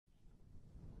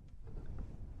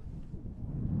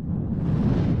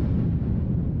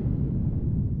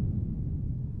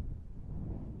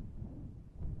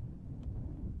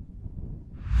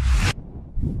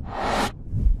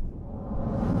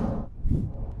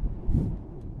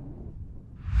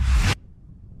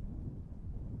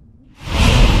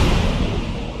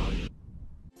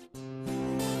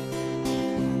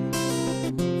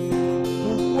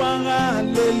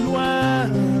d'aller loin,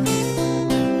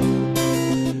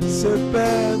 se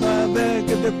perdre avec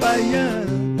des païens,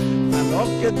 alors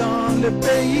que dans le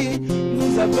pays,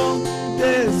 nous avons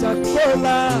des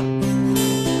Zakola,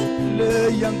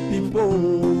 le young people.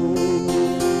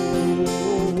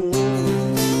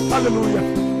 Alléluia.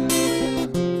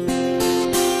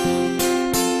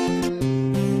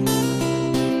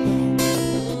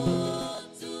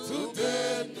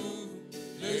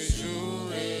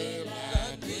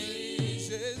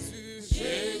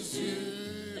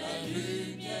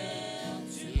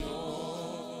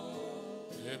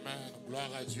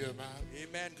 Dieu,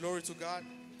 amen. Glory to God.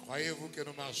 Croyez-vous que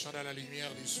nous marchons dans la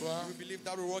lumière du soir? We believe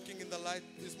that we're walking in the light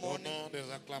this morning. Donnons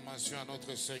des acclamations à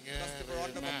notre Seigneur. Let's give a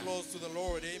round of applause to the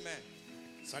Lord. Amen.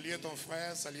 Saluez ton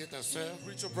frère, saluez ta soeur.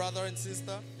 Greet your brother and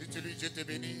sister. Dis-lui, Dieu te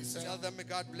bénisse. Tell them, may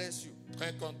God bless you.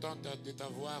 Très content de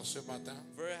t'avoir ce matin.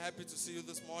 Very happy to see you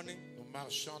this morning. Nous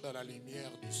marchons dans la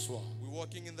lumière du soir. We're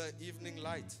walking in the evening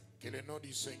light. Que le nom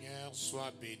du Seigneur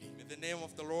soit béni. May the name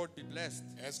of the Lord be blessed.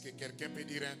 Est-ce que quelqu'un peut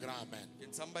dire un grand amen?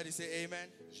 Can somebody say amen?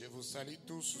 Je vous salue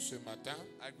tous ce matin.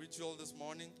 I greet you all this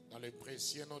morning. Dans le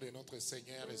précieux nom de notre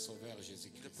Seigneur et Sauveur In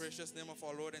Jésus-Christ. the precious name of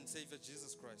our Lord and Savior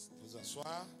Jesus Christ. Vous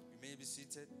asseoir. You may be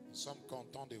seated. Nous sommes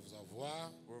contents de vous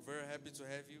avoir We're very happy to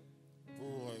have you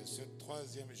pour cette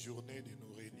troisième journée de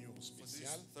nos réunions for this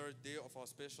spéciales. third day of our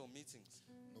special meetings.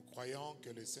 Nous croyons que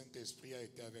le Saint-Esprit a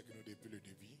été avec nous depuis le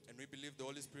début. And we believe the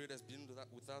Holy Spirit has been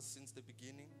with us since the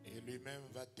beginning. Et lui-même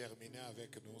va terminer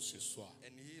avec nous ce soir.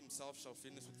 And He Himself shall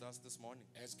finish with us this morning.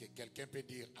 Est-ce que quelqu'un peut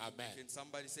dire Amen? Can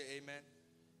somebody say amen?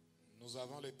 Nous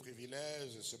avons le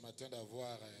privilège ce matin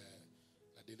d'avoir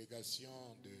la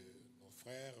délégation de nos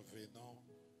frères venant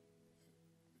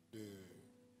de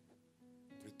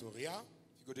Pretoria.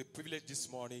 You got the privilege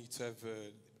this morning to have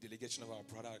a delegation of our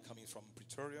brother coming from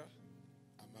Pretoria.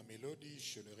 À Mamelodi,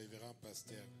 chez le révérend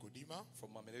pasteur Kodima,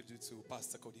 From Mamelodi to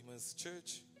Pastor Kodima's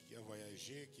church. qui a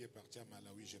voyagé, qui est parti à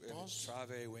Malawi, je When pense.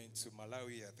 Travel went to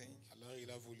Malawi, I think. Alors il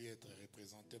a voulu être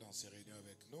représenté dans ces réunions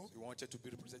avec nous. We wanted to be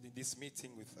represented in this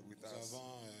meeting with Nous us.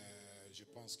 avons, je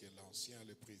pense que l'ancien,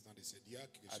 le président de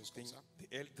CEDIAC, quelque I chose comme think ça.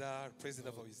 the elder, president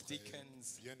of his Notre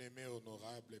deacons, bien-aimé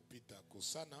honorable Peter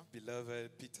Kosana. beloved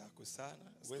Peter Kosana.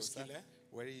 Où est-ce qu'il est?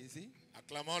 Where is he?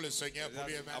 Acclamons le Seigneur pour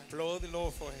lui. Amen. Applaud the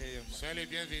Lord for him. Soyez les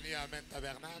bienvenus à Amen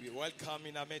Tabernacle. We welcome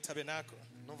in Amen Tabernacle.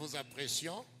 Nous vous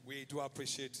apprécions. We do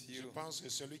appreciate Je you. pense que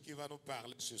celui qui va nous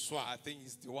parler ce I soir, think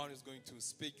he's the one who's going to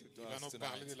speak to il va us nous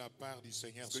parler tonight. de la part du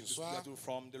Seigneur He's ce going to soir speak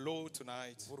from the Lord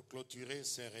tonight pour clôturer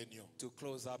ces réunions. to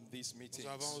close up these meetings. Nous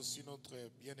avons aussi notre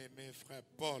bien-aimé frère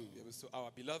Paul We have also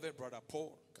our beloved brother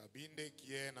Paul, Kabinde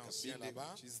qui est un ancien Kabinde,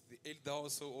 là-bas. which is the elder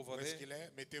also over Où est-ce there. qu'il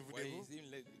est? Mettez-vous Where debout. is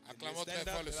he? Acclamons Stand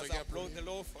très fort up. le Let us Seigneur pour applaud lui. the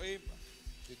Lord for him.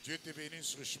 Que Dieu te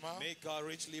bénisse richement. May God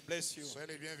richly bless you. Soyez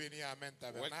les bienvenus à Amen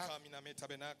Tabernacle. Welcome in Amen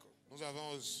Tabernacle. Nous avons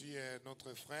aussi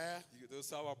notre frère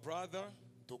Those are our brother,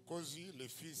 Tokozi, le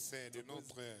fils de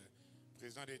notre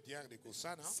président des diacres de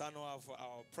Kosana. son of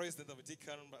our president of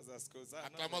Deacon, Brother Skozana.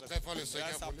 Acclamons très fort le Let Seigneur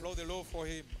us pour lui. applaud the Lord for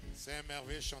him. C'est un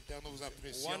merveilleux chanteur, nous vous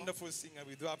apprécions. Wonderful singer,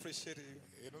 we do appreciate you.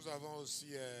 Et nous avons aussi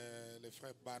le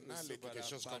frère Banal, Also, quelque Brother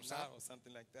chose comme Bana ça. or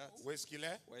something like that. Où est-ce qu'il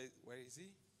est? Where is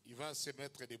he? Il va se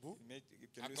mettre debout.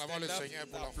 Can you Acclamons stand le up Seigneur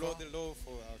and pour applaud l'enfant. the Lord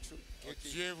for our children? Que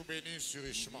Dieu vous bénisse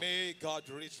richement. May God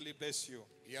richly bless you.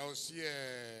 Il y a aussi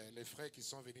les frères qui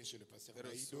sont venus chez le pasteur There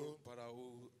are Naïdo. also brother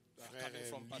who are Frère coming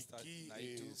from Pastor Liki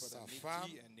Naidu, et Brother sa Liki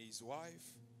femme. and his wife.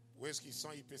 Où est-ce qu'ils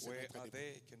sont? Ils peuvent se Where mettre are debout.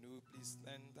 they? Can you please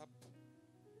stand up?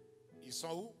 Ils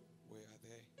sont où? Where are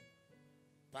they?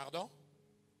 Pardon?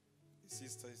 The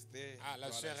sister is there. Ah,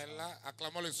 la sœur est là.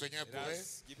 Acclamons le Seigneur pour elle.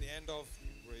 Let's give the hand of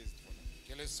praise for them.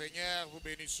 Que le Seigneur vous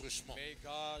bénisse richement. May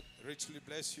God richly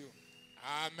bless you.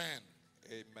 Amen.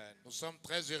 Amen. Nous sommes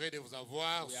très heureux de vous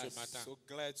avoir We are ce matin. so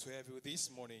glad to have you this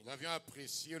morning. Nous avions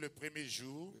apprécié le premier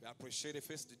jour We appreciate the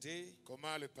first day.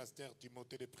 comment le pasteur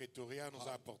Timothée de Pretoria nous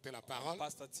a apporté la parole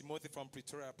Pastor Timothy from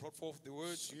Pretoria brought forth the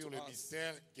word sur to le us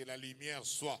mystère que la lumière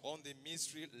soit. on the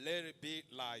mystery, let it be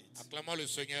light. Acclamons le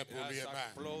Seigneur pour lui. Let's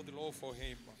Amen. applaud the Lord for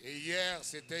him. Et hier,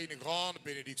 c'était une grande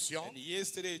bénédiction And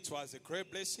yesterday it was a great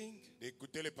blessing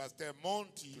d'écouter le pasteur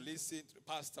Monti to listen to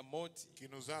Pastor Monty, qui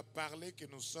nous a parlé que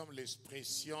nous sommes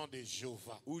l'expression de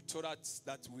Jéhovah. who told us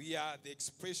that we are the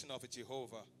expression of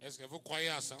Jehovah. Est-ce que vous croyez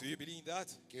à ça? Do you believe that?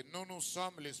 Que nous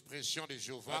sommes l'expression de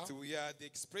Jéhovah. That we are the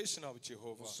expression of Nous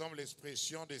Jehovah. sommes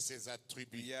l'expression de ses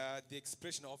attributs. We are the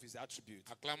expression of his attributes.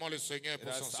 Acclamons le Seigneur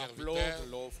pour Let son us applaud serviteur. the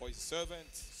Lord for his servant.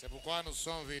 C'est pourquoi nous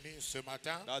sommes venus ce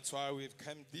matin. That's why we've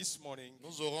come this morning.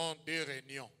 Nous aurons deux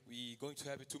réunions, We're going to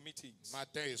have two meetings,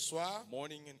 matin et soir.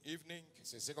 morning and evening.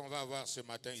 C'est ce qu'on va avoir ce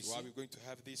matin That's ici. what we're going to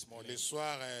have this Le morning.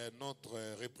 soir, notre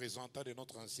notre représentant de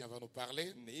notre ancien va nous parler.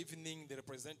 In the evening, the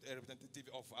representative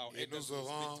of our Et elders nous will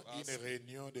aurons speak to us. une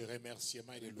réunion de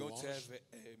remerciements et de We're going to louanges have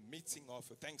a meeting of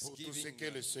pour tout ce thanksgiving que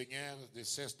le Seigneur ne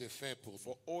cesse de faire pour nous.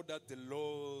 for all that the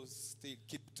Lord still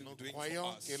keep Nous doing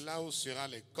croyons for us. que là où sera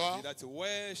le corps, That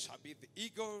where shall be the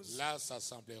eagles, là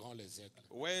s'assembleront les aigles.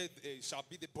 where shall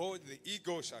be the boy, the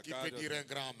eagle shall Qui peut gather. dire un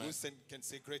grand amen? Who can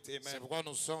say great C'est amen? pourquoi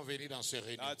nous sommes venus dans ce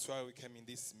réunion. That's why we came in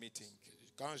this meeting.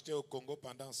 Quand j'étais au Congo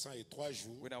pendant 103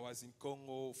 jours, When I was in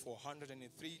Congo for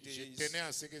 103 je days, tenais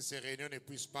à ce que ces réunions ne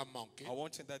puissent pas manquer. I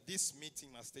wanted that this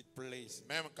meeting must take place.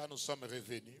 Même quand nous sommes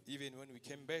revenus, Even when we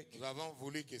came back, nous avons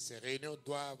voulu que ces réunions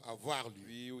doivent avoir lieu.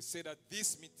 we will say that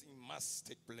this meeting must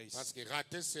take place. Parce que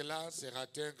rater cela, c'est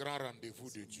rater un grand rendez-vous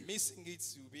de Dieu. Missing it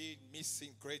will be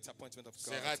missing great appointment of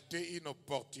C'est God. rater une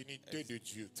opportunité de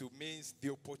Dieu. To miss the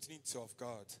opportunity of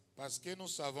God. Parce que nous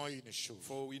savons une chose.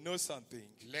 For we know something.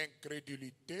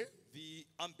 L'incrédulité The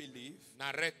unbelief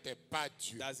n'arrête pas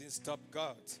Dieu. doesn't stop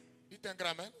God. Dites un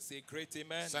grand amen. Say great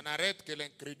amen. Ça n'arrête que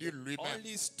l'incrédule lui-même.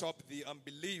 Only stop the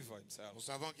unbeliever himself. Nous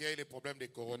savons qu'il y a eu les problèmes de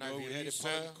You know, we had a coronavirus.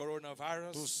 problem with Tout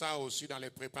coronavirus. ça aussi dans les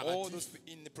All préparatifs. those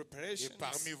in the Et preparations.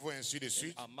 parmi vous, ainsi de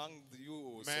suite. Among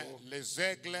you also. Mais les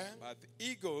aigles But the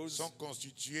eagles sont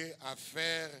constitués à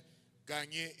faire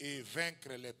gagner et vaincre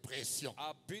les pressions.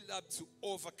 are built up to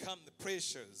overcome the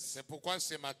pressures. C'est pourquoi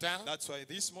ce matin, That's why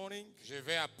this morning je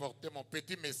vais apporter mon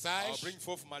petit I'll message bring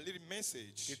forth my little que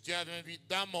message Dieu avait mis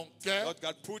dans mon cœur that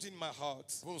God put in my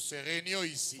heart pour ces réunions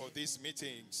ici. for these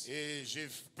meetings. Et je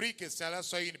prie que cela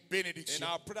soit une And bénédiction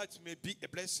I pray that it may be a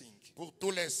blessing. pour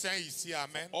tous les saints ici.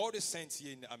 Amen. All the saints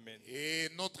here in Amen. Et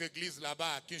notre église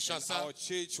là-bas à And Kinshasa, our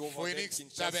church over there in PHOENIX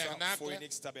Kinshasa, Tabernacle.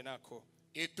 PHOENIX Tabernacle.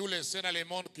 et tous les saints dans le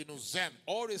monde qui nous aiment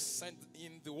All the saints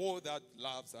in the world that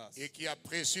loves us et qui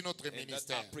apprécient notre and that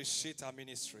ministère. appreciate our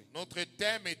ministry. Notre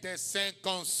thème était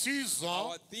 56 ans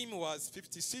Our theme was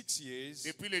 56 years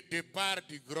depuis le départ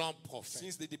du grand prophète.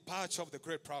 since the departure of the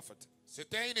great prophet.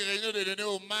 C'était une réunion de donner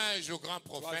hommage au grand It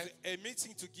was prophète a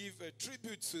meeting to give a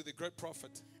tribute to the great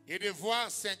prophet et de voir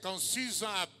 56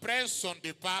 ans après son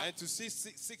départ, and to see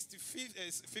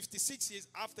 56 years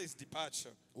after his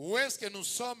departure. où est-ce que nous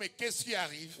sommes et qu'est-ce qui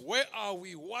arrive Where are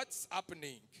we? What's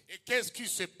happening? et qu'est-ce qui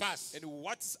se passe. And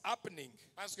what's happening?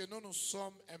 Parce que nous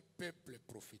sommes un peuple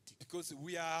prophétique. Because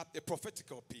we are a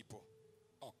prophetical people.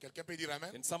 Oh, quelqu'un peut dire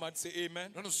amen? Can someone say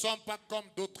amen? Nous ne sommes pas comme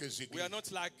d'autres We églises. are not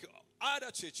like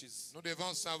other churches. Nous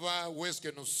devons savoir où est-ce que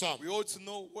nous sommes. We ought to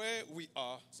know where we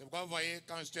are. C'est pourquoi vous voyez,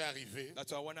 quand j'étais arrivé,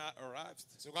 That's why when I arrived,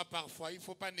 c'est pourquoi parfois il ne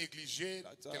faut pas négliger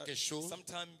quelque chose.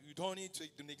 sometimes you don't need to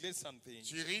neglect something.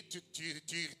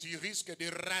 Tu risques de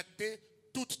rater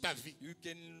toute ta vie. You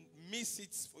can miss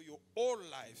it for your whole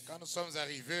life. Quand nous sommes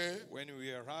arrivés, When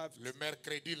we arrived le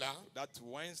mercredi là, that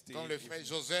Wednesday, comme le frère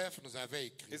Joseph nous avait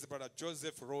écrit, his brother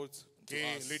Joseph wrote to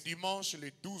que us le dimanche, le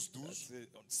 12-12,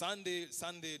 on Sunday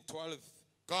 12,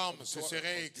 comme ce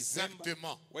serait December,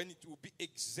 exactement when it will be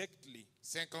exactly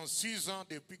 56 ans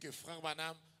depuis que frère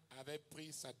Branham avait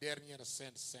pris sa dernière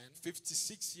sainte scène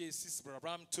 56 years since Brother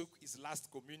Branham took his last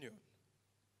communion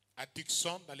à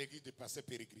Tucson, dans l'église de Pasteur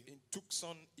Pérégrine, in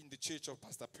Tucson in the church of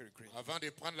Pastor Peregrine. avant de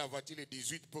prendre la voiture le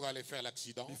 18 pour aller faire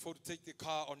l'accident. Before to take the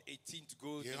car on 18 to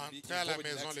go Il and be rentrait à la involved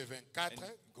in maison that, le 24.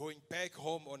 and going back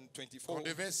home on On 24.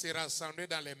 devait se rassembler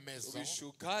dans les maisons We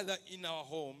should gather in our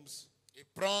homes et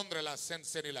prendre la sainte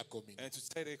scène et la communion. and to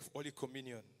take the Holy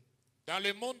Communion. Dans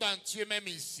le monde entier, même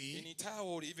In ici, the entire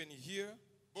world, even here,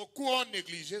 beaucoup ont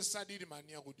négligé ça d'une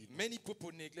manière ou d'une autre. many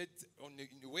people neglect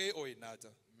in a way or another.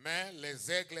 Mais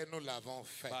les aigles, nous l'avons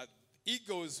fait. But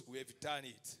eagles, we have done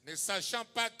it. Ne sachant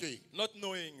pas que, Not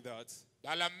knowing that,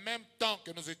 dans le même temps que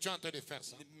nous étions en train de faire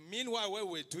ça, meanwhile, while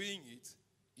we're doing it,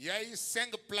 il y a eu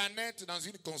 5 planètes dans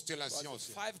une there constellation was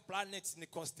aussi. 5 planets in the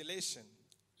constellation.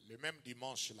 Le même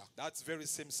dimanche là, That's very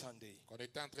same Sunday. qu'on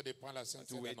était en train de prendre la sainte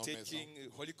We scène were dans nos maisons.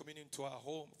 taking Holy Communion to our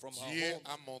home, from our Dieu home.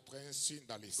 a montré un signe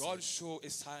dans les God cieux, showed a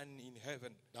sign in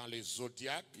heaven, dans les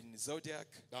zodiaques, in Zodiac,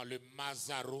 dans le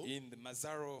Mazaro, in the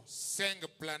Mazaro. 5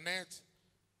 planètes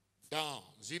dans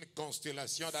une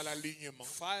constellation, dans l'alignement.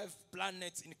 5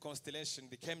 planets in constellation,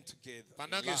 they came together.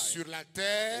 Pendant que live. sur la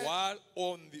terre, While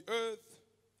on the earth,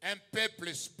 un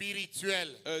peuple spirituel,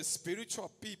 a spiritual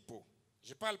people. je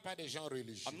ne parle pas des gens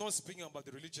religieux, I'm not speaking about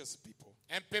the religious people.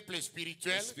 un peuple The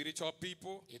spirituel spiritual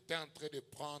people était en train de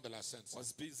prendre la Sainte Seine.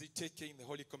 was busy taking the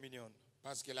Holy Communion.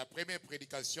 Parce que la première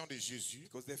prédication de Jésus,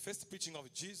 Because the first preaching of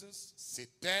Jesus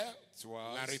c'était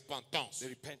was la repentance. the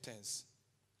repentance.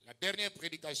 La dernière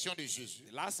prédication de Jésus,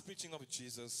 The last preaching of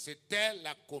Jesus, c'était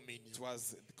la communion. it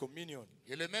was the communion.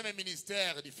 Et le même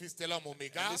ministère du Fils de l'homme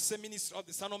Oméga, And the same ministry of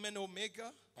the Son of Man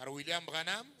Omega, par William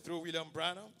Branham. through William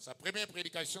Branham. Sa première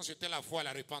prédication, c'était la foi à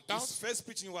la His repentance. first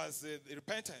preaching was the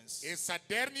repentance. Et sa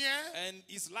dernière, And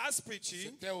his last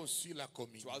preaching c'était aussi la it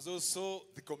communion. was also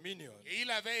the communion. Et il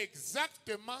avait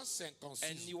exactement 56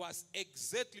 And he ans. was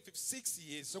exactly 56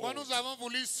 years C'est pourquoi old. nous avons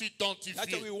voulu That's why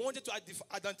s'identifier. we wanted to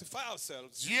identify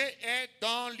ourselves. Dieu est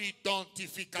dans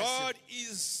l'identification. God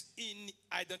is in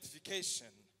identification.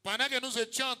 Pendant que nous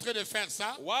étions en train de faire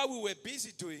ça, While we were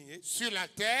busy doing it, sur la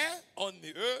terre, on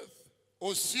the earth,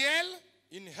 au ciel,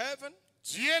 in heaven,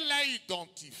 Dieu l'a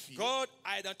identifié God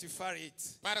identified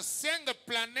it par 5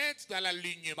 planètes dans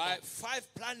l'alignement. by 5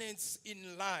 planets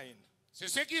in line. C'est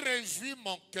ce qui réjouit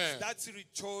mon cœur. That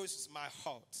rejoices my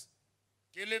heart.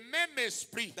 Que le même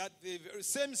esprit That the very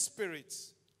same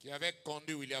spirit qui avait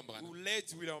conduit William who Branham,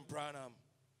 led William Branham,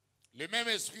 le même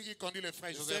esprit qui conduit le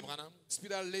frère the Joseph same Branham spirit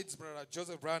that leads Brother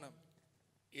Joseph Branham,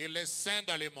 et les saints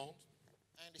dans le monde,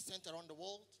 and is sent around the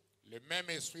world. le même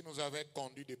esprit nous avait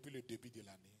conduit depuis le début de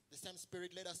l'année The same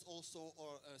spirit led us also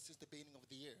since the beginning of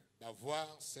the year d'avoir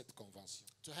cette convention.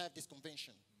 to have this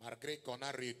convention. Malgré qu'on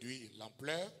a réduit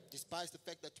l'ampleur Despite the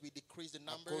fact that we decreased the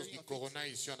à number cause du of it corona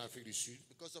ici en Afrique du Sud,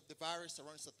 because of the virus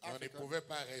around South et on ne Africa, pouvait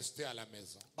pas rester à la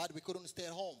maison but we couldn't stay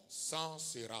at home sans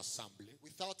se rassembler,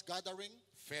 without gathering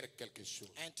faire quelque chose.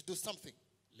 and to do something.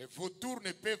 Les vautours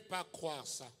ne peuvent pas croire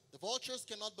ça. The vultures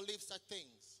cannot believe such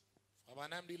things. Frère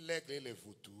Branham dit l'aigle et les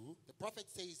vautours, The prophet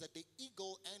says that the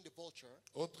eagle and the vulture,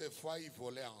 autrefois ils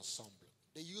volaient ensemble.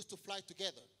 they used to fly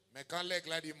together. Mais quand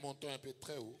l'aigle a dit montons un peu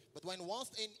très haut, But when once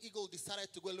an eagle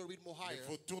decided to go a little bit more les higher,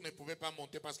 vautours ne pouvaient pas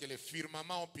monter parce que les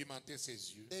firmaments ont pimenté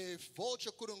ses yeux. the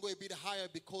vulture couldn't go a bit higher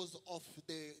because of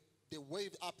the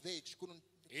wave up there. She couldn't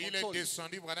Et il est control it.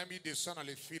 descendu, Branham il descend dans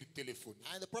les fils téléphoniques.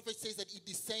 And the prophet says that he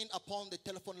descended upon the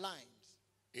telephone lines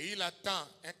Et il attend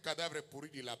un cadavre pourri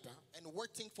du lapin. and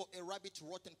waiting for a rabbit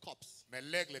rotten corpse. Mais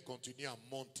l'aigle continue à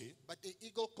monter. But the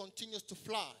eagle continues to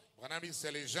fly. Branham dit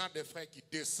c'est les gens des frères qui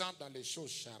descendent dans les choses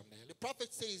charnelles. The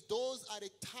prophet says those are the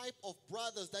type of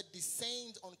brothers that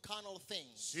descend on carnal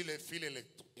things Sur les fils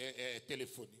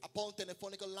téléphoniques. upon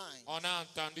telephonical lines, On a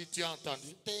entendu, tu as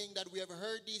entendu. saying that we have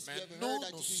heard this, we Mais have nous, heard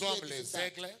that nous you sommes hear this les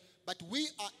and that. aigles. But we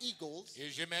are eagles,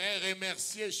 Et j'aimerais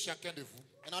remercier chacun de vous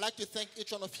and I'd like to thank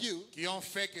each one of you qui ont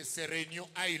fait que ces réunions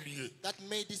aient lieu. that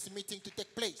made this meeting to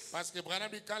take place. Parce que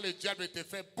Branham dit quand le diable te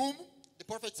fait boum, The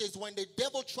prophet says when the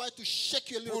devil tried to shake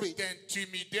you a little pour bit,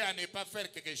 t'intimider à ne pas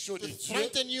faire quelque chose to de Dieu.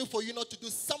 threaten you for you not to do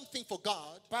something for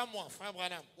God, Pas moi, frère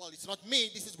Branham. well, it's not me,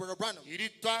 this is Brother Branham. Il dit,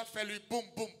 toi, fais-lui boum,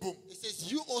 boum, boum. He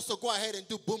says you also go ahead and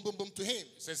do boom, boom, boom to him.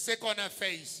 C'est ce qu'on a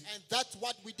fait ici. And that's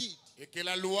what we did. Et que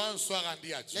la louange soit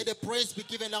rendue à Dieu. Let the praise be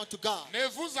given out to God. Ne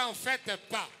vous en faites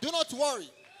pas. Do not worry.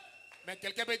 Mais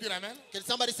quelqu'un peut dire amen. Can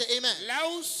somebody say amen? Là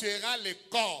où sera le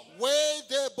corps, Where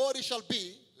their body shall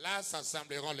be, là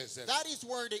s'assembleront les aigles. that is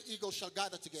where the eagle shall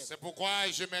gather together. C'est pourquoi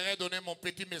j'aimerais donner mon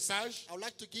petit message I would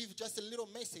like to give just a little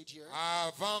message here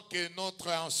avant que notre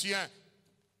ancien,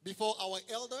 before our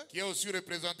elder, qui a aussi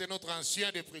représenté notre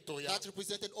ancien de Pretoria, that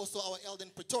represented also our elder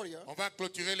in Pretoria. on va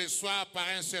clôturer le soir par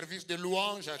un service de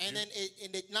louange à And Dieu. then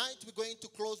in the night, we're going to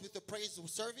close with the praise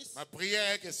service. Ma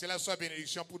prière est que cela soit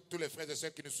bénédiction pour tous les frères et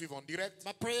sœurs qui nous suivent en direct,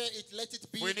 My prayer is let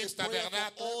it be a PHOENIX prayer for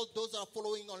Tabernacle, all those that are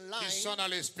following online. qui sont dans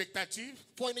l'expectative,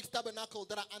 PHOENIX Tabernacle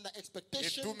that are under et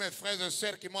expectation. tous mes frères et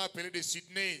sœurs qui m'ont appelé de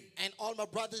Sydney, And all my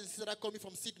brothers and sisters that call me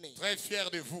from Sydney. très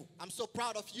fiers de vous. I'm so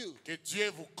proud of you. Que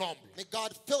Dieu vous comble. May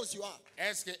God fills you up.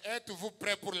 Êtes-vous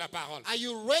prêts pour la parole? Are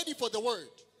you ready for the word?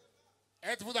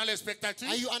 Êtes-vous dans l'expectative?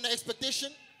 Are you under expectation?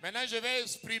 Maintenant, je vais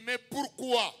exprimer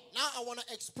pourquoi Now I want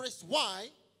to express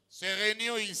why ces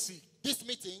réunions ici this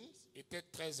meeting étaient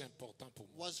très importantes pour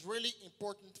moi. was really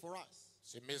important for us.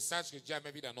 Ce message que Dieu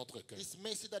a mis dans notre cœur. This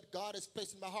message that God has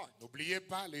placed in my heart. N'oubliez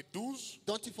pas, le 12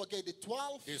 Don't you forget the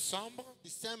 12th décembre,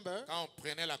 December, quand on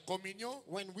prenait la communion,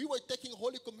 when we were taking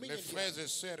Holy Communion, les frères et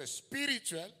sœurs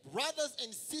spirituels, brothers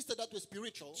and sisters that were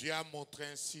spiritual, Dieu a montré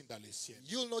un signe dans les ciels.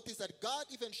 you'll notice that God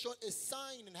even showed a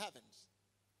sign in heavens.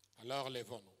 Alors,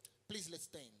 lèvons-nous. Please let's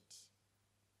stand.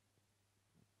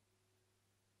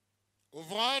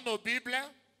 Ouvrons nos Bibles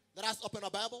Let us open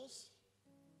our Bibles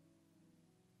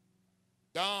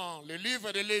dans le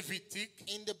livre de Lévitique,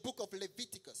 in the book of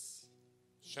Leviticus,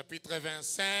 chapitre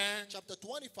 25. chapter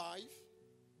 25.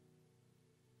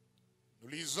 Nous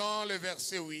lisons le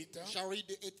verset 8 We shall read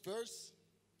the 8th verse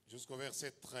jusqu'au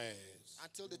verset 13.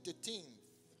 until the 13th.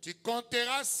 Tu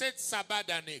compteras 7 sabbats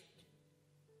d'année.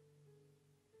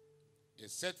 Et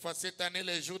cette année,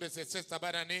 les jours de ces 7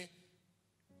 sabbats d'année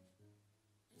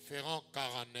feront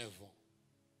 49 ans.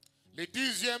 Le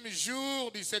 10e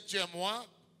jour du 7e mois,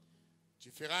 tu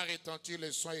feras retentir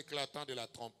le son éclatant de la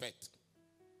trompette.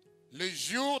 le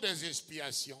jour des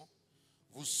expiations,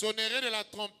 vous sonnerez de la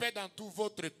trompette dans tout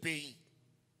votre pays.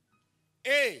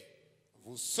 Et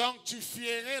vous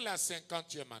sanctifierez la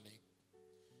 50e année.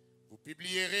 Vous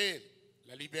publierez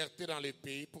la liberté dans le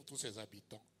pays pour tous ses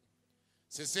habitants.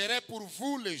 Ce serait pour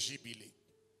vous le jubilé.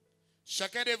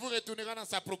 Chacun de vous retournera dans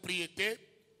sa propriété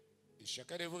et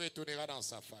chacun de vous retournera dans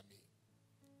sa famille.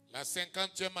 La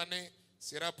 50e année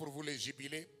sera pour vous le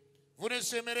jubilé. Vous ne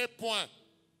sèmerez point,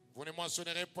 vous ne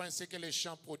moissonnerez point ce que les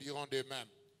champs produiront d'eux-mêmes.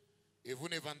 Et vous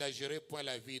ne vendagerez point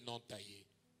la vie non taillée.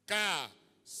 Car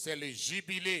c'est le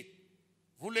jubilé.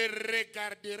 Vous le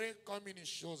regarderez comme une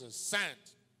chose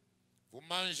sainte. Vous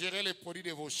mangerez les produits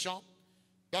de vos champs.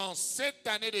 Dans cette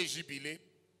année de jubilé,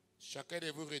 chacun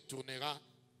de vous retournera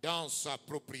dans sa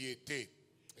propriété.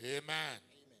 Amen.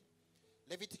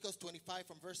 Leviticus 25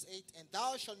 from verse 8. And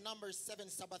thou shalt number 7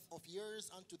 Sabbaths of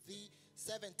years unto thee,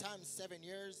 7 times 7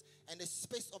 years. And the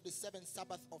space of the 7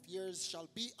 Sabbaths of years shall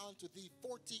be unto thee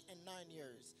 49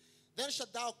 years. Then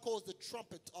shalt thou cause the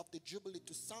trumpet of the Jubilee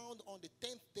to sound on the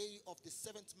 10th day of the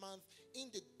 7th month. In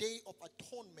the day of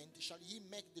atonement shall ye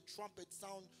make the trumpet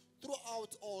sound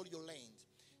throughout all your land.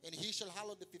 And he shall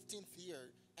hallow the 15th year,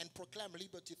 and proclaim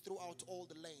liberty throughout all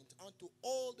the land. Unto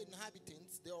all the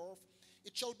inhabitants thereof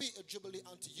it shall be a jubilee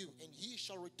unto you. And he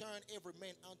shall return every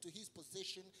man unto his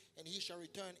possession, and he shall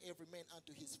return every man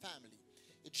unto his family.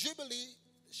 A jubilee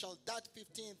shall that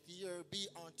 15th year be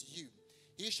unto you.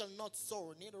 He shall not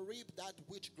sow, neither reap that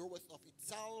which groweth of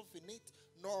itself in it,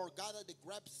 nor gather the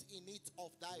grapes in it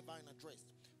of thy vine address.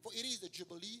 For it is a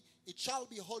jubilee, it shall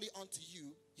be holy unto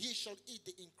you. He shall eat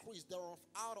the increase thereof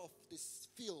out of this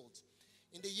field.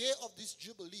 In the year of this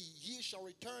jubilee, ye shall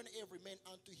return every man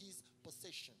unto his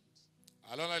possessions.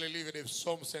 Allons dans le livre de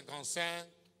Psaume 55.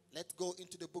 Let's go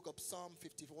into the book of Psalm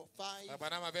 55.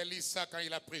 Branham avait lu ça quand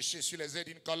il a prêché sur les ailes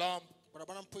d'une colombe. Brother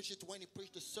Branham preached it when he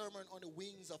preached the sermon on the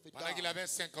wings of a Pendant qu'il dove. avait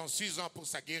 56 ans pour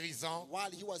sa guérison.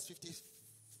 While he was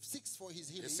 56 for his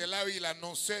Et healing. c'est là où il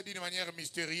annonçait d'une manière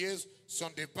mystérieuse son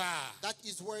départ. That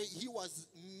is where he was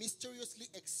mysteriously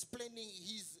explaining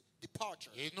his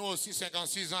departure. Et nous aussi,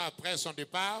 56 ans après son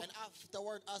départ, And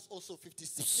afterward, us also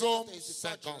 56 Psaume after his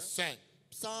departure, 55.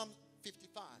 Psalm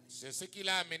 55. C'est ce qui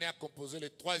l'a amené à composer le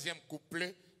troisième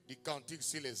couplet du cantique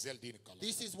sur les ailes d'une colombe.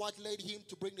 This is what led him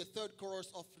to bring the third chorus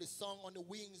of the song on the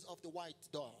wings of the white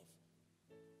dove.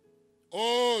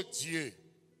 Ô Dieu,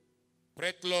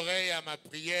 prête l'oreille à ma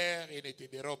prière et ne te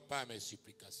dérobe pas à mes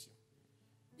supplications.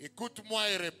 Écoute-moi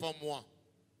et réponds-moi.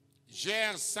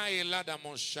 J'erre çà et là dans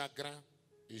mon chagrin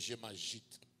et je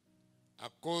m'agite à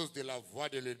cause de la voix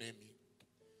de l'ennemi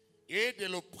et de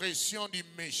l'oppression du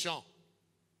méchant.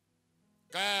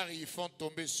 Car ils font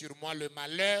tomber sur moi le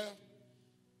malheur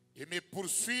et me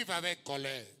poursuivent avec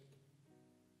colère.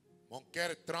 Mon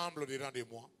cœur tremble au-dedans de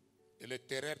moi et le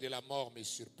terreur de la mort me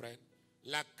surprennent.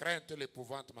 La crainte et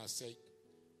l'épouvante m'assaillent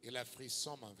et la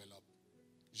frisson m'enveloppe.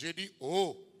 Je dis,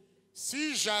 oh,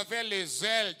 si j'avais les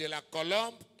ailes de la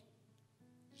colombe,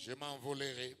 je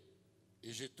m'envolerais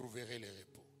et je trouverais le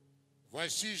repos.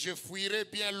 Voici, je fuirai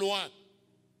bien loin,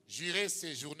 j'irai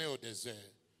séjourner au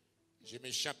désert. Je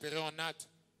m'échapperai en hâte,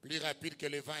 plus rapide que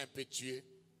le vent impétueux,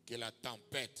 que la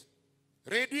tempête.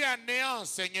 Réduis à néant,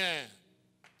 Seigneur.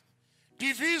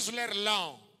 Divise leurs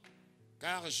langues,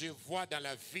 car je vois dans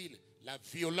la ville la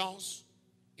violence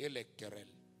et les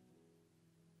querelles.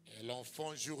 Elles en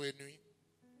font jour et nuit,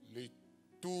 le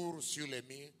tour sur les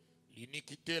murs,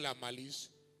 l'iniquité et la malice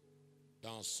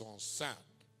dans son sein.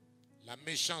 La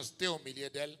méchanceté au milieu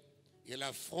d'elles et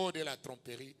la fraude et la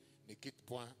tromperie ne quittent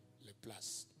point les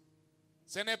places.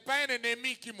 Ce n'est pas un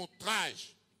ennemi qui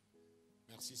m'outrage.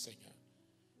 Merci Seigneur.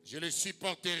 Je le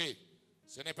supporterai.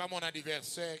 Ce n'est pas mon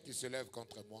adversaire qui se lève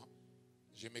contre moi.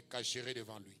 Je me cacherai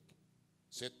devant lui.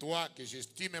 C'est toi que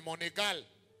j'estime mon égal.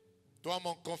 Toi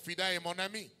mon confident et mon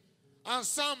ami.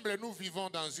 Ensemble nous vivons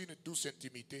dans une douce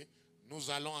intimité. Nous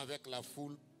allons avec la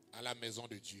foule à la maison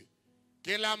de Dieu.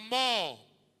 Que la mort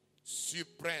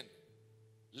surprenne,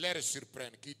 l'air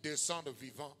surprenne, qui descendent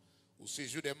vivants au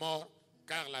séjour des morts,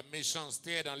 car la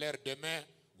méchanceté est dans l'air demeure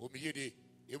au milieu d'eux.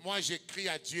 Et moi je crie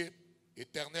à Dieu,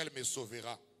 Éternel me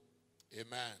sauvera.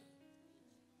 Amen.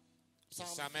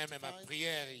 Ça même est ma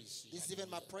prière ici. This is even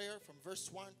my prayer from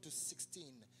verse 1 to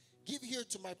 16. Give ear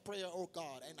to my prayer, O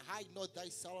God, and hide not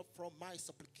thyself from my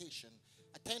supplication.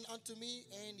 Attend unto me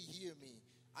and hear me.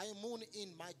 I am mourning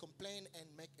in my complaint and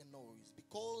make a noise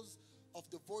because of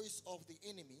the voice of the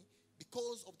enemy,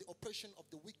 because of the oppression of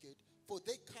the wicked, for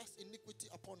they cast iniquity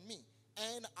upon me,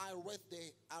 and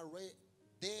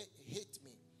they hate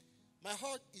me. My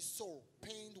heart is sore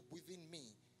pained within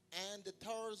me, and the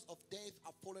terrors of death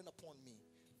are fallen upon me.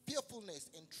 Fearfulness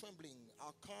and trembling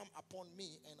are come upon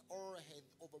me, and horror hath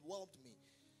overwhelmed me.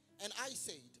 And I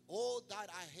said, oh, that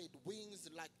I had wings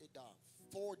like a dove,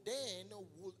 for then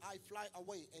would I fly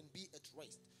away and be at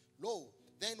rest. Lo,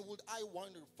 then would I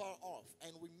wander far off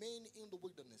and remain in the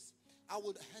wilderness. I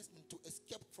would hasten to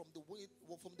escape from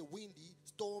the windy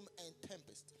storm and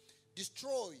tempest.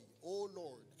 Destroy, O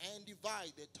Lord, and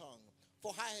divide their tongue,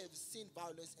 for I have seen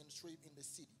violence and strife in the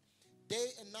city. Day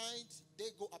and night they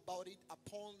go about it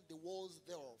upon the walls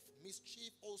thereof.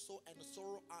 Mischief also and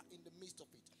sorrow are in the midst of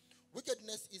it.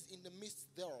 Wickedness is in the midst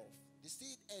thereof.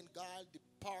 Deceit and guile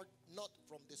depart not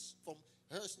from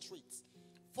her streets.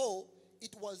 For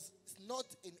it was not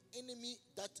an enemy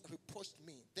that reproached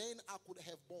me, then I could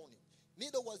have borne it.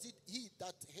 Neither was it he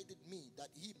that hated me, that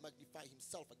he magnified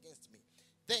himself against me.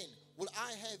 Then would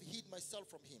I have hid myself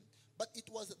from him. But it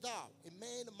was thou, a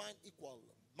man mine equal,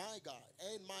 my God,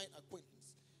 and mine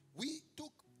acquaintance. We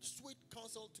took sweet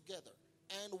counsel together,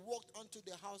 and walked unto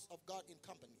the house of God in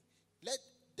company. Let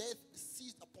death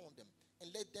seize upon them,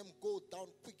 and let them go down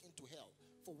quick into hell.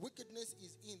 For wickedness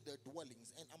is in their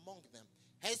dwellings, and among them.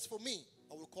 As for me,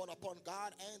 I will call upon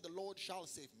God, and the Lord shall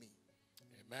save me.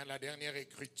 Amen. La dernière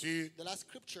écriture, The last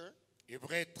scripture,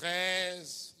 Hébreux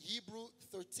 13, Hebrew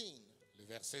 13, le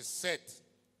verset 7.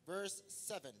 verse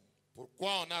 7.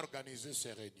 Pourquoi on a organisé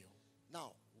ces réunions?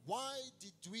 Now, why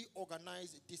did we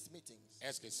organize these meetings?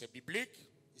 Est-ce que c'est biblique?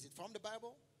 Is it from the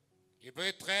Bible?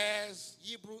 Hébreux 13,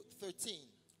 Hebrew 13,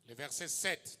 le verset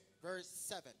 7. verse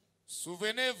 7.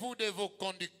 Souvenez-vous de vos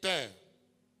conducteurs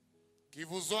qui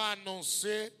vous ont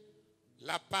annoncé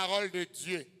la parole de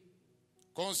Dieu.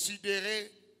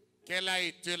 Considérez quelle a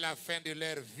été la fin de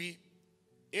leur vie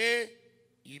et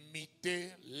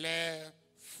imitez leur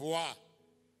foi.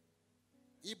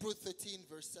 Hebrew 13,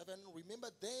 verse 7. Remember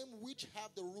them which have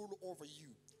the rule over you,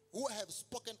 who have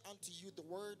spoken unto you the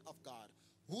word of God,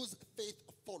 whose faith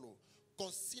follow,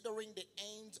 considering the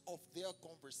end of their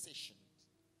conversation.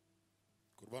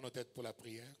 Courbons nos têtes pour la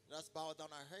prière. Let us bow down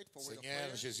our head for word of Seigneur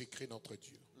prayer. Jésus-Christ notre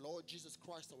Dieu, Lord Jesus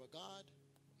Christ, our God,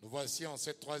 nous voici en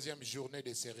cette troisième journée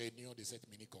de ces réunions, de cette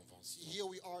mini-convention. here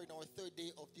we are in our third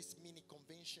day of this mini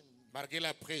convention. Malgré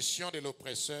la pression de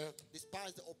l'oppresseur,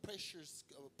 Despite the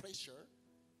pressure,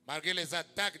 malgré les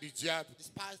attaques du diable,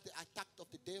 despite the attack of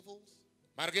the devils,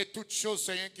 malgré toutes choses,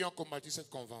 Seigneur, qui ont combattu cette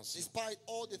convention. despite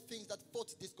all the things that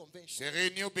fought this convention, Ces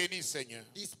réunions bénies, Seigneur.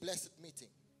 this blessed meeting,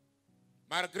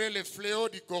 Malgré les fléaux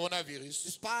du coronavirus,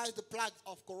 despite the plague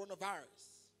of coronavirus,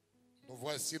 nous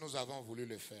voici, nous avons voulu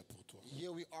le faire pour toi.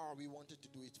 here we are, we wanted to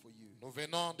do it for you. Nous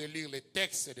venons de lire les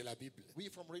textes de la Bible, We,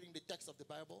 from reading the text of the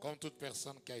Bible, comme toute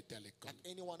personne qui a été à l'école. like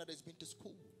anyone that has been to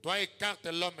school, Toi, écarte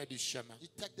l'homme du chemin. you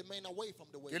take the man away from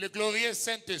the way. Que le glorieux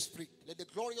Saint-Esprit, Let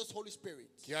the glorious Holy Spirit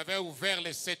qui avait ouvert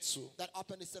les 7 sceaux that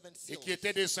opened the seven et seals qui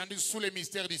était descendu sous les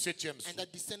mystères du 7e and sceau, that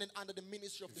descended under the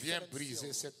ministry of the viens seven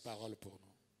briser seals, cette parole pour nous.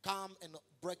 come and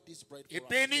break this bread Et for us.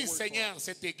 bénis, The word for Seigneur, us.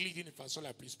 cette église d'une façon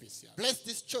la plus spéciale. Bless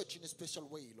this church in a special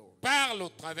way, Lord. Parle au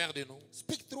travers de nous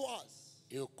Speak through us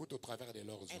et écoute au travers de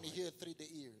leurs and oreilles. hear through the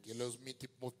ears. Que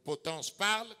l'omnipotence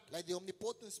parle, Let the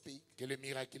omnipotent speak que le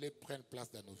miraculeux prenne place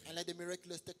dans nos vies. and let the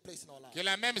miraculous take place in our lives. Que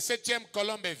la même 7e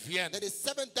colombe vienne Let the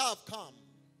seventh dove come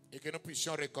et que nous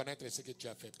puissions reconnaître ce que tu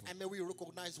as fait pour nous. and may we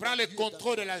recognize Prends what le you have done.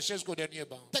 contrôle de la chaise jusqu'au dernier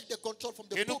banc. Take the control from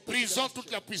the Et nous pulpit to the brisons last toute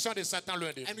chair. la puissance de Satan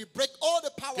loin de And nous. we break all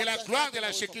the power Que la of gloire de Satan la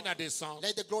away from Shekinah us. descende.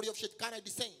 Let the glory of Shekinah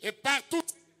descend. Et partout,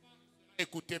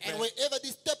 écoutez, Père, And wherever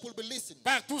this step will be listened,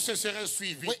 partout ce serait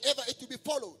suivi. wherever it will be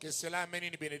followed, Que cela amène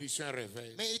une bénédiction et un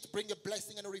réveil. may it bring a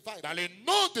blessing and a revival. Dans le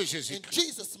nom de In Jésus-Christ.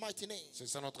 Jesus' mighty name. C'est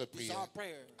ça notre It's prière. our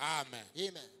prayer. Amen.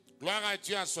 Amen. Gloire à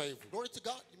Dieu, asseyez-vous. Glory to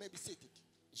God. You may be seated.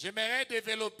 J'aimerais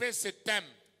développer ce thème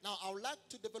Now, I would like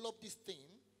to develop this theme.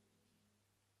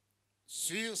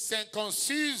 sur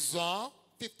 56 ans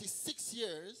 56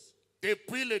 years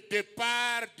depuis le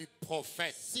départ du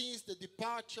prophète. since the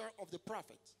departure of the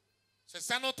prophet. C'est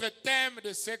ça notre thème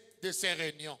de ces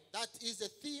réunions. That is the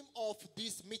theme of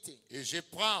this meeting. Et je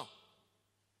prends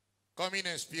comme une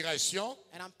inspiration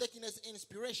And I'm taking as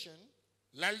inspiration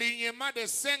l'alignement de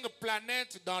 5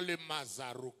 planètes dans le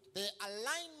Mazarou. the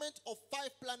alignment of 5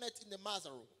 planets in the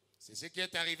Mazarou. C'est ce qui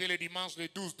est arrivé le dimanche le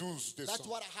 12-12 That's décembre.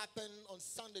 what happened on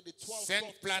Sunday, the 12th.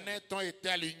 5 planètes ont été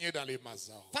alignées dans les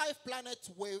Mazarou. 5 planets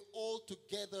were all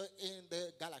together in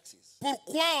the galaxies.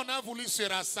 Pourquoi on a voulu se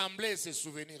rassembler et se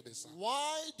souvenir de ça?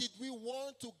 Why did we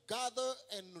want to gather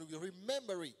and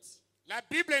remember it? La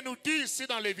Bible nous dit ici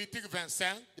dans Lévitique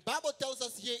 25, The Bible tells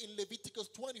us here in Leviticus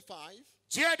 25,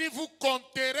 Dieu a dit vous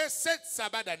compterez 7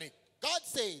 sabbats d'année. God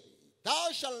said,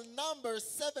 Thou shalt number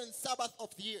 7 Sabbaths of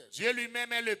the year. Dieu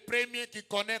lui-même est le premier qui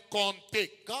connaît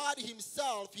compter. God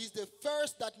himself is the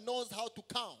first that knows how to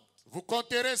count. Vous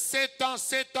compterez 7 ans,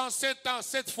 7 ans, 7 ans,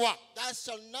 7 fois. Thou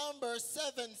shalt number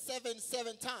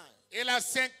 7 times. Et la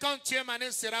 50e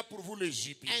année sera pour vous le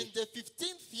jubilé. And the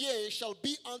 15th year shall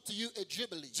be unto you a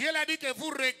jubilee. Dieu l'a dit que vous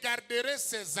regarderez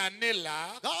ces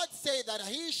années-là, God said that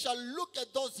he shall look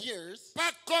at those years,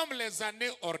 pas comme les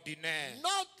années ordinaires,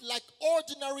 not like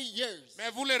ordinary years, mais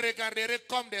vous les regarderez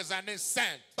comme des années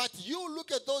saintes. but you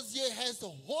look at those years as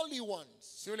holy ones.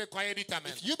 Si vous le croyez, dites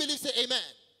amen. If you believe, say amen.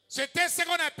 C'était ce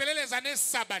qu'on appelait les années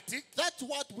sabbatiques That's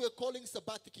what we're calling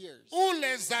sabbatic years, ou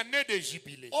les années de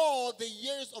jubilé. or the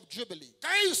years of jubilee. Quand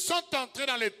ils sont entrés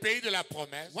dans le pays de la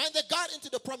promesse, When they got into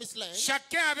the promised land,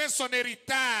 chacun avait son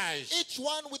héritage, each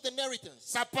one with inheritance,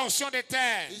 sa portion de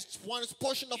terre. each one's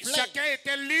portion of land, Chacun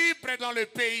était libre dans le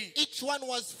pays. each one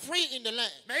was free in the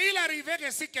land. Mais il arrivait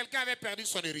que si quelqu'un avait perdu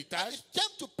son héritage, It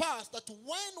came to pass that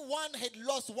when one had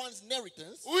lost one's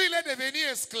inheritance, ou il est devenu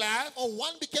esclave, or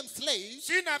one became slave,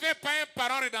 s'il n'avait pas un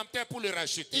parent rédempteur pour le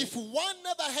racheter, if one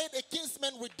never had a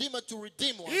kinsman redeemer to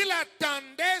redeem one, il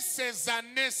attendait ces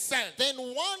années saintes. then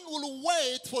one will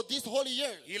wait for this holy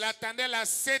year. Il attendait la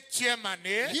 7e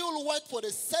année, He will wait for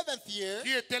the 7th year,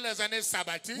 qui était les années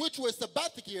sabbatiques. which were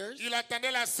sabbatic years. Il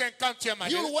attendait la 50e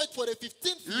He will année. wait for the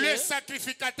 15th Le year.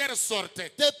 sacrificateur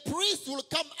sortait. The priest will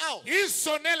come out Il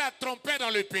sonnait la trompette dans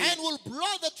le pays. and will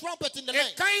blow the trumpet in the Et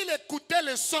land. quand il écoutait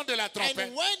le son de la And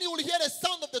trompette, when he will hear the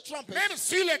sound of the trumpet, même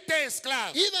s'il était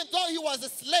esclave, even though he was a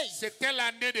slave, c'était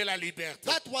l'année de la liberté.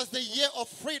 that was the year of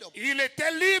freedom. Il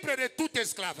était libre de tout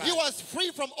esclavage. He was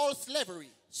free from all slavery.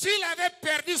 S'il avait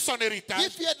perdu son héritage,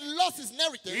 If he had lost his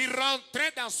inheritance, il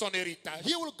rentrait dans son héritage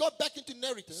he will go back into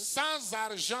inheritance sans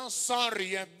argent, sans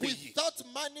rien payer. without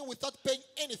money, without paying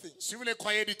anything. Si vous le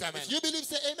croyez, dites amen. If you believe,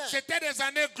 say amen. C'était des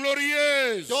années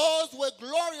glorieuses. Those were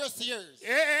glorious years.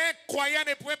 Et un croyant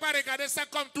ne pouvait pas regarder ça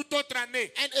comme toute autre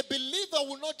année. And a believer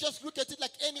will not just look at it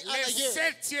like any La other year.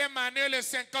 7e année, la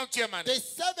 50e année. The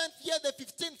 7th year, the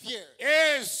 15th year.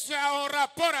 Et ça en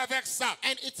rapport avec ça.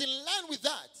 And it's in line with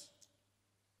that.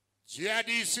 Dieu a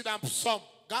dit ici dans Psaume,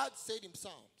 God said in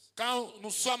Psalms, quand nous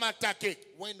sommes attaqués,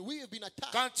 when we have been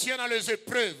attacked, quand tu es dans les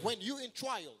épreuves, when you in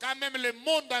trial, quand même le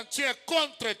monde entier est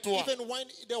contre toi, even when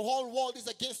the whole world is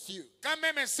against you, quand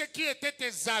même ceux qui étaient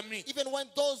tes amis, even when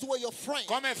those who were your friends,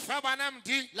 comme Frère Branham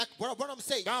dit, like Brother Branham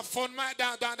said,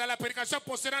 dans la prédication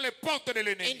possédant les portes de in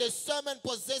l'ennemi, the sermon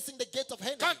possessing the gate of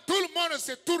Henry, quand tout le monde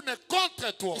se tourne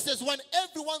contre toi, he says, when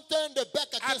everyone turned their back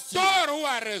à against you, tort ou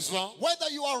à raison, whether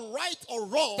you are right or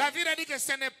wrong, David a dit que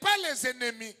ce n'est pas les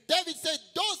ennemis, David said,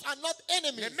 those are not les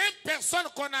enemies. mêmes personnes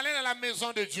qu'on allait dans la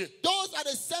maison de Dieu. Those are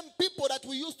the same people that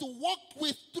we used to walk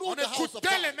with through On the house of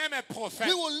écoutait les God. mêmes prophètes.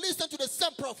 We will listen to the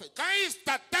same prophet. Quand ils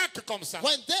t'attaquent comme ça,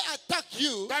 When they attack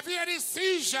you, David a dit,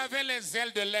 si j'avais les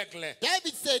ailes de l'aigle,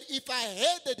 David said, if I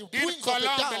had the d'une wings of a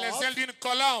colombe, les dove, ailes d'une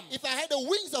colombe, if I had the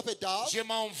wings of a dove, je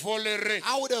m'envolerais.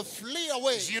 I would have flee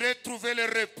away J'irai trouver le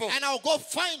repos. and I'll go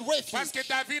find Parce que refuge.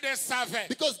 David savait,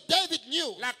 Because David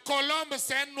knew la colombe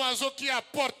c'est un oiseau qui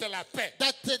apporte la paix.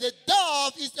 that the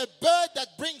dove is a bird that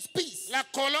brings peace, La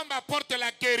colombe apporte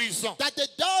la guérison. that the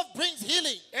dove brings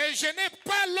healing. Et je n'ai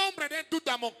pas l'ombre d'un doute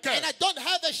dans mon cœur. And I don't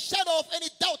have a shadow of any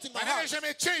doubt in my Pendant que heart. je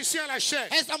me tiens ici à la chair,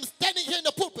 As I'm standing here in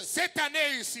the pulpit, cette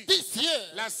année ici, this year,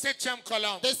 la 7e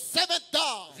colombe the 7th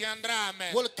dove viendra,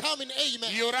 amen. will come in Il y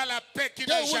amen. aura la paix qui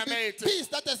There n'a will jamais be été. peace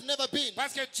that has never been.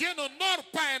 Parce que Dieu n'honore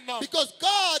pas un homme. Because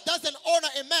God doesn't honor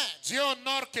a man. Dieu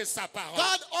honore que sa parole.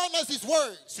 God honors his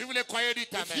word. Si vous le croyez, dites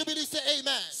If you amen. believe, say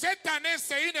amen. Cette année,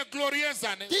 c'est une glorieuse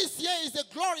année. This year is a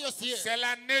glorious year. C'est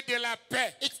l'année de la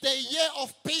paix. It's the year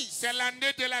of peace. C'est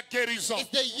l'année de la guérison.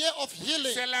 It's the year of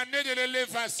healing. C'est l'année de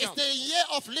l'élévation. It's the year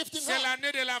of lifting C'est up.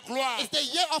 l'année de la gloire. It's the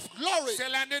year of glory. C'est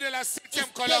l'année de la 7e It's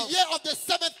the colombe. year of the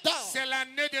 7th down. C'est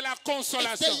l'année de la It's the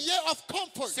consolation. year of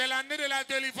comfort. C'est l'année de la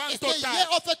délivrance It's the year totale.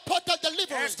 of a total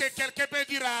deliverance. Est-ce que quelqu'un peut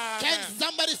dire Can amen?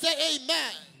 somebody say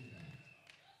amen?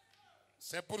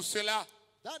 C'est pour cela,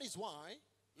 That is why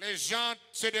les gens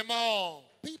se demandent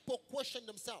people question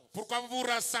themselves. pourquoi vous vous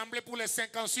rassemblez pour les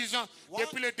 56 ans What?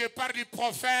 depuis le départ du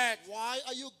prophète. Why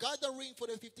are you gathering for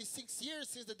the 56 years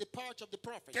since the departure of the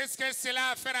prophet? Qu'est-ce que cela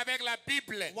a à faire avec la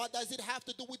Bible? What does it have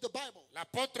to do with the Bible?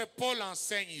 L'apôtre Paul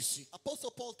enseigne ici. Apostle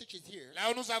Paul teaches here,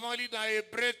 Là où nous avons lu dans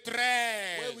Hébreux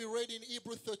where 13. we read in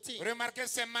Hebrew 13. Remarquez,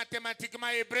 c'est mathématiquement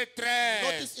Hébreux 13.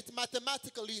 Notice it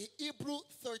mathematically, Hebrew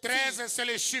 13. 13, c'est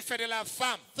le chiffre de la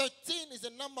femme. 13 is the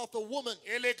number of a woman,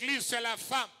 Et l'église, c'est la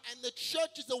femme. and the church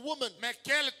is a woman. Mais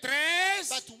quel 13?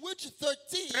 But which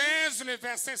 13? 13, le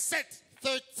verset 7.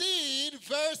 13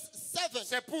 verse 7.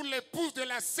 C'est pour l'épouse de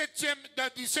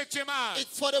du 7e âge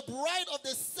It's for the bride of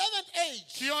the 7th age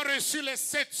qui ont reçu les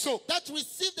 7 sceaux that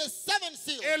received the 7th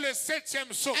seal et le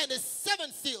 7e sceau. and the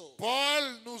 7th seal.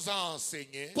 Paul nous a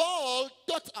enseigné. Paul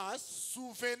taught us,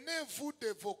 Souvenez-vous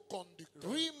de vos conducteurs.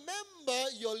 remember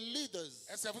your leaders.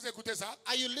 Est-ce que vous écoutez ça?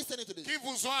 Are you listening to this? Qui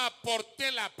vous ont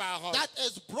apporté la parole. That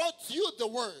has brought you the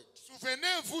word.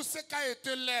 Souvenez-vous ce qu'a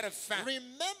été leur fin.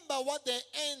 Remember what the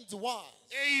end was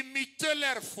Et imitez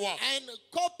leur foi. and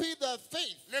copy the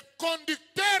faith. Le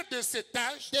conducteur de cet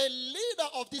âge, The leader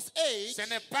of this age, ce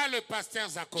n'est pas le pasteur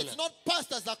Zakola. it's not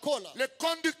Pastor Zakola. Le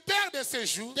conducteur de ce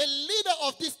jour, The leader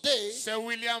of this day, c'est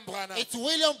William Branham. it's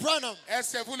William Branham.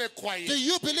 Est-ce que vous le croyez? Do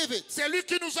you believe it? C'est lui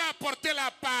qui nous a apporté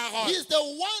la parole. He's the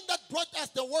one that brought us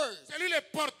the word. C'est lui le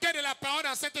porteur de la parole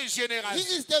dans cette He génération.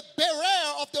 is the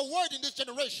bearer of the word in this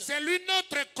generation. C'est lui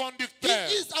notre He conducteur.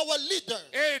 is our leader.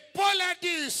 Et Paul a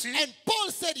dit ici, And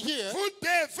Paul said here, vous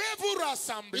devez vous he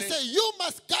rassembler said, you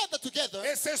must gather together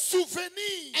et se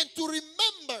souvenir and to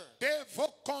remember de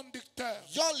vos conducteurs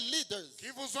your leaders qui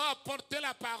vous ont apporté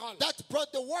la parole that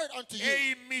brought the word unto you.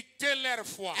 et imiter leur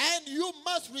foi. And you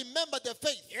must remember the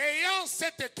faith. Ayant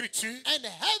cette écriture, And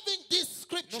having this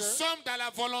scripture, nous sommes dans la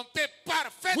volonté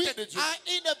parfaite we de Dieu are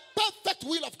in the perfect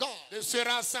will of God de se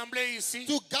rassembler ici,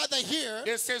 to gather here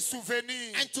de se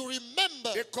souvenir and to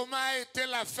remember de comment a été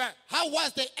la fin how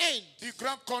was the end du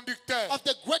grand conducteur of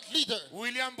the great leader,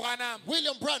 William Branham.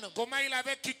 William Branham, Comment il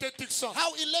avait quitté Tucson.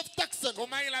 how he left Texas,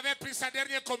 Comment il avait pris sa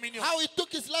dernière communion. how he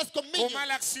took his last communion, Comment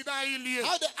l'accident a eu lieu.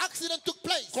 how the accident took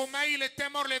place, Comment il était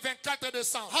mort le 24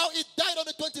 décembre. how he died on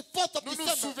the 24th of Nous nous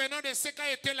December. souvenons de ce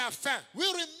qu'a été la fin We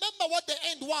remember what the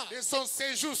end was de son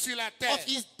séjour sur la terre. of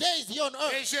his days here on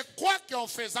Et earth. je crois qu'en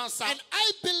faisant ça, And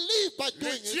I believe by le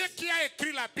doing Dieu it, qui a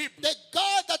écrit la Bible, the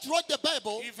God that wrote the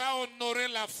Bible il va honorer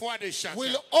la foi de chacun.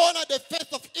 will honor the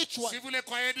faith of each one. Si vous le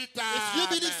croyez, dites If you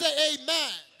believe, Amen. say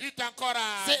amen. Dites encore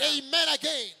Say Amen. amen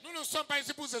again. Nous ne sommes pas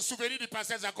ici pour se souvenir du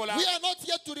pasteur Zakola We are not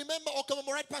here to remember or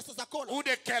commemorate Pastor Zakola ou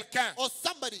de quelqu'un. or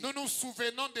somebody. Nous nous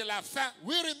souvenons de la fin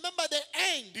We remember the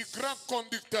end du grand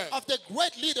conducteur of the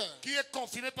great leader qui est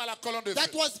confirmé par la colonne de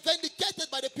that feu. was vindicated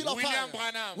by the pillar of William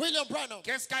fire. Branham. William Branham.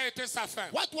 Qu'est-ce qu'a été sa fin?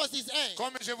 What was his end?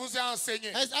 Comme je vous ai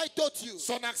enseigné, As I taught you,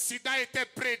 son accident était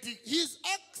prédit. his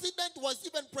accident was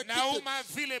even predicted. Naoum a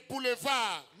vu les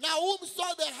boulevards Nahum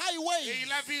saw the et highway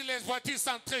il a vu les voitures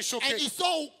s'entrer and choquées. he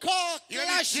saw car Il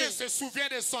a dit, Dieu clashing. se souvient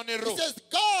de son He héros. says,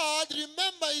 God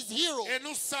remember his hero. Et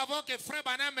nous savons que Frère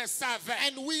Branham savait.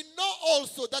 And we know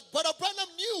also that Brother Branham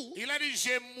knew. Il a dit,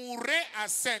 je mourrai à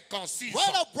 56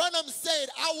 Brother ans. Branham said,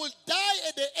 I will die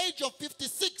at the age of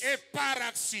 56. Et par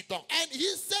accident. And he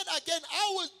said again,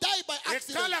 I will die by Et quand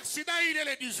accident. l'accident il est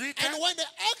le 18, And when the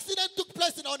accident took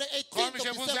place on the comme 18th je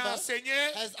of vous ai December, enseigné,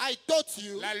 as I taught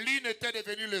you, la lune était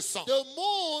devenue le sang. the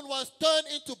moon was turned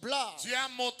into blood. Dieu a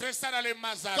montré ça dans les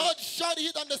Mazars. God shot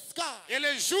it on the sky. Et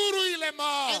le jour où il est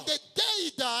mort, And the day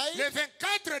he died, le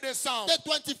 24 décembre, the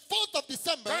 24th of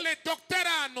December, quand le docteur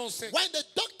a annoncé when the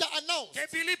doctor announced,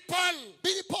 que Billy Paul,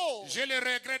 Billy Paul, j'ai le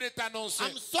regret de t'annoncer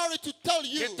I'm sorry to tell que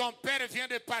you ton père vient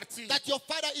de partir. that your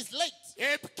father is late.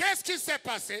 Et qu'est-ce qui s'est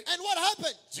passé? And what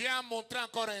happened? Dieu a montré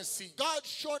encore un signe. God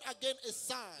showed again a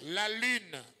sign. La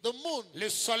lune, The moon, le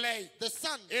soleil the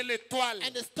sun, et l'étoile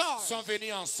and the stars, sont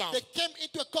venus ensemble. they came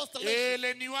into a constellation. Et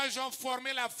les nuages ont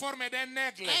formé la forme d'un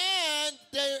aigle. And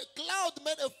the cloud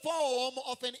made a form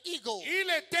of an eagle. Il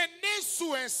était né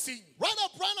sous un signe. Brother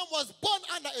Branham was born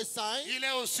under a sign. Il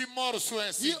est aussi mort sous un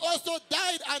He signe. also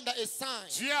died under a sign.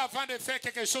 Dieu, avant de faire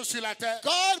quelque chose sur la terre,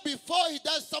 God, before he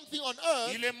does something on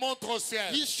earth, il le montre au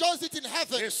ciel. he shows it in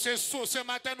heaven. Et ce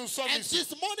matin, nous sommes And ici.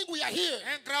 this morning we are here.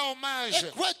 Un grand hommage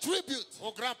A great tribute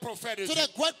au grand prophète de to Dieu.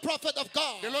 the great prophet of De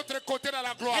God. l'autre côté de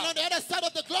la And gloire, on the other side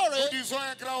of the glory, nous disons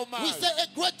un grand we hommage. say a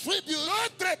great tribute.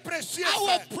 Notre précieux Our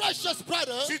frère, precious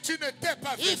brother, si tu n'étais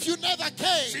pas if vécu, you never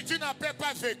came, si tu n'avais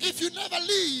pas vécu if you never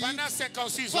leave pendant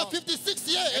 56 for ans,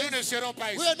 56 et nous ne years, serons pas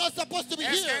we ici. are not supposed to be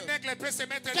Est-ce here. qu'un aigle peut se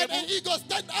mettre Can an debout eagle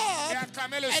stand et up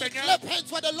acclamer le and Seigneur clap hands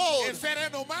for the et Lord faire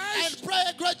un hommage? and pray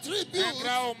a great Un tribute,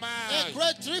 grand a hommage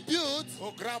great tribute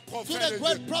au grand to prophète the de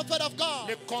great Dieu, prophet of God,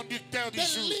 le conducteur du the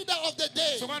jour. leader of the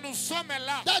day. Souvent nous sommes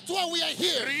là. That's why we are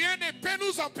here. Rien ne peut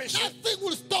nous empêcher Nothing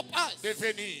will stop us de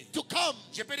venir. to come.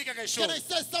 Je peux dire quelque Can I chose.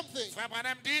 say something? Frère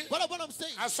Branham dit, What I'm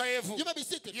saying, asseyez-vous. you may be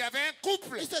seated. Il y avait un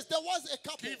couple He says there was a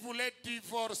couple qui voulait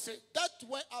divorcer. that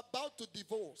were about to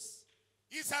divorce.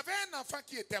 Ils avaient un enfant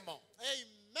qui était mort.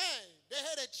 Amen. They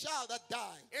had a child that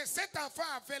died. Et cet enfant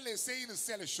avait laissé une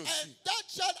seule chaussure. And that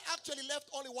child actually left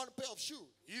only one pair of shoes.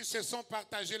 Ils se sont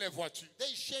partagés les voitures,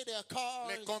 They shared their cars.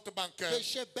 les comptes bancaires. They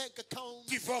shared bank accounts.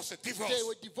 Divorce. They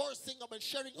were divorcing them and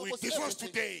sharing We almost divorce everything.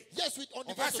 today. Yes, we On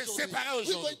va se séparer We're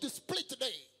aujourd'hui. going to split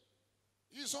today.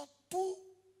 Ils ont tout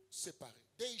séparé.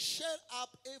 They shared up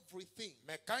everything.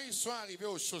 Mais quand ils sont arrivés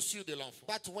aux chaussures de l'enfant,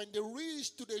 But when they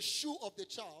reached to the shoe of the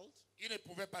child, ils ne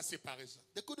pouvaient pas séparer ça.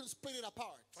 they couldn't split it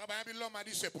apart. Frère Branham, l'homme a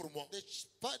dit c'est pour moi.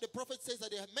 The prophet says that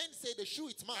the men say the shoe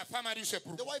is mine. La femme a dit c'est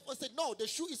pour The moi. wife said, no, the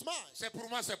shoe is mine. C'est pour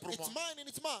moi, c'est pour moi. It's mine and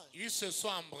it's mine. Ils se sont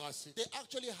embrassés. They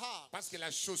actually have. Parce que la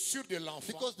chaussure de l'enfant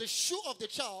Because the shoe of the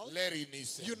child les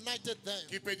réunissait. united them.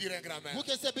 Qui peut dire un grand-mère? Who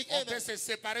can say big On peut amen? se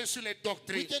séparer sur les We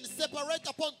doctrines. can separate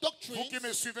upon Vous doctrines. qui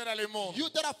me suivez dans le monde, You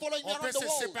that are following me on peut around the se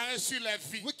world. séparer sur la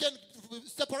vie. We can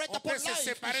separate On upon peut se life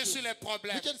séparer issues. sur les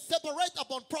problèmes. We can separate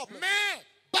upon problems. Mais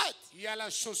But il y a la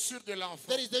chaussure de l'enfant.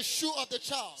 there is the shoe of the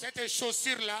child. Cette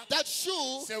chaussure-là, That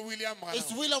shoe c'est William is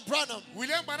Branham. William Branham.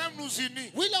 William Branham nous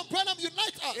unit. William Branham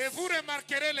unites us. Et vous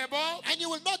remarquerez les bords, And you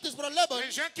will notice, Brother Laban,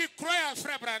 les gens qui croient à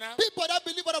Frère Branham, people that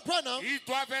believe Brother Branham, ils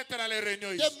doivent être dans les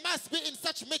réunions they ici. must be in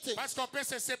such meetings. Parce qu'on peut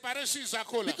se séparer sur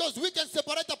Zakola. Because we can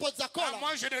separate upon Ah, Zakola.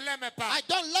 moi, je ne l'aime pas. I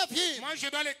don't love him. Moi, je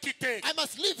dois le quitter. I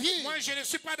must leave him. Moi, je ne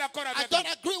suis pas d'accord I avec don't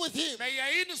lui. agree with him. Mais il y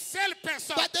a une seule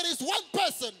personne But there is one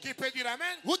person qui peut dire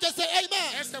Amen. who can say Est-ce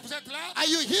amen. que vous êtes là? Are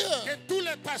you here? Que tous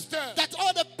les pasteurs, That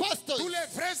all the pastors, tous les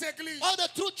vraies églises, all the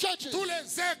true churches, tous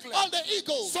les aigles all the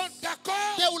eagles, sont d'accord.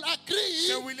 they will agree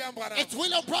C'est William Branham. it's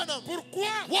William Branham. Pourquoi?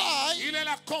 Why? Il est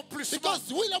l'accomplissement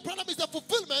Because William Branham is the de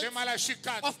fulfillment Malachie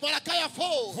 4. of Malachi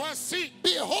 4. Voici,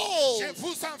 Behold, je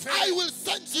vous I enverrai will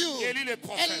send you Élie le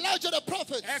prophète. Elijah the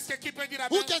prophet. Est-ce que qui peut dire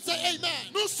Who Amen? can say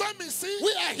amen? Nous sommes ici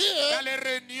We are dans here les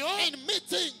réunions in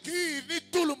meetings qui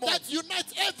unissent tout le monde. that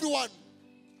unite everyone.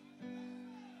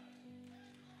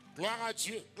 Gloire à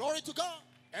Dieu. Glory to God.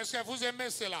 Est-ce que vous aimez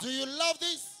cela? Do you love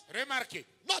this? Remarquez,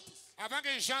 Notice. avant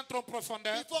que j'entre en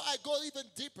profondeur, Before I go even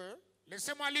deeper,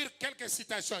 laissez-moi lire quelques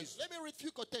citations ici. let me read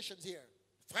few quotations here.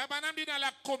 Frère Branham dit dans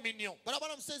la communion, But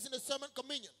Branham says in the sermon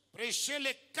communion, prêché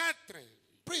le 4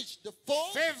 preach the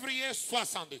 4th février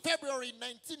 62. February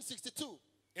 1962.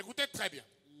 Écoutez très bien.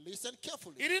 Listen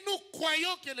carefully. Il dit, nous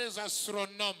croyons que les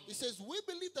astronomes He says, we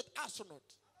believe that astronauts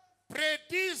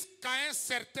prédisent qu'à un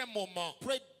certain moment,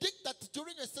 predict that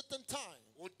during a certain time,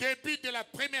 au début de la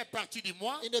première partie du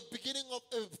mois, in the beginning of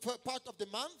part of the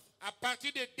month, à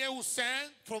partir de 2 ou 5,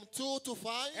 from 2 to 5,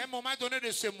 à un moment donné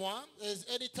de ce mois, is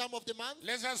any time of the month,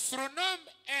 les astronomes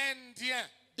indiens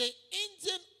the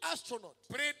Indian astronaut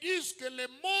prédisent que le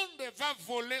monde va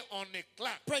voler en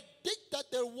éclats. predict that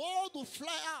the world will fly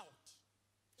out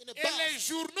in a Et les burst.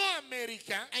 journaux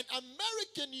américains And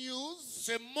American news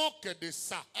se moquent de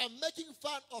ça. are making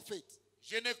fun of it.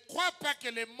 Je ne crois pas que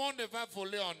le monde va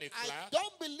voler en I éclats.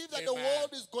 don't believe that the Amen.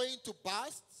 world is going to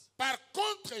burst, Par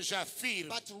contre, j'affirme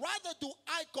but rather do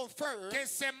I confirm que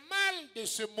c'est mal de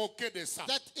se moquer de ça.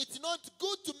 that it's not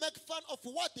good to make fun of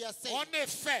what they are saying. En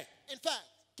effet, In fact,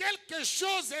 quelque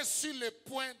chose est sur le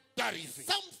point d'arriver.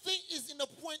 something is in the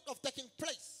point of taking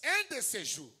place. Un de ces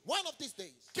jours, One of these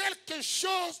days, quelque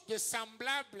chose de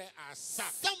semblable à ça.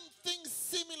 something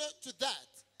similar to that.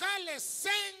 Quand les 5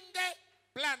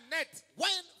 planètes,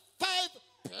 When 5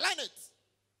 planets,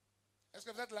 est-ce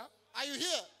que vous êtes là? are you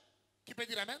here? Qui peut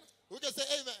dire Amen? We can say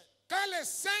amen. Quand les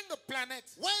 5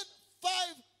 planètes, When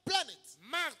 5 planets,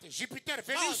 Mars, Jupiter, Mars,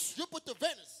 Vénus, Jupiter,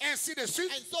 Venus, ainsi de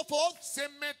suite, and so forth, se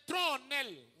mettront en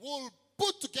elles. will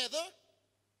put together,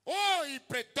 Oh, ils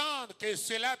prétendent que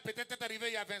cela peut-être est arrivé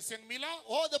il y a 25 000 ans.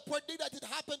 or they predict that it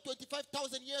happened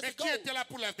 25,000 years Mais ago. qui était là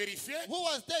pour la vérifier? Who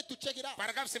was there to check it out?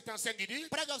 Paragraphe 75, il dit,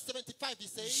 Paragraph 75, he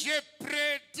says, j'ai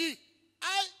prédit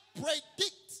I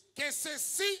predict que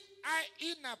ceci a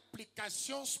une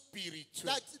application spirituelle.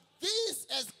 that this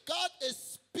has got a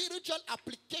spiritual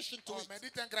application to Oh, it. mais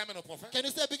dites un grand amen au prophète. Can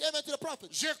you say a big amen to the prophet?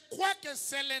 Je crois que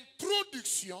c'est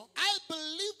l'introduction I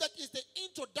believe that is the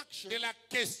introduction de la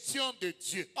question de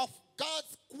Dieu. of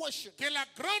God's question. Que la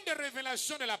grande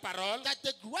révélation de la parole That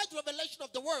the great revelation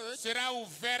of the word sera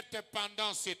ouverte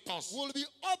pendant ce temps. will be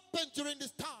open during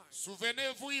this time.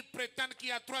 Souvenez-vous, ils prétendent qu'il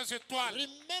y a 3 étoiles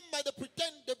Remember, they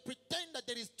pretend that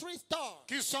there is 3 stars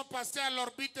qui sont passées à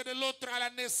l'orbite de l'autre à la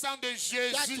naissance de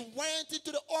that Jésus. went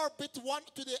into the orbit one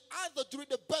to the other during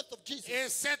the birth of Jesus. Et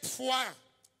cette fois,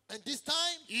 And this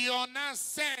time, il y en a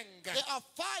 5. there are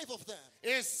 5 of them.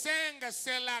 Et 5,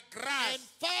 c'est la grâce. And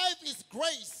 5 is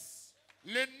grace.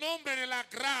 Le nombre de la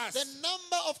grâce. The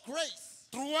number of grace.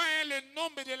 3 est le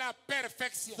nombre de la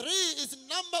perfection. 3 is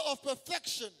number of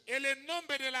perfection. Et le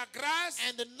nombre de la grâce,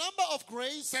 And the number of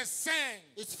grace c'est 5.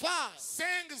 is 5. 5,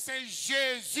 c'est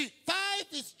Jésus. 5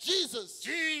 is Jesus.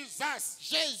 Jesus.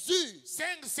 Jesus.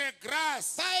 5, c'est grâce.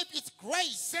 5 is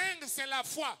grace. 5, c'est la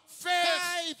foi.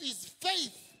 Faith. 5 is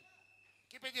faith.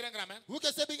 Qui peut dire un grand amen? Who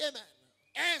can say big amen?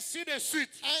 Ainsi de suite.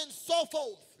 And so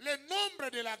forth. Le nombre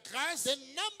de la grâce, The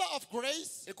number of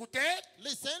grace, écoutez,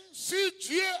 listen, si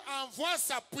Dieu envoie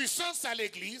sa puissance à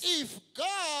l'église, if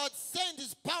God sends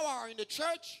his power in the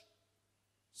church,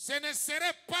 ce ne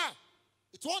serait pas,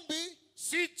 it won't be.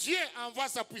 si Dieu envoie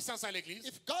sa puissance à l'église,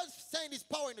 If God sends his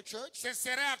power in the church, ce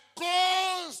serait à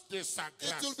cause de sa it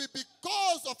will grâce. be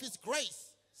because of his grace.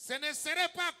 Ce ne serait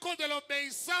pas à cause de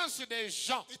l'obéissance des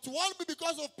gens. It won't be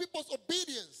because of people's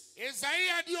obedience. Isaïe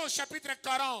a dit au chapitre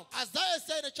 40 Isaiah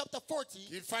said in chapter 40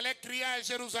 qu'il fallait crier à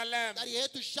Jérusalem that he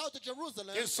had to shout to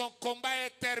Jerusalem que son combat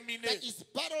est terminé. that his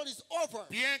battle is over.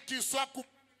 Bien qu'il soit coupé,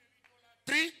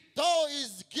 Though he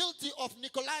is guilty of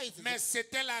Nicolaism, mais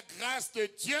c'était la grâce de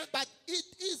Dieu but it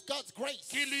is God's grace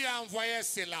qui lui a envoyé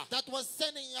cela. that was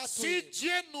sending us to Si him.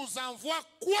 Dieu nous envoie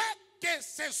quoi que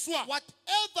ce soit,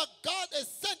 Whatever God has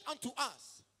sent unto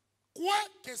us, quoi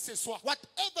que ce soit,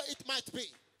 whatever it might be,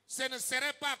 ce ne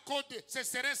serait pas à cause de, ce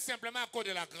serait simplement à cause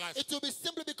de la grâce it will be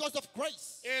simply because of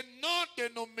grace, et non de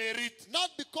nos mérites. not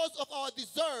because of our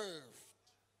deserve.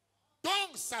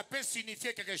 Donc ça peut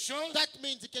signifier quelque chose. That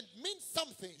means it can mean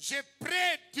something. Je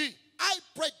prédis I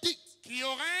predict qu'il y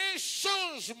aura un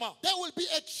changement. there will be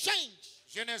a change.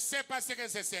 Je ne sais pas ce que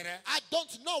ce serait, I don't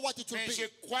know what it will mais je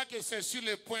be, crois que c'est sur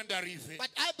le point d'arriver. but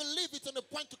I believe it's on the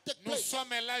point to take Nous place.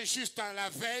 sommes là juste à la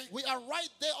veille, We are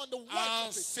right there on the en watch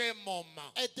of it ce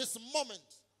moment. at this moment.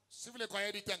 Si vous le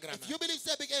croyez, dites un grand If amen. you believe,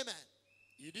 say a big amen.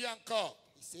 Il dit encore,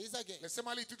 He says again.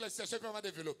 laissez-moi lire toute la situation qu'on va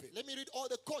développer. Let me read all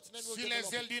the quotes and then we'll Sur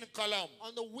develop les ailes it. d'une colombe,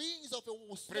 On the wings of a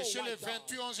snow prêchez le white dove.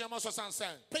 28 11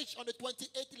 65. Preach on the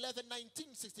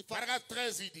 28/11/1965. Paragraphe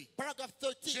 13, il dit, Paragraph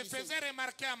 13. je He says, faisais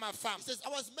remarquer à ma femme, he says, I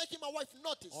was making my wife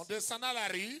notice en descendant la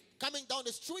rue, coming down the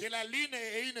que street la lune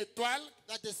et une étoile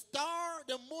that the star,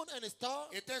 the moon, and the star,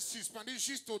 étaient suspendues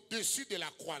juste au-dessus de la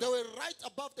croix. they were right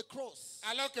above the cross.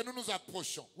 Alors que nous nous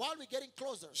approchons, While we're getting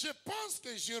closer, je pense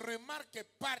que je remarque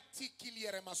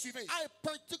particulièrement, suivez, I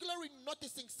particularly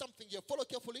noticing something here. Follow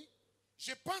carefully.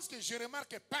 je pense que je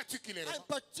remarque I'm particulièrement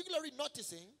particularly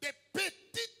noticing des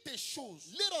petites choses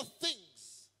little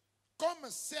things comme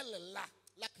celles-là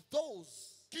like those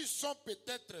qui sont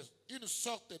peut-être une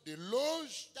sorte de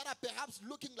loge, that are perhaps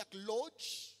looking like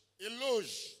lodge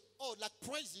éloge or like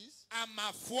praises à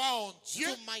ma foi en Dieu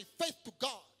to my faith to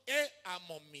God et à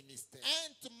mon ministère.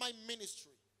 and to my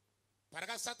ministry.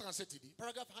 Paragraphe 137, il dit,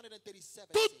 Paragraph 137.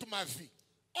 toute ma vie,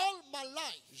 All my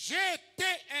life, j'ai été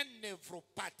un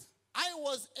névropathe. I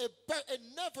was a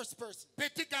nervous person.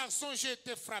 Petit garçon, j'ai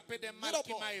été frappé d'un mal Little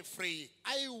qui boy. m'a effrayé.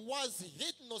 I was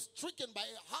hidden or stricken by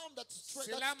a harm that Cela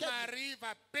scared me. m'arrive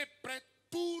à peu près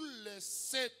tous les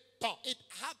 7 ans. It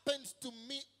happens to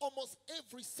me almost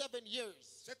every 7 years.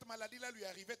 Cette maladie-là lui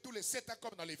arrivait tous les 7 ans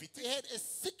comme dans Lévitique. He had a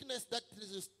sickness that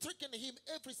is stricken him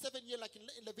every 7 years like in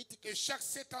Et Leviticus. chaque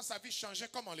 7 ans, sa vie changeait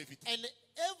comme en Lévitique. And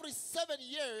every 7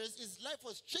 years, his life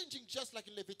was changing just like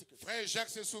in Leviticus. Frère Jacques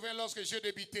se souvient lorsque j'ai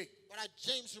débuté. But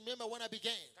James, remember when I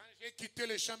began, Quand j'ai quitté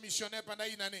le champ missionnaire pendant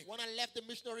une année, when I left the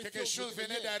missionary quelque field chose within a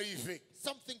venait year, d'arriver.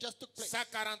 something just took place.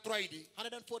 143, il dit.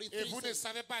 143 Et vous ne says,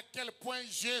 savez pas à quel point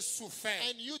j'ai souffert.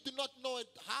 and you do not know it,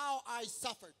 how I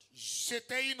suffered.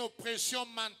 C'était une oppression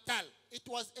mentale. It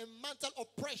was a mental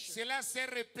oppression. Cela s'est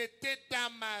répété dans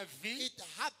ma vie It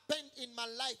happened in my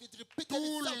life. It repeated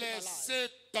tous itself in my les life.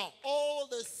 7 ans. All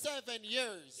the 7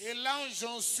 years. Et là où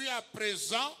j'en suis à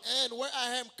présent, And where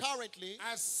I am currently,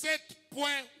 à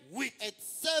 7.8. at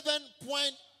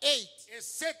 7.8. Et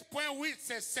 7.8,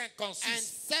 c'est And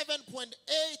 56.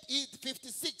 7.8 is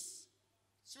 56.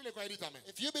 Si vous le croyez, dites amen.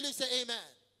 If you believe, say amen.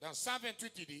 Dans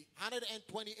 128, il dit,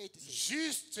 128 it says,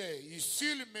 juste ici,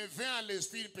 il me vient à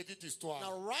l'esprit une petite histoire.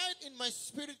 now right in my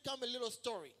spirit come a little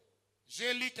story.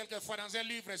 J'ai lu quelquefois dans un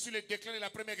livre sur le déclin de la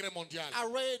Première Guerre mondiale. I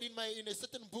read in a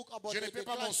certain book about Je ne peux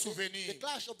pas m'en souvenir. the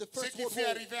clash of the Ce First qui World fait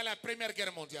War. arriver à la Première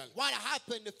Guerre mondiale. What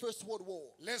happened in the First World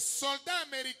War? Les soldats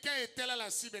américains étaient là à la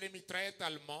cible des mitraillettes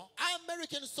allemands.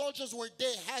 American soldiers were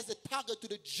there as a target to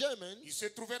the Germans. Ils se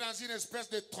trouvaient dans une espèce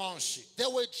de tranchée. They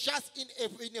were just in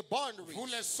a boundary. Vous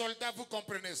les soldats, vous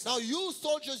comprenez ça. Now you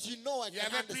soldiers, you know, I Il n'y can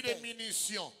avait plus de understand.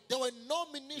 munitions. There were no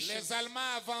munitions. Les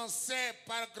Allemands avançaient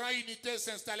par grande unité,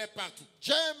 s'installaient partout. tout.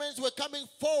 Germans were coming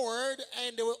forward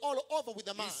and they were all over with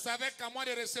the Ils mine. savaient qu'à moins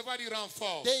de recevoir du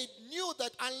renfort, They knew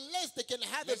that unless they can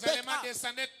have a les Allemands backup,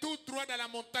 descendaient tout droit dans la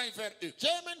montagne vers eux.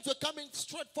 Germans were coming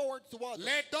straight forward towards them.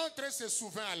 L'un d'entre eux se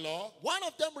souvint alors One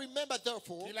of them remembered,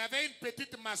 therefore, qu'il avait une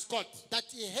petite mascotte, that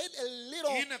he had a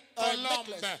little Une colombe.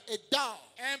 necklace, a dove,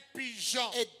 un pigeon.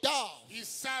 a dove. Il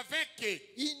savait que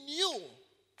He knew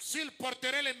s'il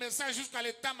porterait le message jusqu'à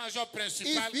l'état-major if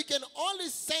principal, he can only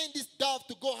send this dove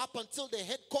to go up until the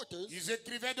headquarters, ils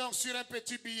écrivaient donc sur un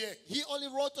petit billet: he only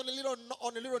wrote on a little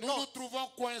nous nous note. trouvons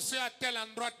coincés à tel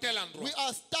endroit, tel endroit. We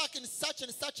are stuck in such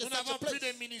and such Nous and such a n'avons plus de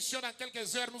place. munitions. Dans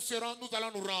quelques heures, nous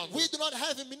allons nous rendre. We do not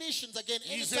have ammunitions again.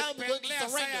 Ils Anytime we're going épinglaient to à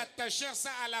ça et surrender. attachèrent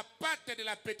ça à la patte de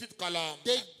la petite colombe.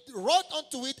 They wrote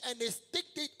onto it and they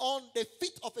sticked it on the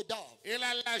feet of a dove. Et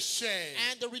la lâchèrent.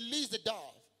 And they released the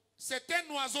dove. C'est un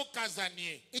oiseau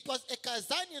casanier. It was a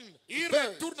Kazanian Il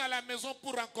bird. retourne à la maison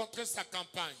pour rencontrer sa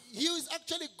campagne. He was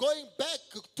actually going back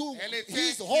to Elle était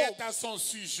his home. inquiète à son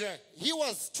sujet. He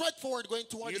was straightforward going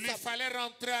towards Il the lui subject. fallait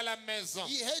rentrer à la maison.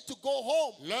 He had to go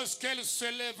home. Lorsqu'elle se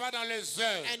leva dans les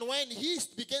heures, And when he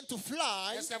began to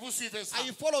fly, est-ce que vous suivez ça? are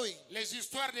you following? Les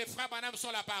histoires des frères Branham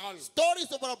sont la parole. Stories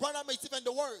of our brother is even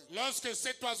the word. Lorsque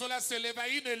cet oiseau-là se leva,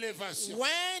 une élévation.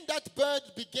 When that bird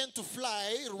began to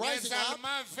fly, Les rising up,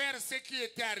 Allemands virent ce qui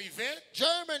était arrivé.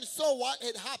 Germans saw what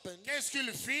had happened. Qu'est-ce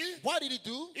qu'ils firent? What did he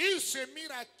do? Ils se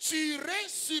mirent à tirer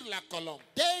sur la colombe.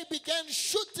 They began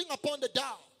shooting upon the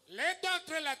dove. L'un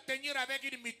d'entre eux l'atteignirent avec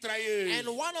une mitrailleuse And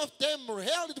one of them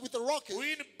held it with a rocket ou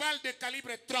une balle de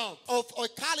calibre 30. of a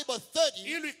caliber 30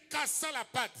 Il lui cassa la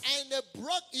patte. and they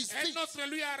broke his feet. Un autre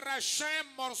lui arracha un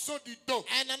morceau du dos.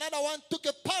 And another one took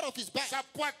a part of his back. Sa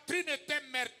poitrine était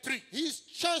meurtrie. His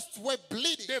chest were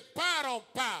bleeding De part en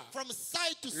part. from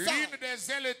side to L'une side.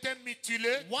 des ailes était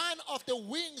mutilée. One of the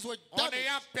wings were En damaged.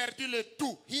 ayant perdu le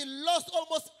tout. He lost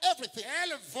almost everything.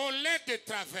 Elle volait de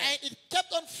travers. And it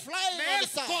kept on flying Mais on elle the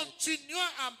side. continua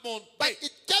à But monter.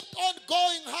 it kept on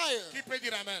going higher. Qui peut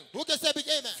dire amen? Who can say big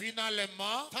amen?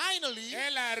 Finalement, Finally,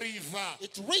 elle arriva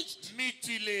it reached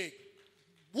mutilée,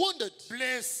 wounded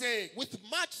blessée, with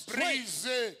much strength,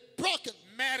 brisée, broken,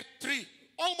 meurtrie.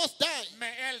 almost dying.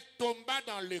 Mais elle tomba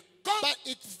dans le camp But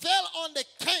it fell on the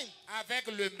camp avec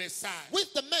le message.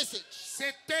 with the message.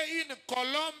 C'était une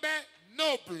colombe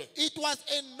noble. It was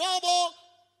a noble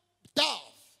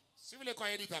dove. Si vous le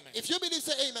croyez, dites amen. If you believe,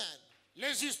 say amen.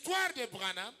 Les histoires de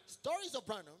Branham Stories of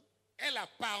Branham, est la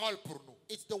parole pour nous.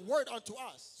 it's the word unto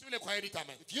us. Si vous le croyez, dites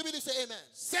amen. If you believe, say amen.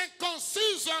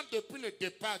 56 ans depuis le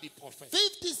départ du prophète.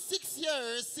 56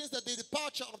 years since the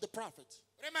departure of the prophet.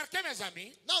 Remarquez, mes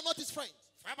amis, Now notice, friends.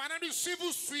 Frère Branham dit, si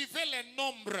vous suivez les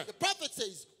nombres, The prophet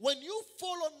says, when you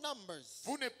follow numbers,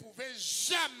 vous ne pouvez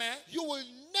jamais you will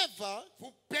never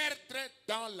vous perdre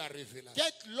dans la révélation.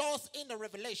 get lost in the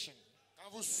revelation.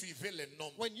 Quand vous suivez les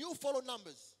nombres, When you follow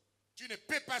numbers, tu ne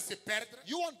peux pas se perdre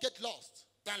you won't get lost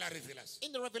dans la révélation.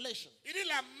 in the revelation. Il dit,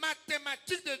 la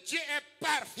mathématique de Dieu est He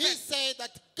parfaite. said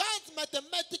that God's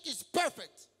mathematics is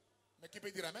perfect. Mais qui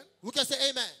peut dire amen? Who can say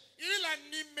amen? Il dit, la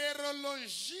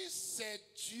numérologie, c'est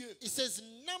Dieu. He says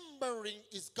numbering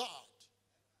is God.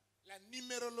 La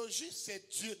numérologie, c'est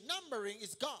Dieu. Numbering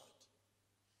is God.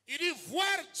 Il dit,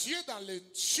 voir Dieu dans les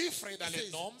chiffres et dans He les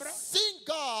says, nombres, seeing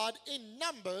God in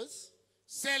numbers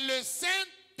c'est le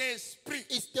Saint-Esprit.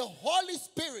 is the Holy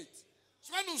Spirit.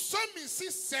 Soit nous sommes ici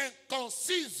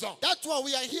 56 ans. That's why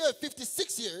we are here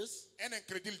 56 years. Un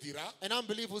incrédule dira, An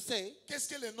unbeliever will say, qu'est-ce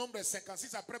que le nombre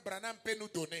 56 après Branham peut nous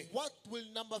donner? what will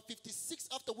number 56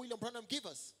 after William Branham give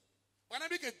us? Branham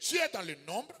dit que Dieu est dans le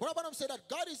nombre. William Branham said that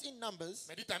God is in numbers.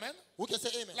 Mais dites amen. Who can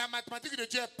say amen? La mathématique de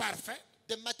Dieu est parfaite.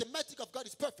 The mathematics of God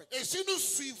is perfect. Et si nous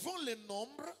suivons les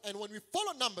nombres, And when we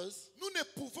follow numbers, nous ne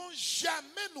pouvons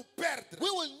jamais nous perdre we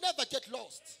will never get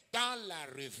lost dans la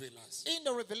révélation. in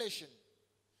the revelation.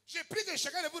 J'ai prie que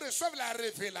chacun de vous reçoive la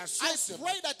révélation I ce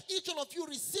pray matin. that each one of you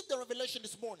receive the revelation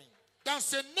this morning. Dans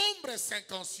ce nombre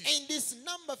 56. In this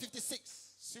number 56.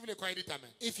 Si vous le croyez, dites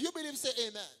amen. If you believe, say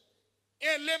amen.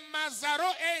 Et le Mazaro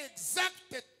est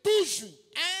exact toujours.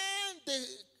 And the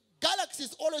galaxy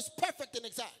is always perfect and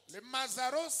exact. Le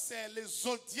Mazaro, c'est le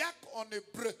zodiaque en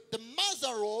hébreu. The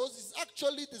Mazaros is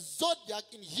actually the zodiac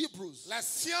in Hebrews. La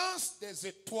science des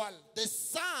étoiles. The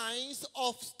signs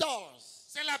of stars.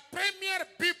 C'est la première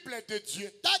Bible de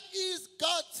Dieu. That is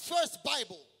God's first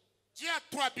Bible. Dieu a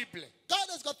 3 Bibles. God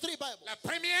has got 3 Bibles. La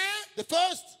première, The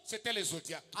first, C'était les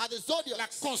zodiacs. are the La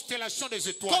zodiacs, constellation des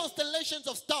étoiles. constellations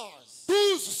of stars,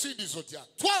 12 signes du zodiaque.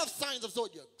 12 signs of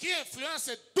zodiac Qui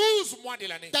influencent 12 mois de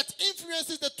l'année. that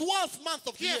influences the 12th month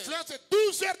of the Qui year, influencent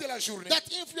 12 heures de la journée. that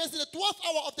influences the 12th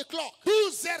hour of the clock,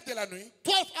 12 heures de la nuit.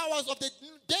 12 hours of the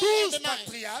day and 12 the night,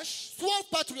 patriarches. 12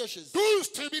 patriarchs,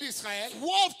 12 tribus d'Israël.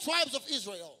 12 tribes of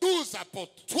Israel, 12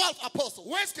 apôtres. 12 apostles.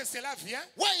 Où est-ce que cela vient?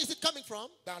 Where is it coming from?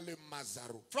 Dans le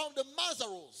Mazaro. From the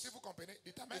Mazaros. Si vous comprenez,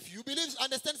 dites amen. If you believe,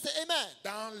 understand, say amen.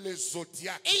 Dans le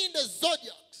zodiaque. In the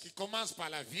zodiacs Qui commence par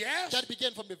la Vierge. that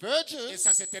begin from the Et Virgin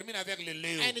ça se termine avec le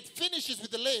Léo. and it finishes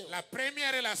with the Leo, La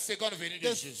première et la seconde venue de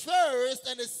the Jésus. first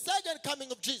and the second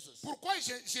coming of Jesus. Pourquoi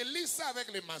je lis ça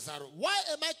avec les Mazaro? Why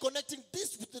am I connecting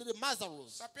this with the Mazaros?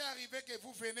 Ça peut arriver que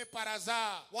vous venez par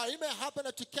hasard. Well, it may happen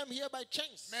that you came here by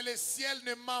chance, Mais le ciel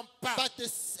ne ment pas. but the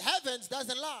heavens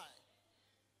doesn't lie.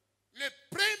 Le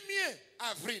 1er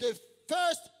avril, The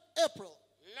 1st April,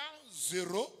 l'an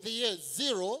 0, the year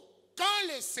 0, quand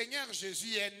le Seigneur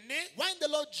Jésus est né, when the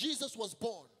Lord Jesus was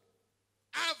born,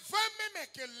 avant même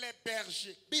que les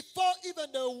bergers before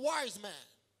even the wise man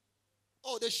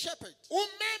or the shepherd, ou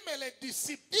même les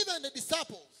disciples even the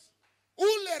disciples ou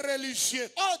les religieux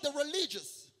or the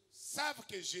religious savent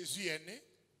que Jésus est né,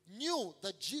 knew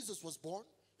that Jesus was born,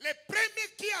 les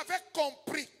premiers qui avaient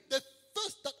compris the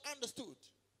first that understood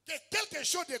que quelque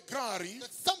chose de grand arrive,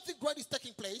 that something great is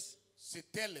taking place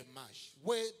c'était les mages.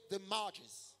 were the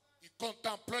Mages. Ils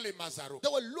contemplaient les Mazaros.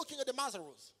 They were looking at the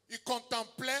Mazaros. Ils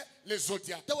contemplaient les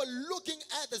zodiaques. They were looking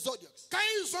at the zodiacs. Quand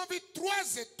ils ont vu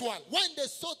 3 étoiles When they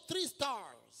saw 3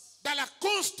 stars dans la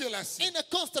constellation, in a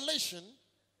constellation,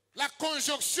 la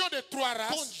conjonction de 3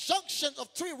 races, conjunction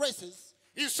of 3 races,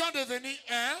 ils sont devenus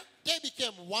un. they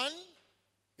became one.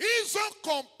 Ils ont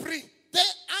compris They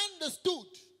understood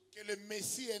que le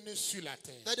Messie est né sur la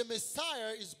terre. that the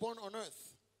Messiah is born on earth.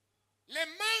 Les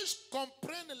mages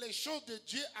comprennent les choses de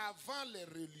Dieu avant les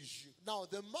religieux. Now,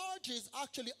 the Mages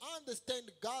actually understand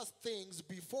God's things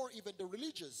before even the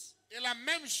religious. Et la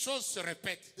même chose se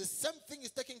répète. The same thing is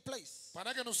taking place.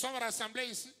 Pendant que nous sommes rassemblés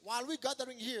ici, While we're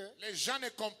gathering here, les gens ne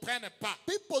comprennent pas.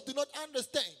 people do not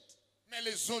understand. Mais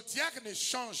les zodiaques ne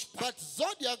changent pas. But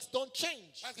zodiacs don't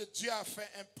change. Parce que Dieu a fait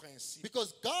un principe.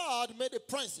 Because God made a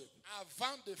principle.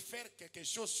 Avant de faire quelque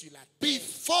chose sur la terre,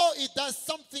 Before it does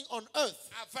something on earth,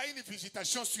 avant une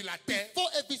visitation sur la terre, before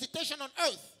a visitation on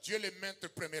earth, Dieu le met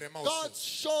premièrement au God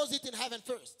ciel. shows it in heaven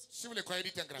first. Si vous le croyez,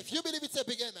 dites un grand. If you believe it, say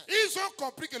big amen. Ils ont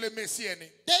compris que le Messie est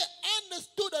né. They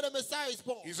understood that the Messiah is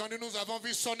born. Ils ont dit, nous avons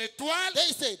vu son étoile.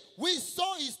 They said, we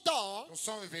saw his star Nous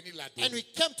sommes venus and là-dedans. we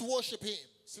came to worship him.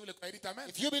 Si vous le croyez, dites amen.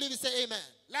 If you believe it, say amen.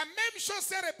 La même chose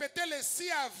s'est répétée le 6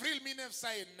 avril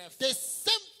 1909. The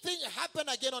same thing happened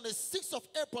again on the 6th of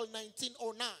April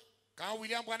 1909 Quand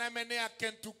William Branham est né à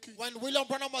Kentucky. when William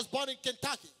Branham was born in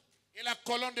Kentucky Et la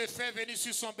colonne de feu est venue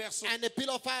sur son berceau. and the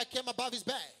pillar of fire came above his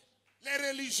bed. Les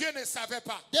religieux ne savaient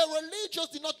pas. The religious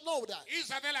did not know that.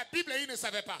 Ils avaient la Bible et ils ne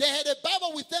savaient pas. They had a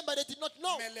Bible with them, but they did not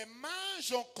know. Mais les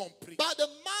mages ont compris But the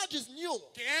Mages knew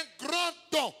qu'un grand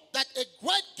don that a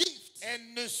great gift est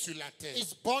né sur la terre.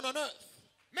 is born on earth.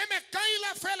 Même quand il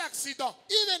a fait l'accident,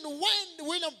 Even when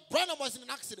William Branham was in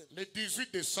an accident le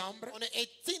 18 décembre on the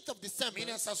 18th of December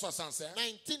 1965,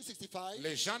 1965,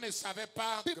 les gens ne savaient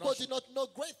pas people grand-chose. did not know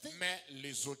great things. Mais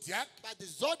les zodiaques, But the le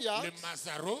zodiac,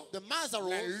 Mazaro, the la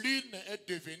Mazaros, lune est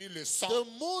devenue le sang the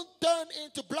moon turned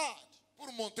into blood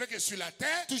pour montrer que sur la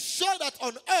terre, to show that on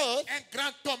earth, un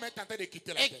grand homme est en train de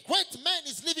quitter la a terre. great man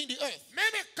is leaving the earth.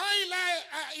 Même quand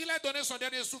il a donné son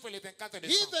dernier souffle le 24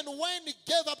 décembre, Even when he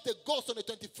gave up the ghost on the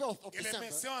 24th of et les December,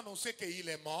 médecins ont annoncé qu'il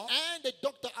est mort, and the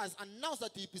doctor has announced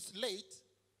that he is late,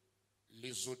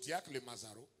 les zodiaques, le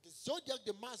Mazaro, the zodiac,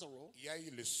 the Mazaro, il y a eu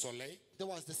le soleil, there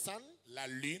was the sun, la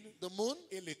lune the moon,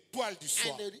 et l'étoile du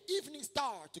soir. and the evening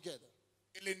star together.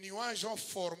 Et les nuages ont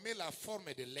formé la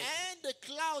forme de l'aigle And the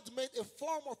clouds made a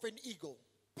form of an eagle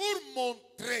pour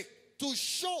montrer, to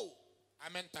show,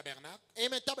 Amen Tabernacle,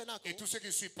 amen, tabernacle, et tous ceux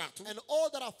qui suivent partout, and all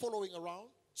that are following around.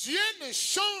 Dieu ne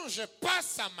change pas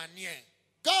sa manière.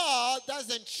 God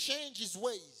doesn't change his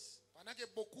ways. Pendant que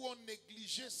beaucoup ont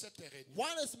négligé cette réunion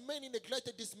While as many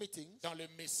neglected this meeting, dans le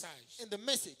message, in the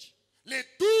message, les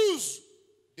 12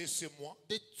 de ce mois,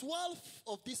 the 12th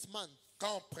of this month,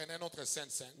 quand on prenait notre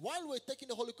Sainte Seine, while we're taking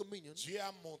the Holy Communion, Dieu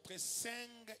a montré 5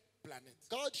 planètes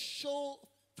God showed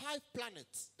 5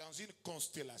 planets dans une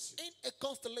constellation in a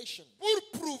constellation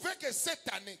pour prouver que cette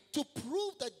année, to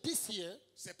prove that this year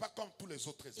c'est pas comme tous les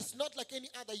autres is années. not like any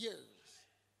other year.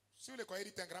 Si vous le croyez,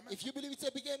 dites un grand amen. If you believe it, say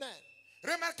big amen.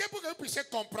 Remarquez pour que vous puissiez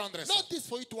comprendre ça. Not this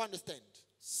for you to understand.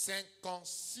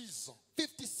 56 ans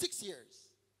 56 years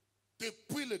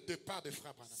depuis le départ de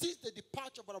Frère Branham, since the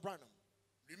departure of Brother Branham,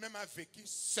 Lui-même a vécu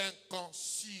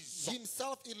 56 ans.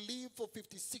 Himself, he lived for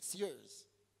 56 years.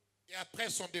 Et après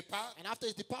son départ, And after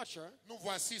his departure, nous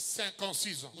voici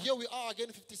 56 ans. here we are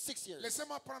again 56 years.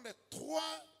 Laissez-moi prendre 3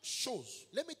 choses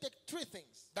Let me take 3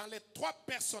 things dans les 3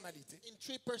 personnalités in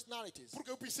 3 personalities pour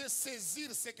que vous puissiez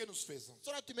saisir ce que nous faisons.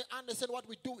 so that you may understand what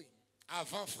we're doing.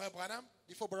 Avant Frère Branham,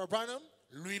 Before Brother Branham,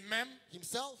 lui-même,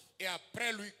 himself, et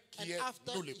après lui qui and est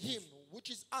after nous him, l'épouse. which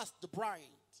is us, the bride.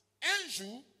 Un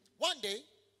jour, One day,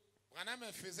 Branham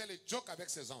faisait les jokes avec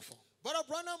ses enfants. Brother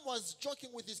Branham was joking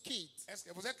with his kids. Est-ce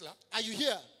que vous êtes là? Are you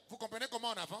here? Vous comprenez comment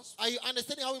on avance? Are you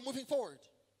understanding how we're moving forward?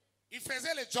 Il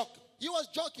faisait les jokes. He was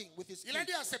joking with his Il a kids.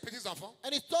 dit à ses petits-enfants,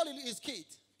 And he told his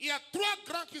kids, il y a 3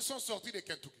 grands qui sont sortis de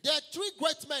Kentucky. there are 3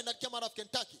 great men that came out of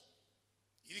Kentucky.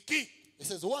 Il dit qui? He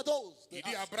says, who are those? They Il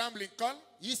dit asked. Abraham Lincoln,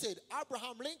 He said,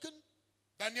 Abraham Lincoln,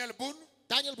 Daniel Boone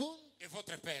Daniel Boone, et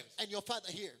votre père. and your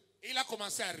father here. Et il a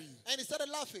commencé à rire. And he started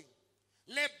laughing.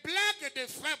 Les blagues de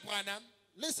frère Branham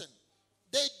Listen,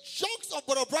 the jokes of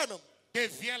Brother Branham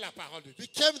deviennent la parole de Dieu.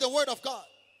 became the word of God.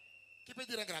 Qui peut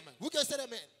dire un grand amen? Who can say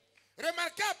amen?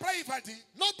 Remarquez après, il va dire,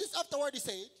 Notice afterward he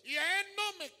said, il y a un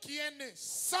homme qui est né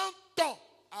 100 ans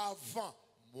avant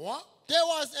moi there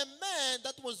was a man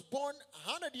that was born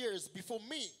 100 years before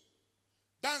me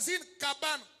dans une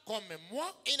cabane comme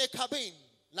moi, in a cabin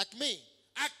like me,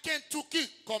 à Kentucky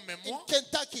comme in moi,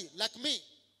 Kentucky like me,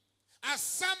 à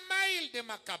 100 miles de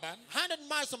ma cabane. 100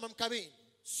 miles from my cabin.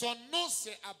 Son nom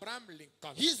c'est Abraham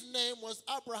Lincoln. His name was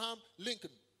Abraham Lincoln.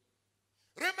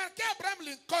 Remarquez Abraham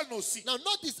Lincoln aussi. Now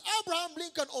notice Abraham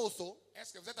Lincoln also.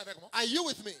 Est-ce que vous êtes avec moi? Are you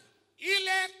with me?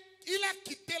 Il a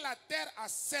quitté la terre à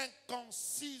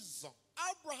 56 ans.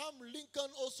 Abraham Lincoln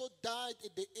also died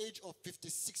at the age of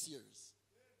 56 years.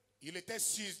 Il était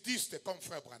sudiste comme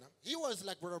frère Branham. He was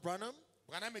like Brother Branham.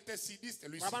 Branham était sudiste,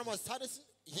 lui Brother Branham sudiste. was Sadducee.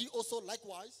 He also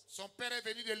likewise. Son père est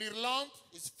venu de l'Irlande.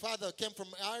 His father came from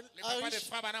Le papa de Irish.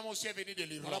 frère Branham aussi est venu de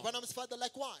Brother l'Irlande. Branham's father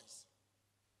likewise.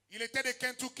 Il était de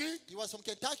Kentucky. He was from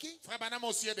Kentucky. Frère Branham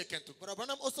aussi est de Kentucky. Brother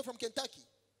Branham also from Kentucky.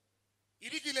 Il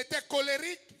dit qu'il était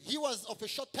colérique. He was of a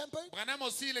short temper. Branham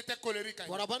aussi, il était colérique.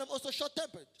 Brother Branham also short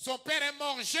tempered. Son père est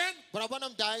mort jeune. Brother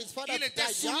Branham died. His father Il était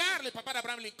died young. soulard, le papa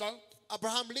d'Abraham Lincoln.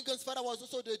 Abraham Lincoln's father was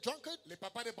also the drunkard. Le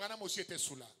papa de Branham aussi était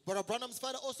soulard. Brother Branham's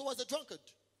father also was a drunkard.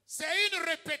 C'est une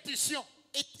répétition,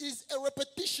 It is a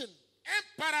repetition, un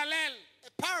parallèle. a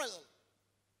parallel.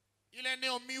 Il est né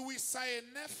en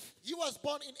 1809 He was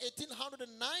born in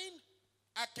 1809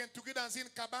 à Kentucky dans une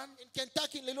cabane. in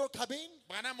Kentucky in a little cabin.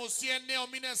 Branham aussi est né en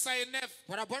 1909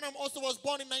 Brother Branham also was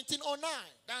born in 1909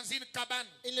 dans une cabane.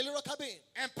 in a little cabin.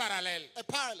 Un parallèle. A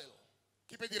parallel.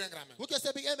 Qui peut dire un grand amen? Who can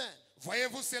say big amen?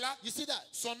 Voyez-vous cela? You see that?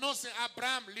 Son nom c'est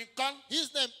Abraham Lincoln.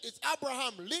 His name is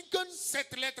Abraham Lincoln.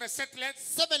 7 lettres, 7 lettres.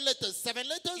 7 letters, 7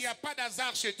 letters. Il n'y a pas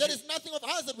d'hasard chez There Dieu. is nothing of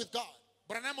hazard with God.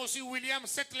 Branham aussi William,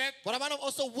 7 lettres. Brother Branham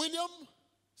also William,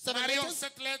 7 Marrion, letters.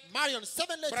 7 lettres. Marion, 7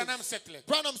 letters. Branham, 7 lettres.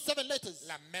 Branham, 7 letters.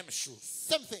 La même chose.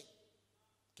 Same thing.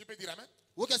 Qui peut dire amen?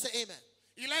 Who can say amen?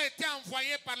 Il a été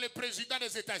envoyé par le président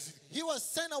des États-Unis He was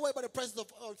sent away by the president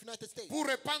of the United States pour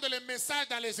répandre le message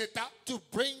dans les États to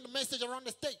bring the message around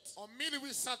the states. en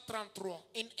 1833.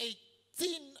 In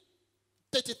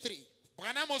 1833.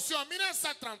 Branham aussi en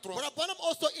 1933, Brother Branham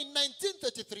also in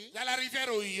 1933, dans la rivière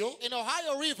Ohio, in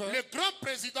Ohio River, le grand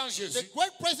président the Jésus,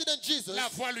 great President Jesus, la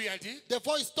voix lui a dit, the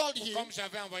voice told him, comme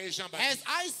j'avais envoyé as Jean-Baptiste,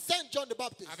 I sent John the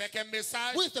Baptist avec un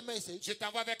message, with a message, je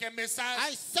t'envoie avec un message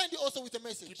I send you also with a qui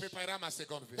message préparera ma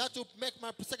seconde venue. that will make my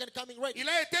second coming ready. Il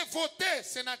a été voté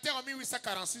sénateur en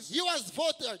 1846. He was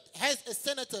voted as a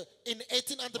senator in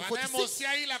Branham 1846. aussi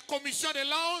a eu la commission de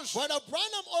l'ange Brother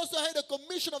Branham also had a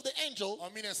commission of the angel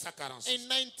en 1946. in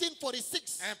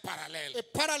 1946. Un parallèle. A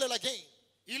parallel again.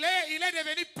 Il est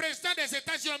devenu président des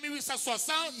États-Unis en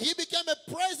 1860. He became a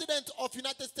president of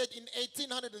United States in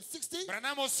 1860.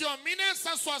 Branham aussi en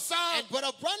 1960. And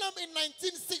Brother Branham in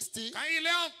 1960, Quand il est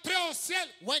entré au ciel,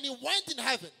 when he went in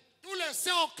heaven, tous les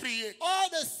saints ont crié. all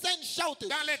the saints shouted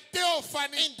Dans les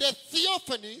théophanies, in the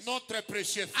theophany, notre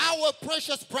précieux frère. our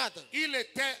precious brother. Il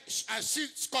était assis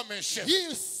comme un chef.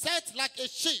 He sat like a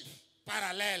chief.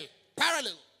 Parallèle.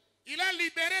 Parallel. Il a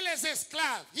libéré les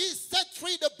esclaves He set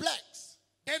free the blacks,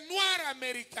 des Noirs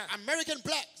américains. American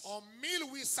blacks. En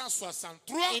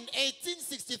 1863, In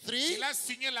 1863, il a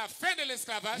signé la fin de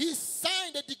l'esclavage he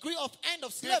signed the decree of end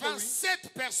of devant slavery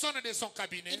 7 personnes de son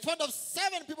cabinet. in front of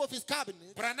 7 people of his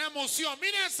cabinet. Branham aussi en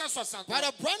 1963,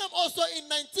 Brother Branham also in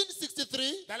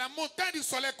 1963, dans la montagne du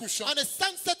soleil couchant, on a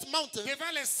sunset mountain,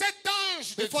 devant les 7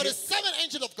 anges de before Dieu, the 7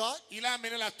 angels of God, il a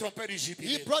amené la trompette du he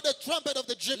jubilé. brought the trumpet of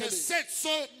the Les Jubilee. 7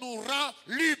 sceaux nous rend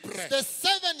libres. The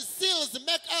 7 seals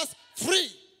make us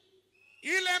free.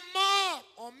 Il est mort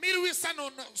en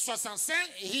 1865,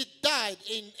 He died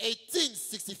in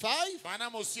 1865.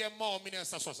 Branham aussi est mort en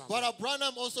 1965. But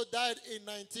Branham also died in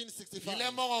 1965. Il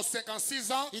est mort en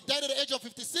 56 ans. He died at the age of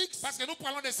 56. Parce que nous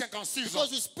parlons de 56 ans.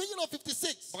 Because we're speaking of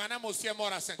 56. Branham aussi est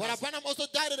mort à 56 But ans. Branham also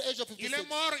died at the age of Il 56. est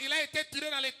mort, il a été tiré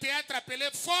dans le théâtre appelé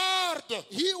Ford.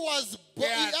 He was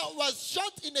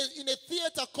shot in a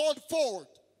theater called Ford.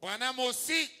 Branham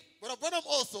aussi But Branham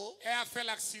also a fait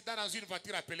l'accident dans une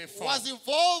voiture appelée Ford. was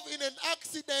involved in an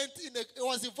accident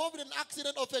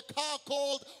of a car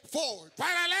called Ford.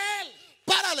 Parallel.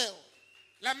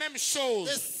 La même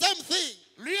chose. The same thing.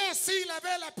 Lui aussi, il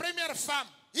avait la première femme.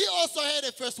 He also had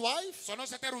a first wife. Son nom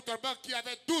c'était Rutherford qui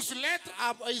avait 12 lettres.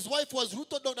 His wife was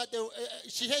Rutherford that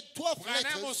she had 12 Branham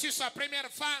letters. aussi sa première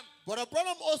femme. But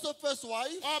Branham also first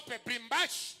wife.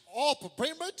 Brimbach.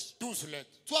 Brimbach. 12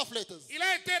 lettres. 12 letters. Il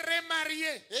a été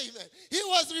remarié. Amen. He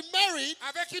was remarried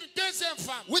avec une deuxième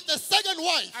femme. with the second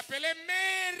wife. Appelée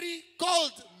Mary.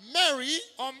 Called Mary.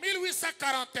 En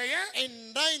 1841.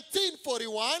 In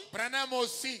 1941. Branham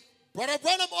aussi. Brother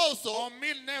Branham also. En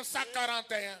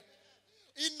 1941.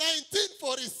 In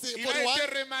 1946, il a été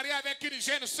remarié avec une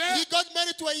jeune sœur. He got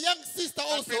married to a young sister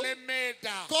also. Appelée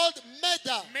Meda. Called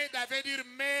Meda. Meda veut dire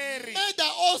Mary. Meda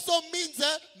also means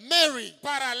Mary.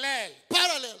 Parallèle.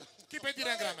 Parallel. Qui peut dire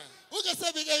un grand amen? Who can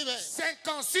say big amen?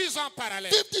 56 ans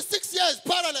parallèle. 56 years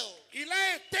parallel. Il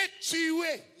a été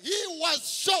tué. He was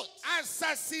shot.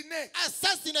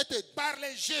 Assassinated. Par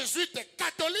les jésuites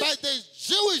catholiques. By the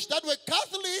Jewish that were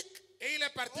Catholic. Et il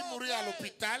est parti mourir à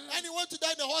l'hôpital. And he went to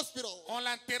die in the hospital. On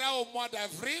l'enterra au mois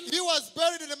d'avril. He was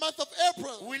buried in the month of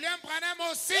April. William Branham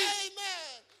aussi.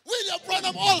 Amen. William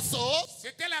Branham also.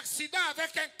 C'était l'accident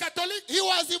avec un catholique. He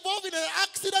was involved in an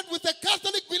accident with a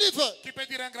Catholic believer. Qui peut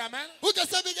dire un grand amen? Who can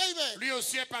say big amen? Lui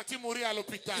aussi est parti mourir à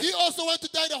l'hôpital. He also went to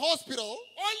die in the hospital.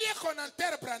 Au lieu qu'on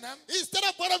enterre Branham, instead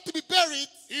of Branham to be buried,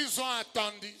 ils ont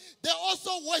attendu. They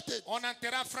also waited. On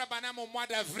enterra Frère Branham au mois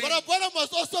d'avril. But Branham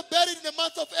was also buried in the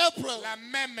month of April. La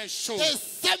même chose. The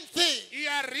same thing. Il n'y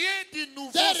a rien de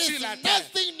nouveau There sur is la terre.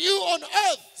 nothing new on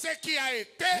earth. Ce qui a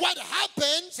été, what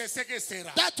happened, c'est ce que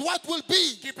sera. That's what will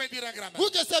be. Qui peut dire un grand amen? Who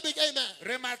can say big amen?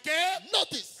 Remarquez,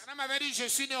 notice. Branham avait dit, je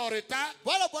suis né en retard.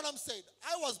 Brother Branham said,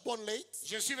 I was born late.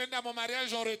 Je suis venu à mon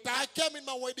mariage en retard. I came in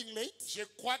my wedding late. Je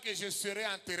crois que je serai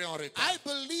enterré en retard. I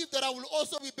believe that I will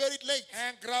also be buried late.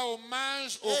 Un grand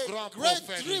hommage au grand great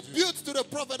prophète. Tribute to the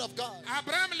prophet of God.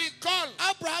 Abraham Lincoln.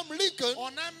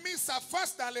 On a mis sa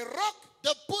face dans le roc.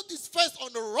 They put his face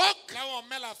on the rock. Là où on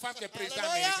met la face du président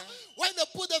américain. When they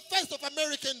put the face of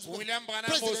Americans, William Branham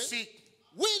president, aussi.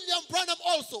 William Branham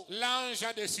also. L'ange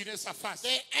a dessiné sa face.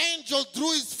 The angel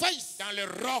drew his face dans le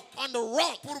roc. On the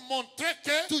rock. Pour montrer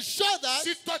que to show that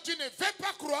si toi tu ne veux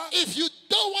pas croire, if you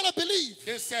don't want to believe,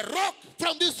 de ces rocs,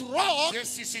 from this rock, Dieu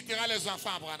suscitera les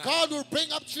enfants Branham. God will bring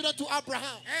up children to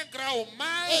Abraham. Un grand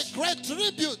hommage. A great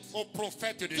tribute au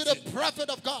prophète de Dieu. To the prophet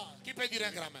of God. Qui peut dire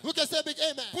un grand amen? Who can say big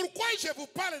amen? Pourquoi je vous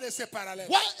parle de ces parallèles?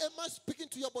 Why am I speaking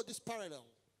to you about this parallel?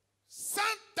 100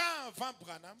 ans avant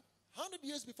Branham, 100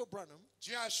 years before Branham,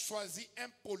 Dieu a choisi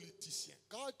un politicien.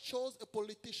 God chose a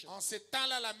politician. En ce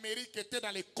temps-là, l'Amérique était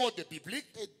dans les codes bibliques.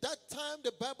 At that time,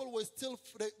 the Bible was still,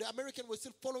 the American was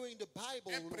still following the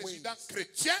Bible. Un président ways.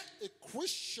 chrétien. A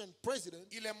Christian president.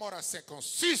 Il est mort à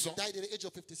 56 ans. Died at the age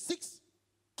of 56.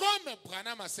 Comme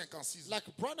Branham à 56 ans. Like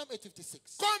Branham at 56.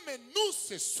 Comme nous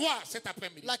ce soir, cet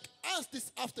après-midi. Like us this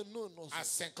afternoon also. À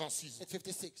 56 ans. At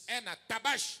 56. Un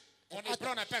atabash. On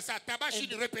appelle ça atabash,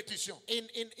 une répétition. In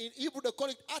Hebrew, they call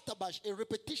it atabash, a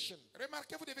repetition.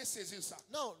 Remarquez, vous devez saisir ça.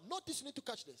 Now, notice you need to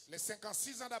catch this. Les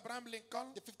 56 ans d'Abraham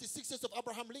Lincoln. The 56 years of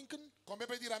Abraham Lincoln. Combien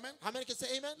peut dire amen? How many can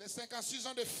say amen? Les 56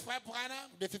 ans de Frère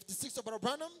Branham. The 56 of Brother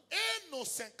Branham. Et nos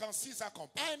 56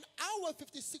 accompagnent. And our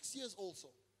 56 years also.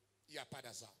 Il n'y a pas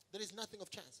d'hasard. There is nothing of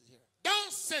chances here.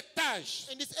 Dans cet âge,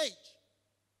 in this age,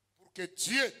 pour que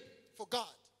Dieu for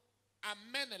God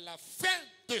amène la fin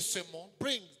de ce monde,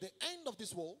 brings the end of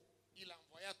this world, il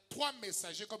envoya 3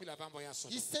 messagers comme il avait envoyé à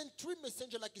Sodome. He sent 3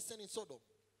 messengers like he sent in Sodom.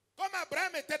 Comme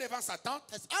Abraham était devant sa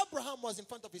tente, as Abraham was in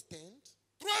front of his tent,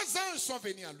 3 anges sont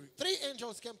venus à lui. 3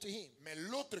 angels came to him. Mais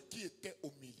l'autre qui était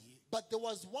au milieu, but there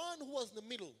was one who was in the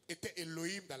middle. Était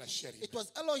Elohim dans la chair. It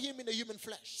was Elohim in the human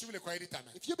flesh. Si vous le croyez, dites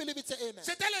amen. If you believe it, say amen.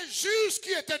 C'était le juge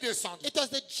qui était descendu. It was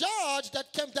the judge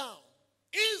that came down.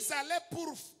 Ils allaient pour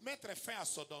mettre fin à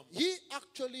Sodome. They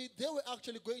were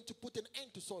actually going to put an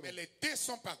end to Sodom. Mais les 2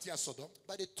 sont partis à Sodome.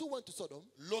 But the 2 went to Sodom.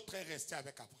 L'autre est resté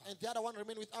avec Abraham. And the other one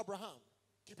remained with Abraham.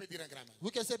 Qui peut dire un grand amen?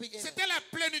 We can say big amen. C'était la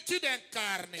plénitude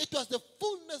incarnée. It was the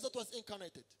fullness that was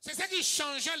incarnated. C'est ça qui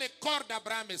changeait le corps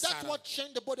d'Abraham et Sarah. That's what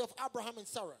changed the body of Abraham and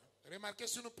Sarah. Remarquez,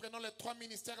 si nous prenons les 3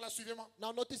 ministères là, suivez-moi.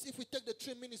 Now notice if we take the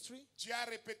 3 ministry, Dieu a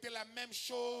répété la même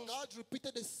chose God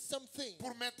repeated the same thing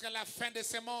pour mettre la fin de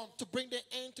ce monde. to bring the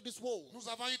end to this world. Nous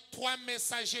avons eu 3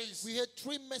 messagers ici. We had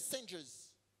 3 messengers.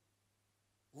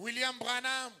 William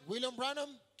Branham, William Branham,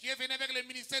 qui est venu avec le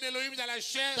ministère d'Elohim dans la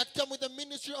chair, that came with the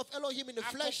ministry of Elohim in the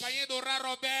flesh. accompagné d'Ora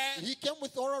Robert He came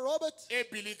with Oral Robert et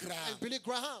Billy Graham. and Billy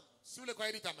Graham. Si vous le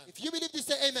croyez, dites amen. If you believe this,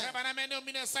 say amen. Frère Branham est né en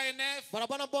 1909, But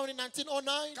Branham born in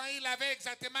 1909, quand il avait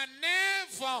exactement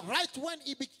 9 ans, right when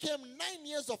he became 9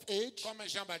 years of age, comme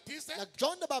Jean-Baptiste, like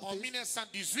John the en Baptist,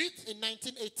 1918, in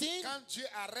 1918, quand Dieu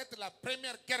arrête la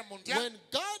première guerre mondiale, when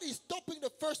God is stopping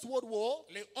the First World War,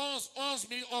 les 11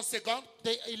 minutes, 11 secondes,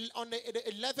 on the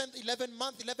 11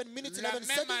 month, 11 minutes, la 11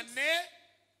 même seconds, année,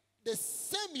 the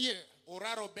same year,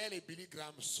 Ora Robert et Billy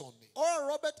Graham sont nés. Oral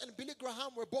Robert and Billy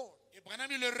Graham were born. Et Branham,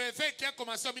 le réveil qui a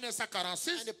commencé en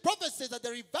 1946, And the prophet says that the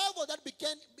revival that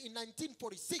began in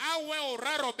 1946 a oint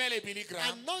Ora Robert et Billy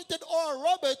Graham. anointed Oral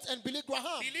Robert and Billy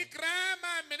Graham. Billy Graham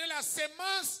a amené la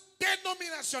sémence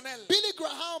dénominationnelle. Billy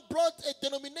Graham brought a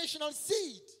denominational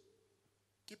seed.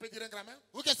 Qui peut dire un grand amen?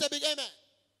 We can say big amen.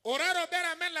 Ora Robert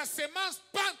amène la sémence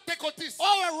pentecôtiste.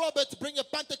 Oral Robert bring a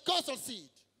Pentecostal seed.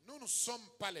 Nous ne sommes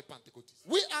pas les pentecôtistes.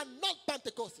 We are not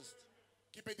Pentecostals.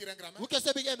 Qui peut dire un grand amen? We can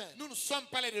say big amen. Nous ne sommes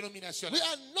pas les We dénominationnels.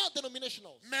 are not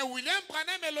denominational. Mais William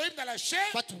Branham Elohim dans la chair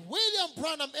But William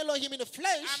Branham Elohim in the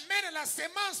flesh amène la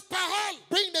sémence parole.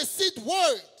 bring the seed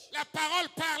word. La parole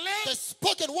parlée The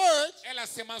spoken word est la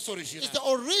sémence is originale. the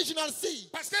original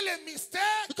seed. Parce que le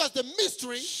mystère, Because the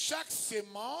mystery, chaque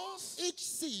sémence each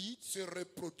seed se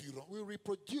reproduira will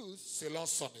reproduce selon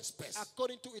son espèce.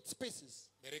 according to its species.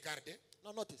 Mais regardez,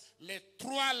 Now notice, les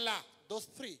 3 là, those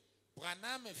 3.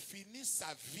 Branham finit sa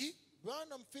vie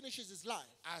Branham finishes his life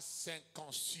à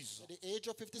 56 ans. at the age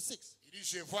of 56. Il dit,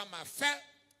 je vois ma fin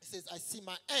He says, I see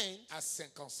my end à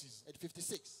 56 ans. at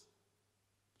 56.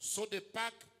 Saut de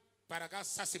Pâques, paragraphe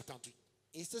 178.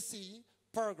 It's a C,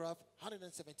 paragraph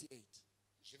 178.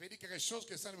 Je vais dire quelque chose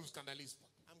que ça ne vous scandalise pas.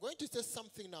 I'm going to say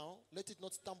something now. Let it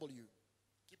not stumble you.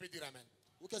 Qui peut dire amen?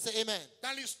 We can say amen.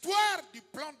 Dans l'histoire du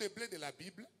plan de blé de la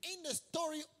Bible, In the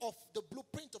story of the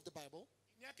blueprint of the Bible,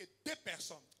 il n'y a que 2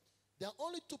 personnes there are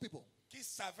only 2 people qui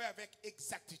savaient avec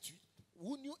exactitude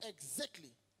who knew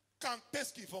exactly quand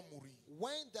est-ce qu'ils vont mourir.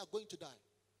 when they are going to die.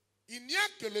 Il n'y a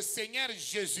que le Seigneur It's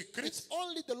Jésus-Christ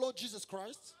only the Lord Jesus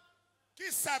Christ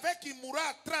qui savait qu'il mourra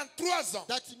à 33 ans.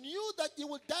 that knew that he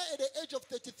would die at the age of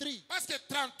 33. Parce que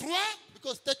 33,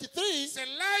 Because 33 c'est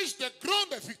l'âge de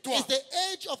grande victoire. is the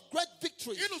age of great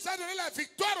victory. Il nous a donné la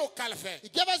victoire au calvaire. He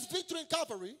gave us victory in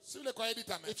Calvary. Si vous le croyez, dites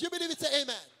amen. If you believe it, say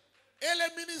amen. Et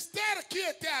le ministère qui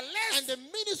était à And l'est, the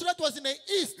ministry that was in the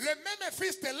east, le même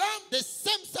fils de l'homme, the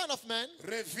same son of man,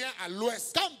 revient à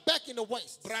l'ouest. come back in the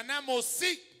west. Branham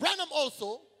aussi, Branham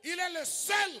also, il est le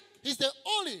seul he's the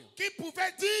only qui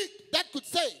pouvait dire that could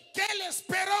say, quelle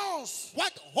espérance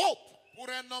what hope pour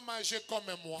un homme âgé comme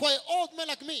moi. for an old man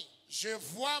like me. Je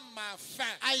vois ma fin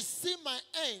I see my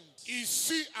end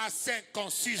ici à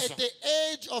 56 at ans. the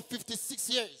age of 56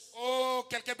 years. Oh,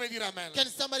 quelqu'un peut dire amen. Can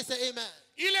somebody say amen?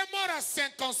 Il est mort à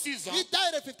 56 ans. He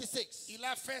died at 56. Il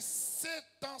a fait 7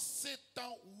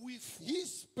 ans, 8 fois. He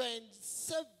spent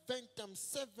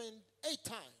 8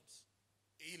 times.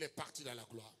 Et il est parti dans la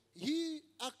gloire. He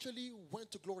actually went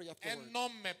to glory afterward. Un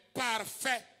homme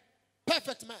parfait.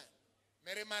 Perfect man.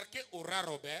 Mais remarquez, Ora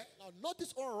Robert, Now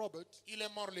notice Oral Robert. il est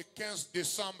mort le 15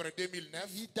 décembre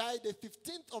 2009. He died the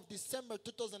 15th of December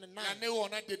 2009. L'année où on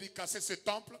a dédicacé ce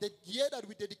temple. The year that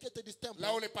we dedicated this temple.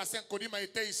 Là où le pasteur Kodima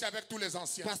était ici avec tous les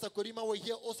anciens. Pastor Kodima were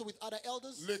here also with other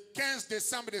elders. Le 15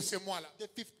 décembre de ce mois-là. The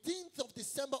 15th of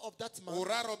December of that month.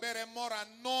 Ora Robert est mort à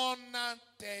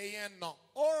 91 ans.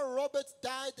 Oral Robert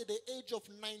died at the age of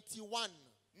 91.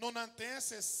 91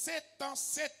 c'est 7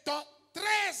 ans,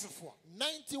 13 fois.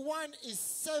 91 is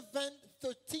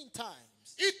 13 times.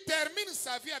 Il termine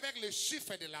sa vie avec le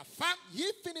chiffre de la femme He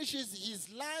finishes his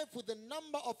life with the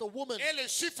number of a woman et le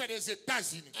chiffre des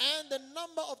États-Unis. and the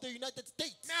number of the United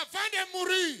States. Mais avant de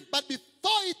mourir, But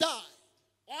before he died,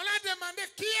 on l'a demandé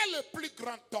qui est le plus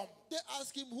grand homme. they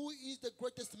asked him who is the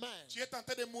greatest man. Tu es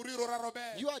tenté de mourir, Ora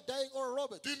Robert. You are dying, Oral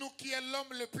Robert. Dis-nous qui est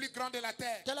l'homme le plus grand de la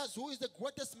terre. Tell us who is the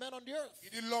greatest man on the earth. Il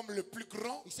dit l'homme le plus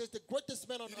grand. He says the greatest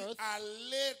man on Il dit earth.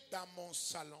 allez dans mon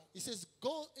salon. He says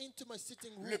go into my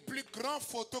sitting room. Le plus grand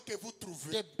photo que vous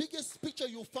trouvez, The biggest picture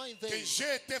you find there que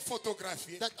j'ai été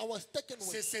photographié, that I was taken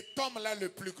c'est with. cet homme-là le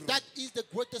plus grand. That is the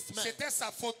greatest man. C'était sa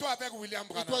photo avec William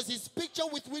It Branham. was his picture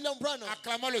with William Branham.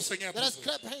 Acclamons le Seigneur Let pour us ça.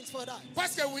 clap hands for that.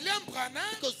 Parce que William Branham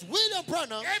Because William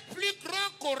Branham est plus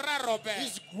grand qu'Ora Robert.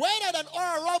 is greater than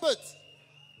Oral Robert.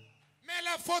 Mais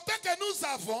la photo que nous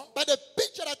avons, But the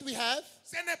picture that we have,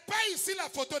 ce n'est pas ici la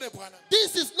photo de Branham.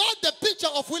 this is not the picture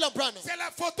of William Branham. C'est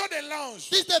la photo de l'ange.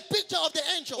 This is the picture of the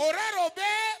angel. Aura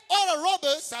Robert, Oral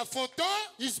Roberts, sa photo,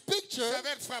 his picture c'est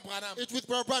avec frère Branham. is with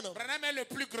Brother Branham. Branham est le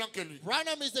plus grand que lui.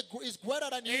 Branham is greater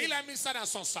than Et him. il a mis ça dans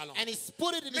son salon. And he's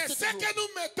put it in Mais his ce sitting que room.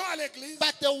 nous mettons à l'église,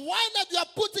 But the one that you are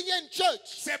putting in church,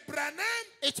 c'est Branham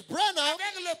it's Branham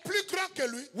avec le plus grand que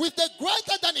lui, with the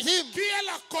greater than him, qui est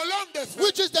la colonne de feu,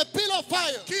 which is the pillar of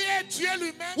fire, qui est Dieu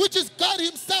lui-même. which is God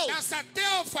himself. Dans sa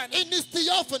théophanie, In his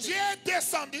theophany, Dieu est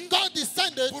descendu God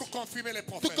descended pour confirmer les to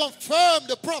prophètes. confirm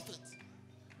the prophet.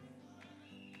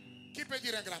 Qui peut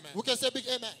dire un grand amen? We can say big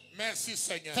amen. Merci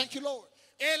Seigneur. Thank you, Lord.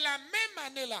 Et la même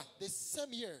année-là, The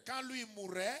same year, quand lui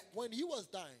mourait, when he was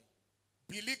dying,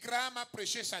 Billy Graham a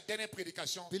prêché sa dernière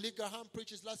prédication Billy Graham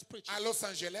preached his last preaching, à Los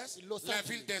Angeles, In Los la Angeles.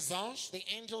 ville des anges. the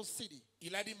Angel City.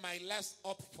 Il a dit My last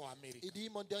hope for America. Il dit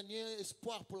mon dernier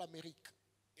espoir pour l'Amérique.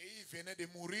 Et il venait de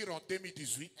mourir en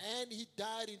 2018 And he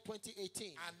died in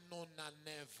 2018 à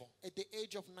 99 ans, at the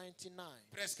age of 99.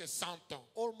 presque 100 ans.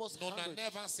 Almost 100.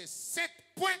 99 ans, c'est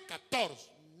 7,14.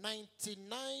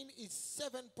 99 is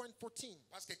 7.14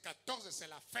 Parce que 14, c'est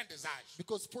la fin des âges.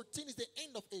 because 14 is the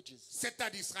end of ages. 7 ans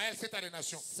d'Israël, 7 ans des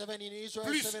nations. 7 in Israel,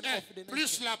 Plus 7 un, of the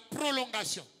plus nation, la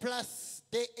prolongation. plus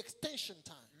the extension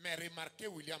time. Mais remarquez,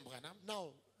 William Branham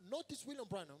Now, notice William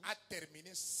Branham a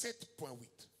terminé 7,8.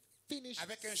 finished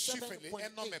Avec un chiffre, 7.8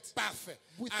 un homme parfait.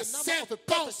 with À the number of a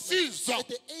perfect 56 man ans. at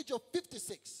the age of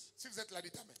 56. Si vous êtes là,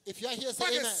 dites amen. If you are here, say Pas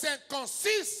de amen.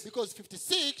 56. Because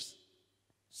 56,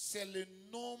 C'est le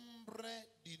nombre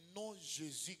du nom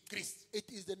Jésus-Christ. it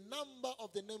is the number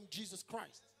of the name Jesus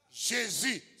Christ.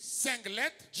 Jésus, 5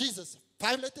 lettres. Jesus,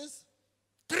 5 letters.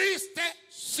 Christ,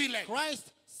 6 lettres.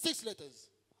 Christ, 6 letters.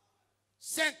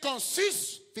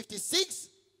 56, 56,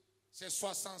 c'est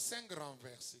 65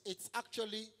 renversé. it's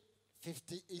actually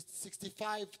 50, it's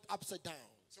 65 upside down.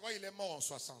 C'est pourquoi il est mort en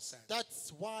 65.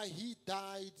 That's why he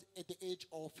died at the age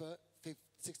of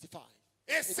 65.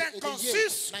 Et At the year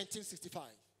 56, 1965.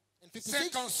 And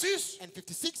 56, 56, and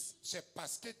 56, c'est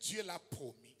parce que Dieu l'a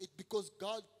promis. it's because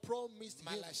God promised him.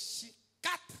 Malachie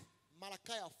 4,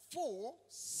 Malachi 4,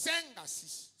 5 à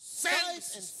 6. 5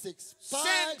 5, and 6. 5,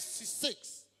 5,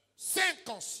 6.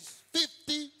 56.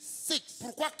 56.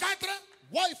 Pourquoi 4?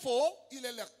 Why 4? Il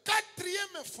est la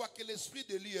 4e fois que l'esprit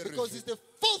de lui est Because revenu. it's the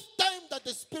fourth time that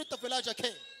the spirit of Elijah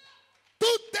came. Tout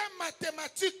est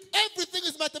mathématique Everything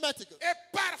is mathematical. et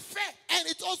parfait And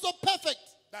it's also perfect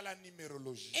dans la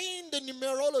numérologie. in the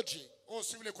numerology. Oh,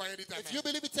 si vous le croyez, dites If amen. you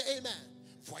believe it, say amen.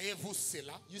 Voyez-vous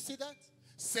cela? You see that?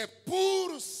 C'est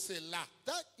pour cela.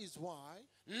 That is why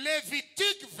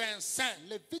Lévitique 25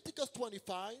 Leviticus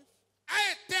 25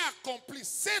 a été accompli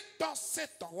 7 ans,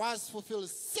 7 ans. was fulfilled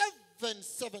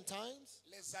seven times.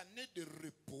 Les années de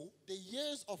repos, The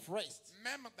years of rest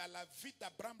même dans la vie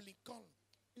d'Abraham Lincoln.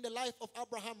 in the life of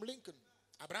Abraham Lincoln.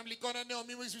 Abraham Lincoln est né en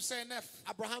 1809.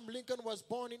 Abraham Lincoln was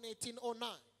born in 1809.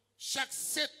 Chaque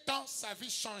 7 ans, sa vie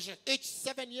changeait. Each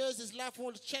 7 years, his life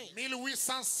will change.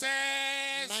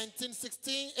 1816,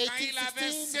 1916, quand il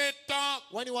avait 1816, 7 ans,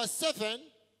 when he was 7,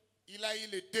 il a eu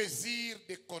le désir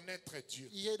de connaître Dieu.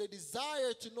 he had a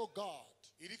desire to know God.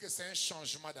 Il dit que c'est un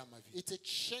changement dans ma vie. It's a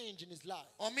change in his life.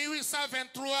 En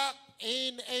 1823,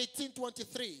 In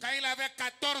 1823, quand il avait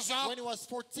 14 ans, when he was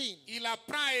 14, il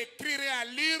apprend à écrire et à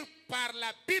lire par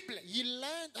la Bible. he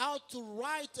learned how to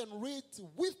write and read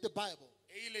with the Bible.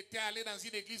 Et il était allé dans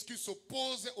une église qui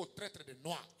s'oppose aux traîtres de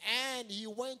noirs. And he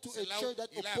went to C'est a là où church that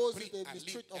il a opposes appris the à lire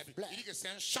mistreat et à of lire. black. Il dit que c'est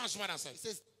un changement dans sa He vie.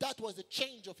 says that was the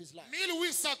change of his life.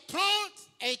 1830,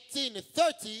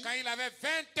 1830, quand il avait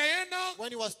 21 ans,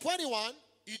 when he was 21,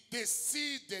 il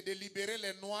décide de libérer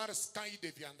les noirs quand il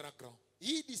deviendra grand.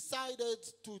 he decided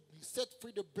to set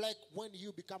free the black when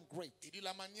he become great. Il dit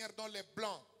la manière dont les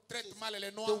blancs traitent mal les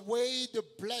The noirs. way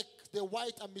the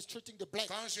white are mistreating the black.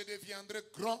 Quand je deviendrai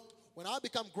grand, When I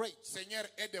become great, Seigneur,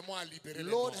 aide-moi à libérer les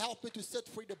Lord, noirs. help me to set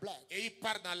free the black. Et il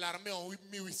part dans l'armée en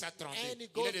 1832. And he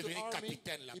Il goes est to devenu army.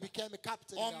 capitaine He là-bas. became a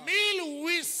captain. in En the army.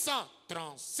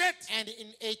 1837, And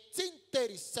in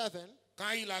 1837,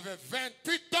 quand il avait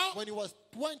 28 ans, when he was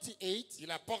 28,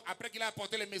 après qu'il a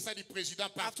apporté le message du président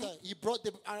partout, after he brought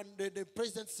the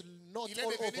president's note il est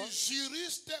all devenu over,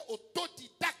 juriste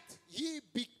autodidacte he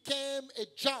became a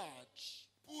judge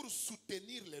pour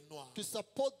soutenir les noirs. to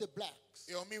support the blacks.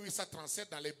 Et en 1837,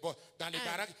 dans les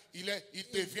baraques, il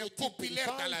devient In populaire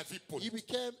dans la 1835, vie he politique.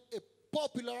 became a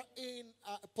popular in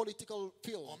political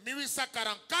field. En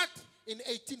 1844, In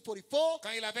 1844, quand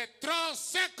il avait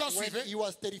 35 ans, when suivez, he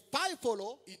was 35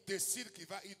 follow, il décide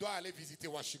il doit aller visiter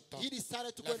Washington, he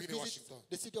decided to la go and ville de visit Washington,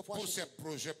 the city of pour ses Washington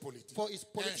projets politiques. for his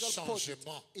Un political project.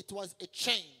 changement. It was a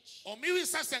change. En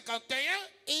 1851,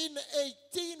 In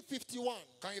 1851,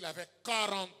 quand il avait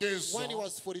 42 when he ans,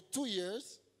 was 42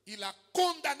 years, il a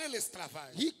condamné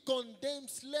l'esclavage. he condemned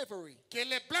slavery. Que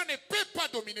les blancs ne peuvent pas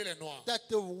dominer les noirs. That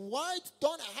the whites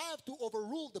don't have to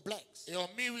overrule the blacks. Et en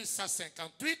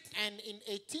 1858, And in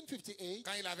 1858,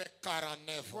 quand il avait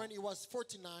 49 ans, when he was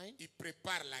 49, il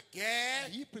prépare la guerre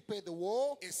he prepared the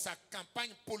war et sa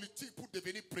campagne politique pour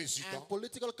devenir président. and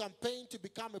political campaign to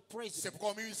become a C'est president.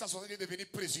 pourquoi en 1860, il est devenu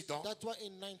président. That's why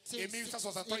in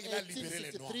 1863, il a libéré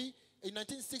les Noirs. 1863, in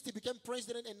 1960 he became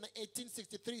president, and in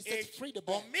 1863 he Et set free the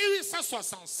en black.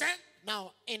 1865,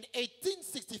 Now, in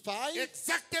 1865,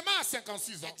 exactement à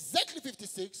 56 ans, exactly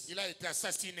 56, il a été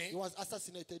assassiné he was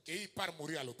assassinated et il part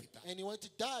mourir à l'hôpital. and he went to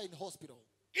die in hospital.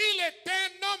 Il était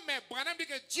un homme, mais Branham dit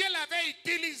que Dieu l'avait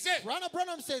utilisé.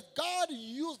 Branham says God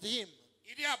used him.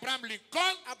 Il dit Abraham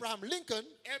Lincoln Abraham Lincoln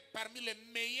est parmi les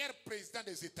meilleurs présidents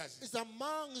des États-Unis. is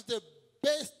amongst the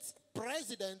best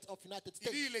president of United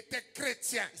Il dit States. il était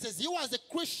chrétien. He says he was a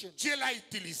Christian. Dieu l'a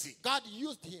utilisé. God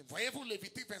used him. Voyez-vous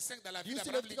Lévitique 25 dans la vie You see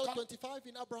d'Abraham Leviticus Lincoln? 25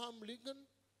 in Abraham Lincoln?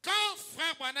 Quand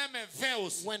frère Branham vint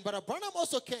aussi, When Brother Branham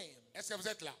also came, est-ce que vous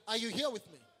êtes là? are you here with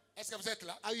me? Est-ce que vous êtes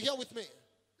là? Are you here with me?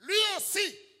 Lui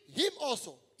aussi, Him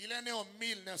also. il est né en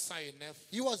 1909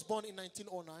 He was born in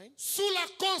 1909 sous la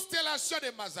constellation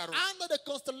de Mazarou. under the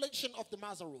constellation of the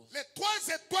Mazarus. Les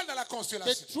trois étoiles de la The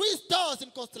constellation. 3 stars in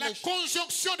La constellation.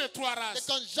 conjonction de trois The races.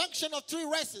 conjunction of 3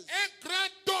 races. Un grand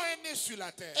don est né sur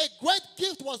la terre. A great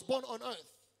gift was born on earth.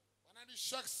 On a dit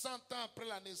chaque 100 ans après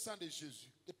la naissance de Jésus,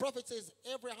 The prophet says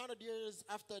every 100 years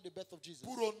after the birth of Jesus,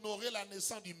 pour honorer la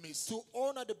naissance du Messie, to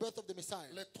honor the birth of the Messiah,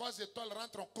 les trois étoiles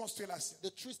rentrent en constellation.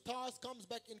 the 3 stars comes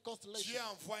back in constellation. Dieu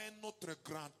envoie un autre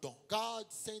grand don. God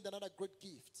sent another great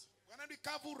gift. On a dit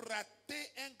quand vous ratez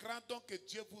un grand don que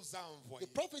Dieu vous a The envoyé,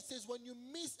 prophet says when you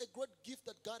miss a great gift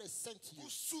that God has sent to you, vous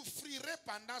souffrirez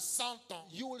pendant 100 ans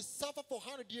you will suffer for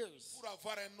 100 years pour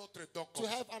avoir un autre don. to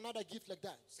have another gift like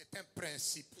that. C'est un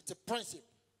principe. It's a principle.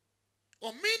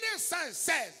 En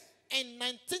 1916, In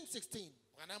 1916,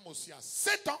 Branham aussi à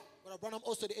 7 ans, Brother Branham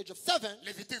also at the age of 7,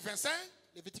 Lévitique 25,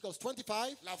 Leviticus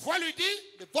 25, la voix lui dit,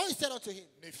 the voice said unto him,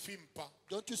 ne fume pas,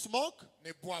 don't you smoke,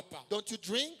 ne bois pas, don't you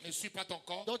drink, ne suis pas ton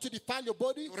corps, don't you defile your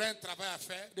body. tu auras un travail à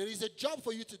faire There is a job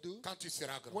for you to do quand tu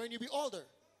seras grand. when you be older.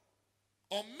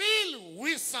 En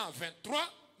 1923,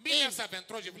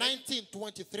 je voulais dire,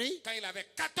 1923, quand il avait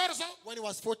 14 ans, when he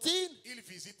was 14, il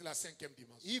visite la 5e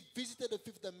dimension, he visited the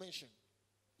 5th dimension,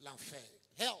 l'enfer,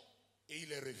 hell, et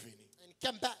il est revenu. and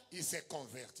came back. Il s'est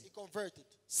converti. He converted.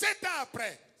 7 ans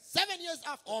après, 7 years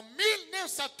after, en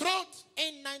 1930,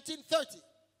 in 1930,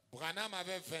 Branham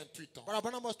avait 28 ans. Brother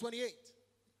Branham was 28.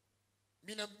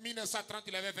 1930,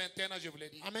 il avait 21 ans, je vous l'ai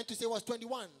dit. I meant to say he was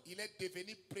 21. Il est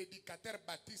devenu prédicateur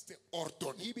baptiste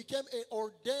ordonné. He became an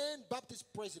ordained Baptist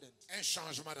president. Un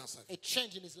changement dans sa vie. A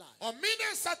change in his life. En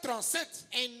 1937,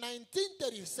 In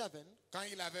 1937, quand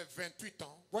il avait 28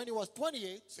 ans, when he was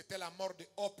 28, c'était la mort de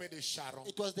Hope et de Sharon.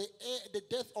 it was the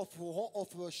death of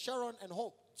Sharon and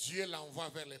Hope. Dieu l'envoie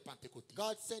vers les Pentecôtistes.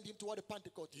 God sent him toward the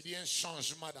Pentecost. Il y a un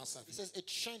changement dans sa He vie. says a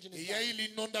change in Et his il y a eu life.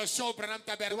 l'inondation au Branham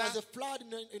There was Tabernacle. a flood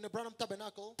in the Branham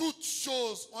Tabernacle. Toutes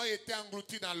choses ont été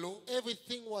englouties dans l'eau.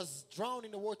 Everything was drowned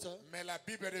in the water. Mais la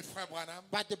Bible de Frère Branham,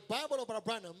 But the Bible of Brother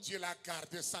Branham, Dieu l'a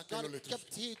gardé sans que l'eau le God touche.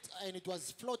 kept it and it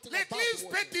was floating above L'église the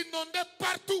water. peut inonder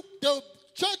partout. The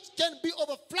church can be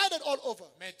overflooded all over.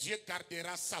 Mais Dieu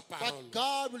gardera sa parole. But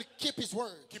God will keep his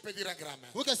word. Qui peut dire un grand amen?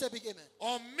 Who can say big amen?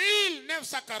 En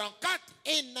 1944,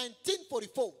 In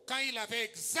 1944, quand il avait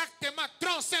exactement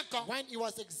 35 ans, when he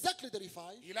was exactly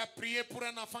 35, il a prié pour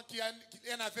un enfant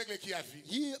un aveugle qui a vu.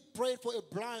 he prayed for a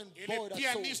blind Et boy le that saw.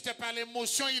 pianiste, par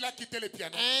l'émotion, il a quitté le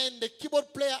piano. And the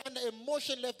keyboard player under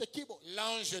emotion left the keyboard.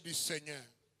 L'ange du Seigneur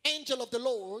Angel of the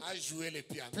Lord a joué le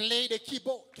piano. played the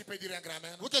keyboard. Qui peut dire un grand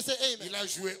amen? Who can say amen? Il a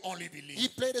joué Only He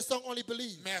Believe. played the song Only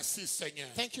Believe. Merci Seigneur.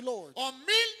 Thank you, Lord. En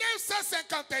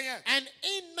 1951, And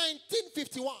in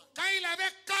 1951, quand il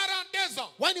avait 42 ans,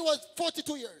 when he was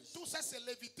 42 years, tout ça c'est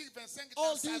Lévitique 25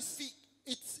 all dans sa this, vie.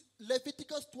 it's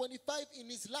Leviticus 25 in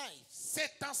his life.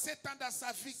 7 ans dans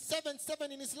sa vie. 7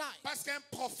 in his life. Parce qu'un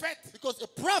prophète Because a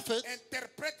prophet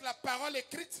interprète la parole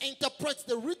écrite interprets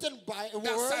the written by a dans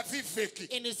sa word vie vécue.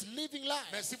 in his living life.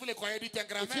 Mais si vous le croyez, dites un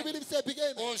grand If you amen. believe, say a big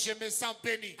amen. Oh, je me sens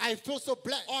béni. I feel so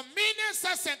blessed. En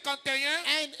 1951,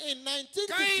 And in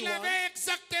quand il 1951, avait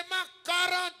exactement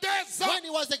 42 ans, when he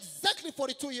was exactly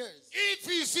 42 years, il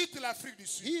visite l'Afrique du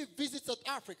Sud. he visits South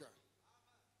Africa.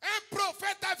 Un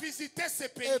prophète a visité ce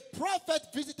pays. A prophet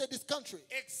visited this country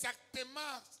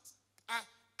Exactement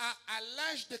à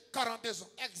l'âge de 42 ans.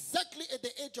 exactly at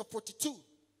the age of 42.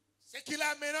 Ce qu'il a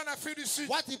amené en Afrique du Sud.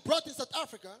 What he brought in South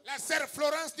Africa, La sœur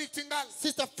Florence Nightingale,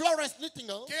 Sister Florence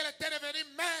Nightingale, qui était devenue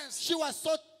mince, she was so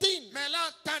thin, mais elle a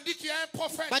entendu qu'il y a un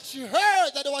prophète. but she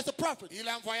heard that there was a prophet. Il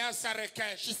a envoyé sa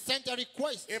requête. She sent a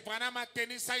request. Et Branham a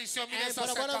tenu ça ici en And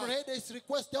Brother Branham 1950. read this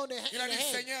request down the Il a dit,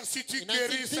 hand. Seigneur, si tu In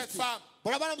guéris cette 1950. femme,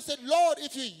 Brother Branham said, Lord,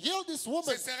 if you heal this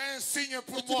woman, ce serait un signe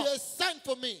pour it will moi be a sign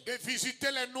for me de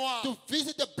visiter les Noirs to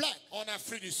visit the black en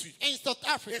Afrique du Sud. in South Et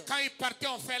Africa. quand il partait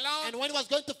en Finlande, And when he was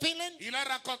going to Finland, il a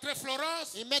rencontré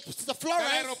Florence he met Sister à Florence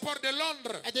l'aéroport de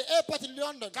Londres. at the airport in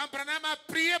London. Quand Branham a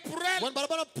prié pour elle, When Brother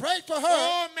Branham prayed for her,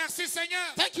 oh merci Seigneur.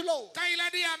 thank you, Lord. Quand il a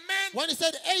dit Amen, When he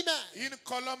said amen, une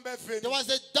colombe est venue. there was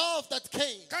a dove that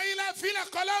came. Quand il a vu la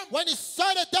colombe, When he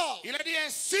saw the dove, il a dit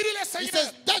ainsi dit le he Seigneur.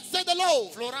 says, that said the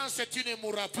Lord, Florence, tu ne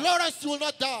mourras pas. Florence, you will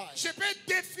not die. Je peux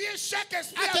défier chaque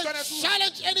esprit I à can Johannesburg.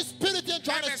 challenge any spirit in Même si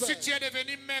Johannesburg. tu es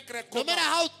devenu maigre No comme matter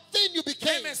how thin you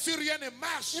became, même si rien ne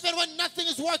marche, even when nothing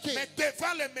is working, mais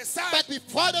devant le message, but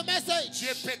before the message,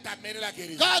 Dieu peut t'amener la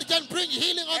guérison. God can bring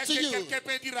healing Est-ce unto que you. quelqu'un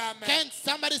peut dire Amen? Can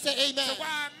somebody say C'est amen? pourquoi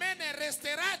Amen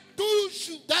restera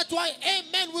toujours. That's why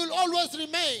amen will always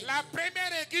remain. La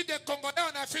première église de Congolais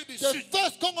en Afrique du The Sud.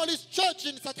 first Congolese church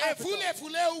in South Et vous Africa, le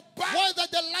voulez ou pas, whether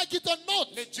they like it or not,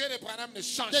 le Dieu de Branham ne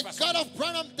change the pas son God nom. of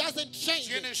Branham doesn't change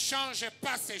Dieu it. ne change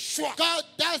pas ses choix. God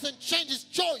doesn't change his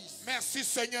choice. Merci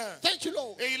Seigneur. Thank you,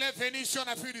 Lord. Et il est venu ici en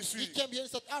Afrique du He Sud. came here in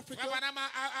South Africa. Frère Branham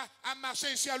a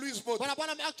marché ici à Louisbourg Brother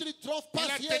Branham actually drove Il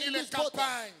past a here tenu in les this boat.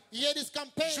 campagnes He had his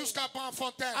campaign jusqu'à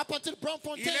Branfontaine. up until Il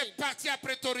Braamfontein. est parti à He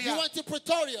Pretoria. went to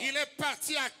Pretoria. Il est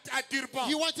parti à Durban.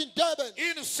 He went in Durban.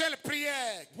 Une seule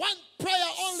prière. One prayer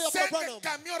only of Brother 7 Branham.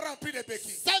 camions remplis de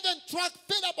béquilles. 7 trucks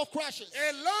filled up of crashes.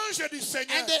 Et l'ange du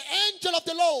Seigneur And the angel of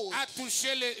the Lord a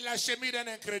touché la chemise d'un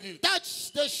incrédule.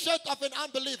 touched the shirt of an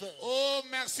unbeliever. Oh,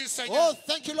 merci Oh, Seigneur.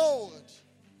 thank you, Lord.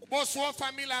 Bonsoir,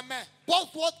 famille, la main.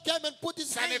 Both what came and put his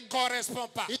Ça ne hand.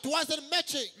 correspond pas. It wasn't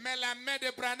matching. Mais la main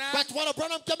de Branham But when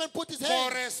Branham came and put his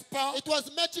hand, correspond it was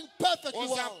matching perfectly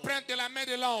aux well empreintes de la main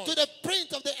de l'ange. to the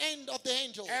print of the end of the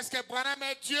angel. Est-ce que Branham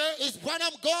est Dieu? Is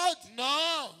Branham God?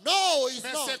 Non. No, he's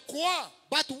Mais not. c'est quoi?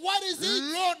 But what is it?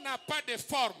 L'eau n'a pas de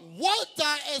forme.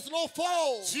 Water has no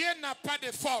form. Dieu n'a pas de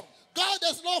forme. God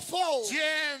has no form. Dieu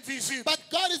est invisible. But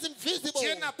God is invisible.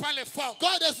 Dieu n'a pas de forme.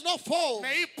 God has no form.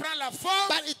 Mais il prend la forme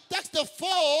But it takes the du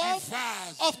form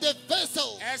vase. of the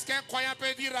vessel. Est-ce qu'un croyant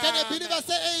peut dire Can a Amen? believer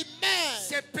say amen?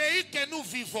 Ce pays que nous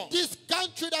vivons, This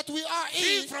country that we are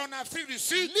in, vivre en Afrique du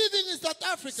Sud, living in South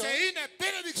Africa, c'est une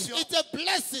bénédiction. it's a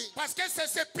blessing. Parce que c'est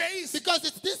ce pays. Because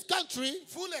it's this country,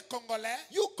 Vous les Congolais,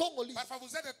 you Congolese, parfois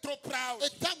vous êtes trop proud, at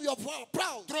time you are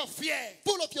proud, trop fiers.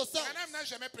 full of yourself. Branham n'a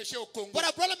jamais prêché au Congo.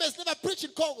 But Branham has never preached in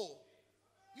Congo.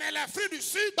 Mais l'Afrique du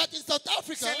Sud, But in South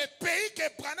Africa, c'est le pays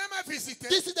que Branham a visité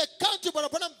this is the country where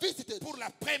Branham visited pour la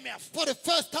première fois. for the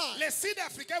first time. Les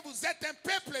Sud-Africains, vous êtes un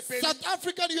peuple béni. South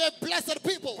African, you are blessed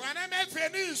people. Branham est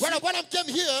venu ici When Branham came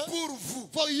here pour vous.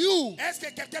 for you, Est-ce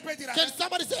que quelqu'un peut dire can Amen?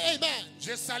 somebody say amen?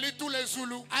 Je salue tous les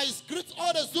Zoulous, I greet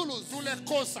all the Zulus, tous les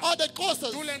Kosa, all the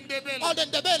Kosas, tous les Ndebele, all the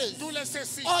Ndebeles, tous les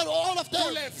Ceci, all of tous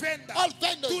them, les Venda, all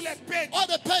vendors, tous les Pedi, all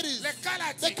the petties, les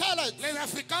Kaladi, the Khaleds, les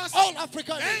Africains. all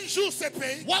Africans. Un jour, ce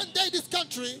pays, One day this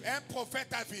country, un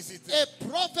prophète a visité. a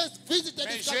prophet visited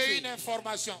Mais this j'ai country. une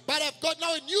information. But I've got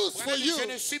now a news for Branham dit, you. je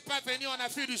ne suis pas venu en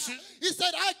Afrique du Sud. He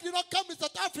said, I did not come to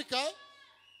South Africa.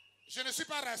 Je ne suis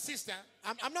pas raciste.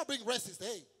 Hein? I'm not being racist.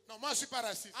 Hey, Non, moi je ne suis pas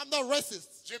raciste. I'm not racist.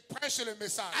 Je prêche le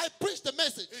message. I preach the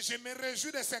message. Et je me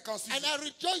réjouis de 56 And ans. I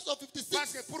rejoice of Parce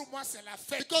 56. que pour moi, c'est la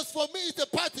fête. Because for me, it's a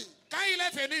party. Quand il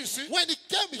est venu ici, When he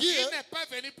came il here, n'est pas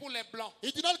venu pour les blancs.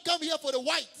 he did not come here for the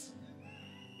whites.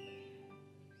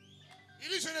 Il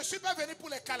dit, je ne suis pas venu pour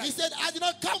les He Kaladi. said, I did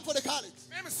not come for the college.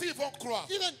 Même s'ils vont croire.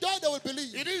 Even though they will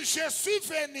believe. Il dit, je suis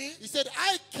venu He said,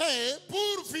 I came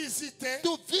pour visiter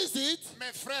to visit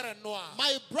mes frères noirs.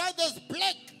 my brothers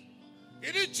black.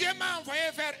 Il dit, Dieu m'a envoyé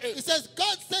vers eux. He says,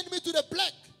 God sent me to the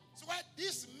black. So what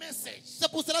this message, C'est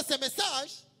pour cela ce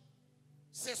message,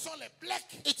 ce sont les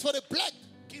blacks it's for the black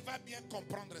qui va bien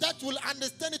comprendre ça. that will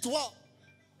understand it well.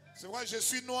 C'est vrai, je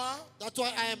suis noir, That's why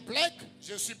I am black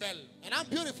je suis belle. and I'm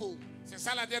beautiful. C'est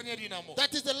ça la dernière dynamo. That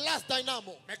is the last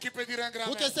dynamo. Mais qui peut dire un grand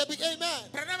Who can amen? say big amen?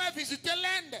 Branham a visité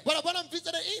l'Inde. But Branham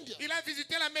visited India. Il a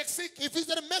visité la Mexique. He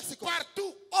visited Mexico.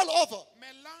 Partout. All over.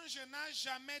 Mais l'ange n'a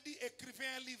jamais dit écrivez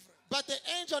un livre. But the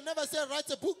angel never said write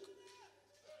a book.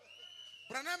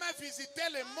 Branham a visité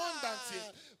le monde entier.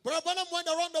 Brother Branham went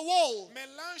around the world. Mais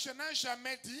l'ange n'a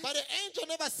jamais dit But the angel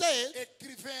never said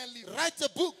écrivez un livre. write a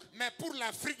book. Mais pour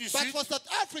l'Afrique du But Sud, for South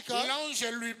Africa, l'ange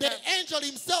the lui-même angel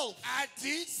himself a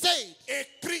dit said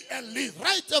écris un livre.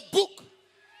 write a book.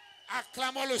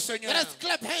 Acclamons le Seigneur. Let us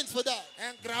clap hands for that.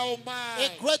 Un grand A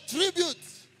hommage great tribute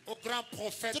au grand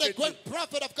prophète to de the Dieu. great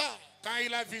prophet of God. Quand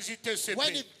il a visité ce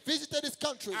When pays he visited this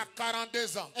country à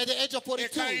 42 ans. at the age of Et 42.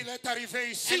 quand il est arrivé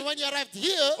ici, And when he arrived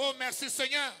here, oh merci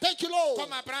Seigneur, thank you, Lord.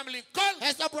 comme Abraham Lincoln,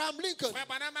 As Abraham Lincoln, Frère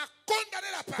Branham a condamné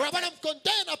Brother l'apartheid. Branham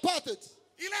condemned apartheid.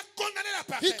 Il a condamné He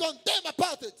l'apartheid condemned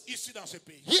apartheid ici dans ce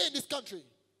pays. here in this country.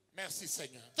 Merci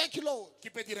Seigneur. Thank you, Lord. Qui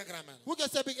peut dire un grand amen? Who can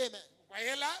say big amen?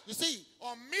 Voyez là, You see,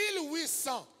 en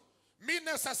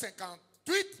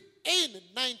 1958, in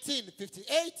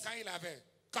 1958, quand il avait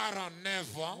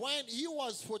 49 ans, when he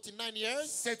was 49 years,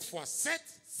 7 fois 7,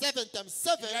 7 times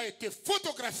il a 7, été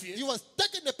photographié he was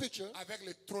taking a picture avec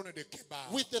le trône de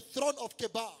Kébar. with the throne of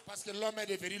Kebar. Parce que l'homme est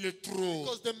devenu le trône.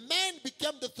 Because the man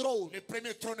became the throne. Le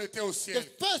premier trône était au The ciel.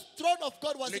 first throne of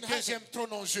God was Le in heaven. deuxième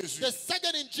trône en Jésus. The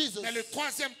second in Jesus. Mais le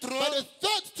troisième But trône, the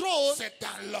third throne, c'est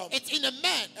dans l'homme. it's in a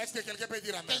man. Est-ce que quelqu'un peut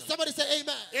dire amen? Can somebody say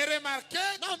amen? Et remarquez,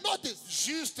 Now notice,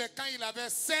 juste quand il avait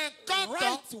 50 ans,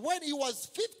 right when he was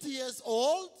 50 years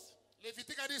old,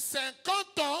 Lévitique a dit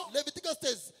 50 ans, Leviticus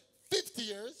says 50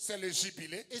 years c'est le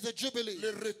jubilé, is a jubilee. le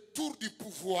retour du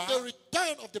pouvoir. The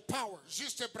return of the power.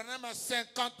 Juste Branham à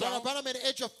 50 Brother ans, Branham at the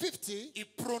age of 50, il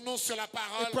prononce la he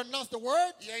parole. pronounced the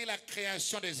word. Il y a eu la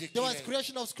création des There was éclairs.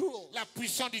 creation of scroll. La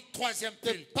puissance du troisième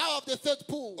The pile. power of the third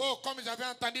pool. Oh, comme j'avais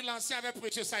entendu l'ancien avait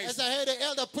prêché ça As ici. I heard the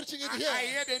elder preaching it I here,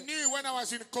 heard the news when I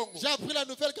was in Congo. j'ai appris la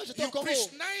nouvelle quand j'étais You au Congo. preach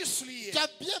nicely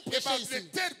J'ai bien prêché about the ici.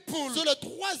 third pool. Sur le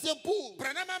troisième pool,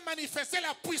 Branham a manifesté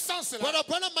la puissance là. Brother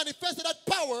Branham manifested that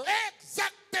power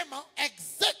Exactement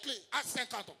exactly à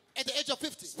 50 ans. at the age of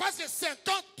 50. Parce que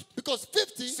 50, Because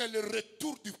 50 c'est le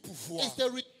retour du pouvoir. is the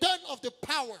return of the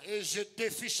power. Et je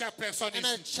défie chaque personne And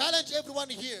I ici. challenge everyone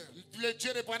here. Le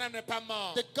Dieu de Branham n'est pas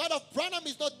mort. The God of Branham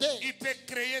is not dead. Il peut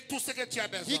créer tout ce que tu as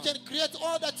besoin. He can create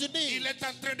all that you Il need. est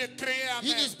en train de créer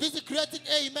He Amen. is busy creating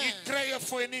Il amen. crée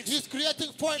Phoenix. He's creating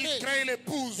Il Phoenix. crée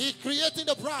l'épouse. He's creating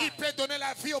the Il bride. peut donner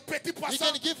la vie au petit He poisson.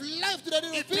 can give life to the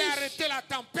little Il peut fish. arrêter la He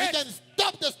tempête. can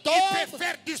stop the Il storm. peut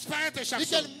faire disparaître chaque He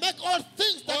chose. can make all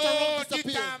things that Oh, are wrong dites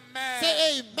disappear. amen.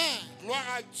 Say amen. Gloire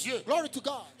à Dieu. Glory to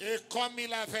God. Et comme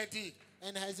il avait dit,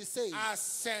 And as he says, à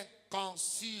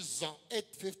 56 ans, at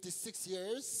 56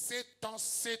 years, 7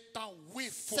 ans, 8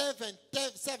 fois,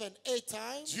 8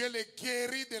 times, Dieu le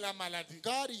guérit de la maladie.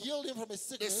 God healed him from a De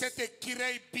sickness cet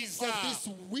écureuil of bizarre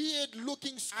this weird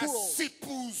looking à squirrel 6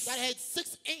 pouces. that had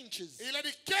 6 inches. Et il a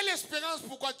dit, quelle espérance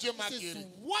pourquoi Dieu m'a He says, guéri.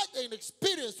 what an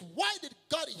experience. Why did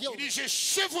God heal Il me? dit, je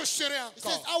chevaucherai He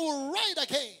says, encore. I will ride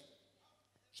again.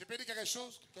 Je peux dire quelque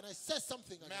chose, Can I say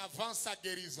something? mais Again? avant sa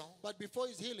guérison, But before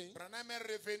his healing, Branham est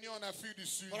revenu en Afrique du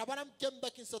Sud but Abraham came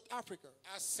back in South Africa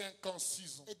à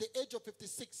 56 ans. at the age of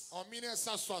 56 En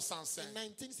 1965, in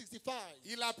 1965.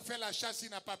 il a fait la chasse, il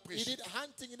n'a pas He prêché. did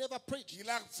hunting, he never preached. Il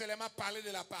a seulement parlé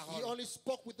de la He parole. only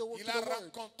spoke with the word. Il a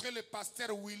rencontré le pasteur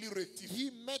Willy Retif.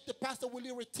 He met the pastor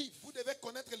Willie Retief. Vous devez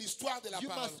connaître l'histoire de la You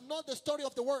parole. must know the story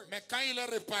of the word. Mais quand il est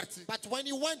reparti, But when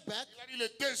he went back, il a dit le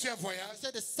deuxième he voyage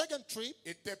said the second trip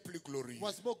était plus glorieux.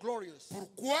 was more glorious.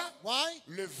 Pourquoi? Why?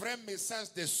 Le vrai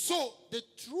message des sceaux The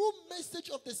true message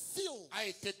of the seal a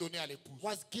été donné à l'épouse.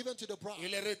 was given to the Et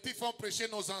bride. les retifs ont prêché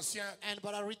nos anciens. And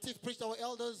Brother Retief preached our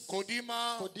elders,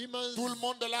 Kodima, Kodemas, tout le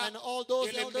monde là. and all those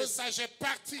Et le elders. message est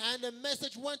parti. And the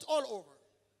message went all over.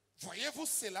 Voyez-vous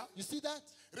cela? You see that?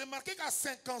 Remarquez qu'à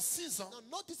 56 ans,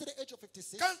 Now notice at the age of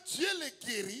 56, quand Dieu le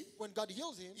guérit, when God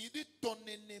heals him, il dit ton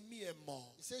ennemi est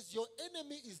mort. he says, your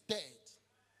enemy is dead.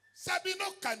 Sabino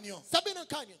Canyon, Sabine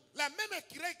Canyon, la même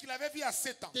écureuil qu'il avait vu à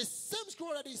 7 ans, the same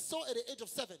squirrel that he saw at the age of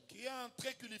 7, qui est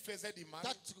entré qui lui faisait du mal,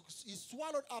 that he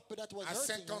swallowed up that was à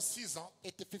hurting him, 56 ans,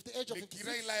 at the age of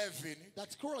l'écureuil 56, là est venu, that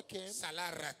squirrel came ça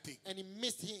l'a raté. and he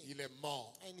missed him Il est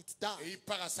mort. and it Et died. il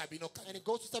part à Sabino And Canyon. he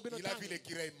goes to Sabine Il a vu Canyon.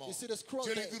 l'écureuil mort. You see the squirrel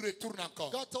Dieu lui there. dit retourne encore.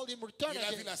 God told him return Il a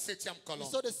vu again. la 7e He colonne.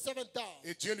 saw the 7th down.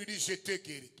 Et Dieu lui dit je t'ai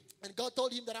guéri. And God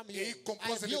told him that I'm Et here. il I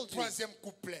compose have le healed you. troisième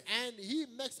couplet. And he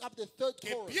makes up the third Et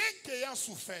chorus. bien qu'ayant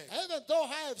souffert, Even though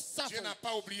I have Dieu suffered, n'a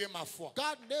pas oublié ma foi.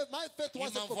 God never, my faith Il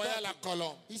wasn't m'envoya la forgotten.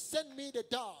 colombe. He sent me the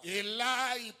dog. Et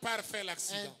là, il part faire And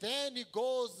l'accident. then he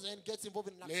goes and gets involved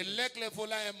in an accident. L'aigle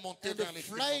volant est monté And vers the les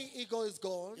flying eagle is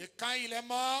gone. Et quand il est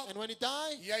mort, And when he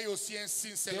died, il y a eu aussi un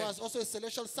signe there céleste. was also a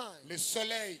celestial sign. Le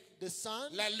soleil, The sun,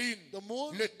 la lune, the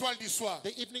moon, l'étoile du soir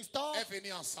the evening star est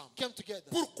venu ensemble. came together.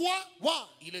 Pourquoi? Why?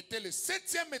 Il était le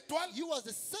septième étoile He was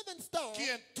the seventh star qui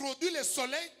introduit le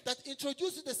soleil, that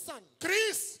introduced the sun,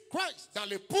 Christ, Christ, dans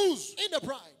l'épouse in the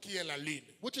bride, qui est la lune.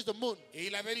 which is the moon. Et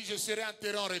il avait dit, je serai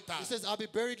enterré en retard. He says, I'll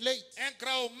be buried late. Un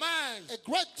grand hommage A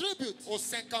great tribute aux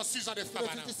 56 ans de to the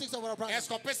Branham. 56 of our bride. Est-ce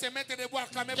qu'on peut se mettre debout à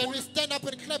acclamer Can pour we lui? stand up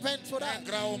and clap hands for Un that?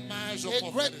 grand hommage au A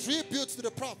great prophète tribute to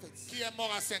the prophets qui est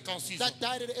mort à 56 ans. that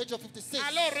died at the age of 56.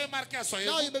 Alors remarquez, Now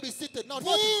soyez-vous. you may be seated. Now,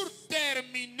 Pour notice.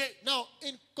 terminer, Now,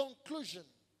 in conclusion,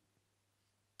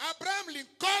 Abraham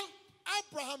Lincoln,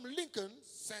 Abraham Lincoln,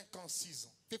 56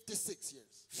 ans. 56 years.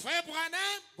 Frère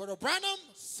Branham, Brother Branham,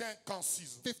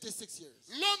 56 ans. 56 years.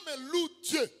 L'homme loue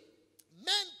Dieu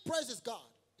Man praises God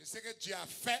de ce que Dieu a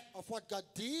fait. of what God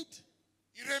did.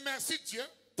 Il remercie Dieu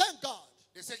Thank God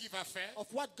de ce qu'il va faire. of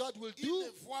what God will Il do. ne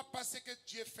voit pas ce que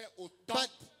Dieu fait au temps But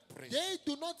présent. they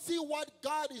do not see what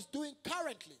God is doing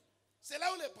currently. C'est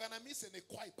là où les Branhamistes ne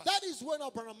croient pas. That is when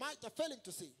our Branhamites are failing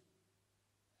to see.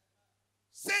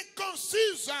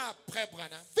 56 ans après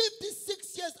Branham,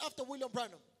 56 years after William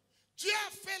Branham, Dieu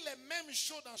a fait les mêmes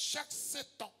choses dans chaque 7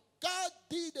 ans. God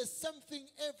did the same thing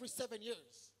every 7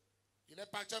 years. Il est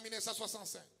parti en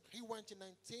 1965. He went in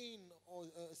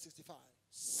 1965.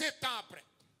 7 ans après,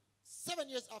 7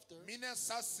 years after,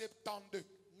 1972,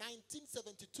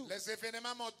 1972, les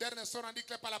événements modernes sont rendus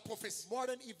clairs par la prophétie.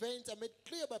 modern events are made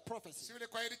clear by prophecy. Si vous le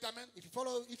croyez, dites Amen. If you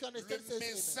follow, if you Le understand, say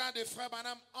amen. message de Frère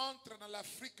Branham entre dans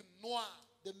l'Afrique noire,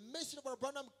 The message of our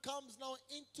Branham comes now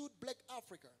into Black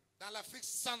Africa, dans l'Afrique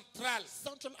centrale.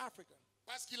 Central Africa,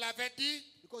 Parce qu'il avait dit,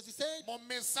 because he said, mon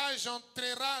message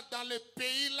entrera dans le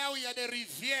pays là où il y a des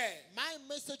rivières, my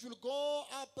message will go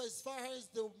up as far as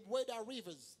the way there are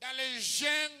rivers, dans les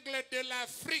jungles de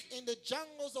l'Afrique. in the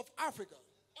jungles of Africa.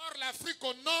 Or, l'Afrique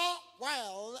au nord,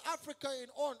 While Africa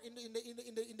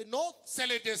in the north c'est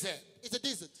le désert. is a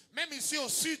desert. Même ici au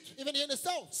sud, Even here in the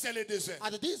south c'est le désert.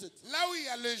 are the desert. Là où il y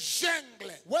a le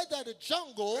jungle, Where there are the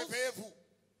jungles, réveillez-vous.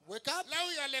 wake up. Là où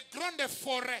il y a les grandes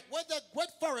forêts, Where there are great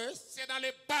forests, c'est dans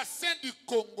le bassin du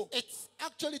Congo. it's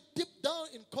actually deep down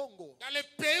in Congo. Dans le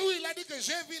pays où il a dit que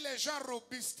j'ai vu les gens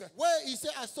robustes. Where he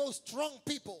said, I saw strong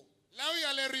people. Là où il y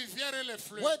a les rivières et les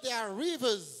fleuves. Where there are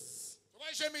rivers.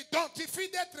 Ouais, je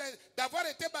m'identifie d'avoir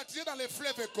été baptisé dans les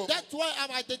fleuves Congo. That's why I'm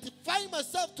identifying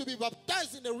myself to be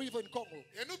baptized in the river in Congo.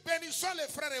 Et nous bénissons les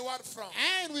frères Edouard Franck.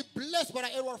 And we bless Brother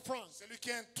Edward Frank. C'est lui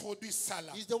qui a introduit ça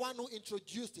là. He's the one who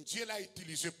introduced it. Dieu l'a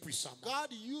utilisé puissamment.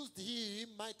 God used him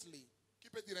mightily. Qui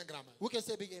peut dire un grand man? We can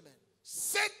say big amen.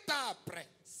 7 ans après,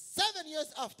 7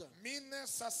 years after,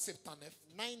 1979,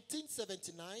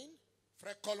 1979,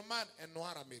 frère Coleman, un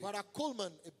noir américain, Brother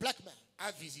Coleman, a black man,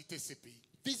 a visité ce pays.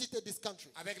 visited this country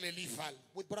Avec les livales,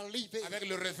 with Brother Levy, avec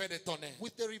le réveil des tonnerres.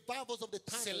 with the revivals of the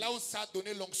C'est time. là où ça a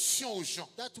donné l'onction aux gens.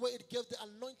 That's where it gave the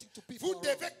anointing to people. Vous around.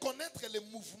 devez connaître le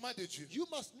mouvement de Dieu. You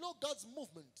must know God's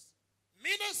movement.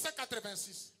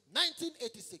 1986,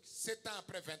 1986, 7 ans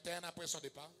après, 21 ans après son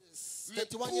départ,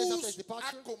 21 years after his l'épouse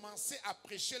a departure, commencé à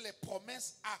prêcher les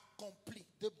promesses accomplies.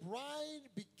 the bride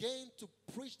began to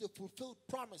preach the fulfilled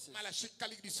promises. Malachie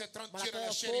 4:17, Dieu dans la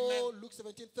Malachi chair 4, humaine. Luke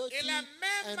 17:30, Et la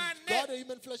même and année, God the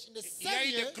human flesh in the Il y a same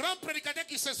eu de year. grands prédicateurs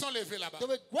qui se sont levés là-bas. There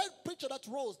were great preachers that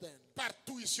rose then,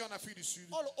 Partout ici en Afrique du Sud,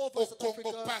 all over au South Congo,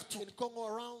 Africa, partout. in Congo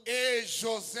around. Et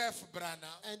Joseph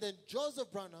Branham, And then Joseph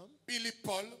Branham, Billy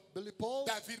Paul, Billy Paul,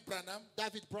 David Branham,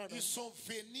 David Branham, ils sont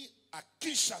venus à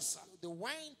Kinshasa they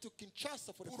went to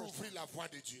Kinshasa for the pour first ouvrir time la voie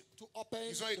de Dieu. to open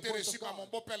Ils ont the été voice reçus of par mon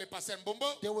God. beau-père, le pasteur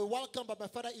Mbombo, They were welcomed by my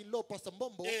father-in-law, Pastor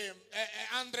Mbombo, et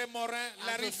André Morin,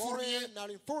 Larry Andrew Fourier. Morin,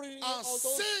 Larry Fourier, En all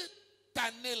those. cette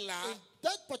année-là, In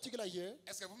that particular year,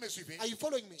 est-ce que vous me suivez? are you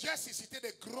following me? Dieu a suscité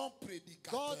de grands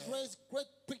prédicateurs, God raised great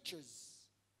preachers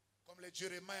comme le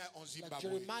Jérémie en like Zimbabwe,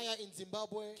 Jeremiah in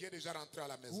Zimbabwe, qui est déjà rentré à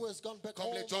la who maison, has gone back comme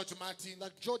home, les George Martin,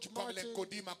 like George comme les Martin,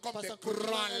 Kodima, comme des Pastor Kodima,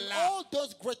 grands and là. all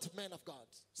those great men of God.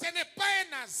 Ce n'est pas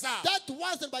un hasard. That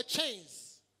wasn't by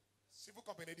chance. Si vous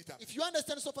comprenez, dites amen. If you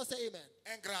understand so far, say amen.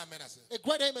 Un grand amen à ça. A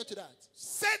great amen to that.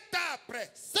 7 ans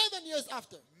après, 7 years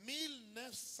after,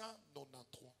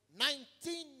 1993,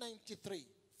 1993,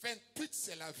 28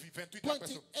 c'est la vie, 28 après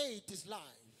son. 28 is live.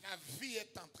 La vie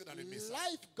est entrée dans le message.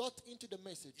 Life got into the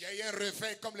message. Il y a eu un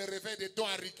réveil comme le réveil de Don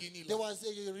Harikini. There was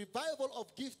a revival of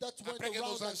gift that went Après que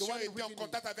around nos like the anciens one in étaient en Rikini.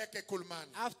 contact avec Coleman.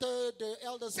 After the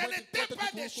elders Ce went in n'était contact pas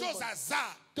with des choses Kuhlman.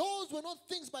 hasard. Those were not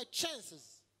things by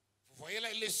chances. Vous voyez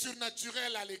là, le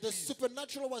surnaturel à The l'église.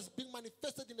 supernatural was being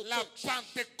manifested in the La church.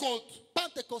 Pentecôte.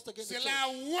 Pentecost again. C'est la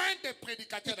ouin des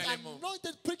prédicateurs It dans le monde.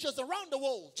 anointed preachers around the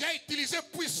world. Dieu a utilisé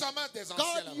puissamment des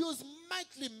anciens. God used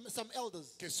mightily some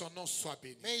elders. Que son nom soit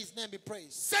béni. May his name be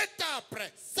praised. 7 ans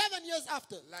après, 7 years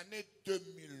after, l'année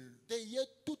 2000. the year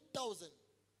 2000,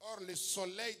 Or, le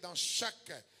soleil dans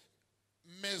chaque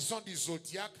maison du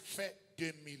zodiaque fait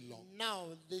 2000 ans. now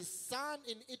the sun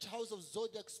in each house of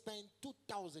Zodiac spent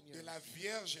 2000 De years. la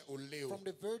Vierge au Léo. From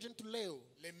the Virgin to Leo,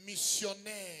 Les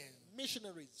missionnaires.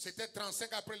 missionaries. C'était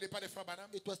 35 après le départ de Frère Branham.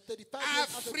 It was 35 years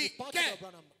after the departure Africains. of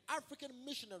Branham. African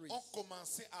missionaries. Ont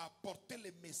commencé à apporter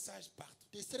les messages partout.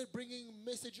 They started bringing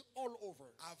message all over.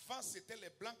 Avant, c'était les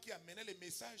blancs qui amenaient les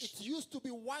messages. It used to be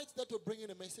whites that were bringing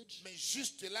the message. Mais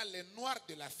juste là, les noirs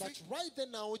de But l'Afrique right then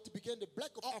now, it began the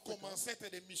black of ont Africa commencé à être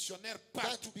des missionnaires that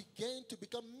partout. began to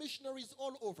become missionaries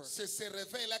all over. C'est ce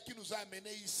réveil-là qui nous a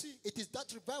amenés ici. It is that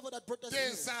revival that brought us 2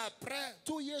 here. ans après,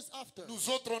 2 years after, nous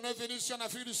autres, on est venus ici en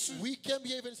Afrique du Sud. we came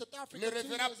here in South Africa. Le 2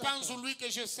 révérend years after. Panzou-Louis que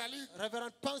je salue.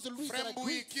 Reverend Panzo Louis Frère that I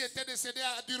Mbouy greet. qui était décédé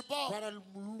à Durban. Brother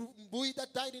Mbui that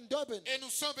died in Durban. Et nous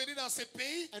sommes venus dans ce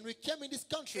pays. And we came in this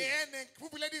country. Et vous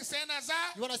voulez dire c'est un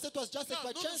hasard? You want to say it was just Non,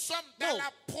 by nous chance? sommes dans No.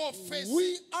 la prophétie.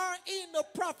 We are in the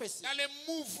prophecy. Dans le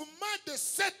mouvement de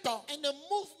 7 ans. In the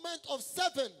movement of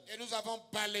 7. Et nous avons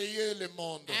balayé le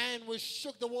monde. And we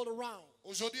shook the world around.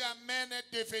 Aujourd'hui, Amen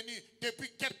est devenu, depuis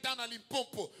Cape Town à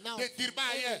Limpopo, Now, de Durban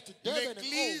ailleurs, to Durban and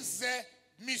l'église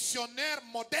missionnaire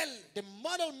modèle. The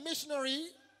model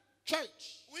missionary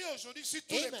church. Oui, aujourd'hui, si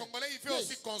tous les Amen. Congolais, ils veulent Yes.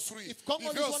 aussi construire, If ils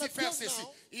Congolese veulent wanna aussi faire build ceci.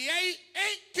 now, Il y a eu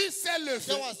un qui s'est levé,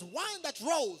 There was one that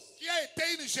rose. qui a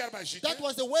été une gerbe agitée. That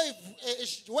was a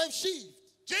wave sheave.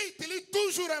 Dieu utilise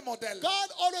toujours un modèle.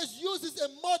 God always uses a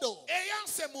model. Ayant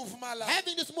ce mouvement-là,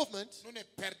 Having this movement, nous ne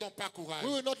perdons pas courage.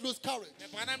 we will not lose courage. Mais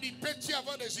Branham dit, peux-tu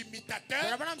avoir des imitateurs?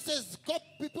 Abraham says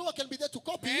people can be there to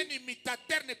Mais copy, un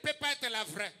imitateur ne peut pas être la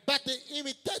vraie. but the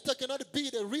imitator cannot be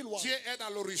the real one. Dieu est dans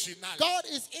l'original. God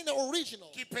is in the original.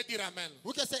 Qui peut dire Amen?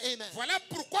 We can say amen. Voilà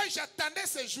pourquoi j'attendais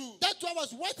ce jour. That's why I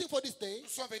was waiting for this day. Nous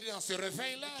sommes venus dans ce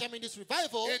réveil-là. Came in this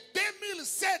revival. Et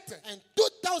 2007, And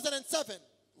 2007,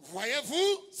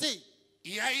 voyez-vous, see,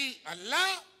 il y a eu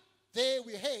là, there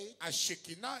we had à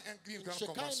Shekinah, une grande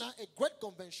convention. Shekinah, a great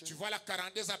convention. Tu vois la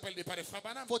 42 appels de Frère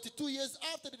Branham. 42 years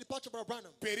after the departure of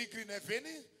Branham, Pérégrine est venu.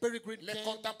 Peregrine Les came.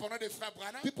 contemporains de Frère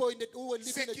Branham. People who were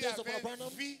living Ceux the qui days of avaient Branham,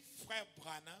 vu Frère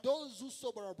Branham those who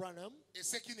saw Branham, et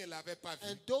ceux qui ne l'avaient pas vu.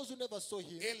 and those who never saw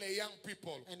him, Et les young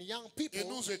people. and young Et people,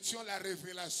 nous étions la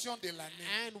révélation de l'année.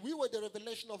 and we were the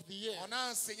revelation of the year. On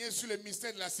a enseigné sur le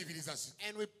mystère de la civilisation.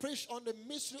 And we preached on the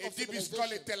mystery Et of Dibiscol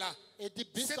civilization. était là. Et Dib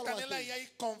Cette Biscal was année-là, il y there. a eu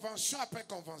convention après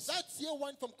convention. That year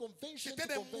went from convention C'était to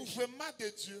des convention. mouvements de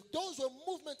Dieu. Those were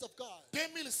movements of God.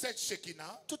 2007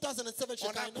 Shekinah, 2007 on a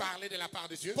Shekinah, parlé de la part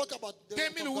de Dieu. spoke about the word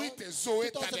of 2008 God.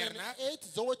 Zoé Tabernacle. 2008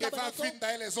 Zoe Devant Tabernacle.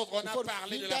 Finda et les autres, on a Before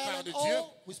parlé de Finda la part de and Dieu.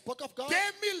 all, we spoke of God.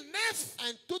 2009,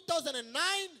 And 2009,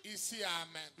 ici à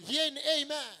Amen, here in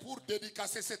Amen, pour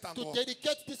dédicacer cet to endroit.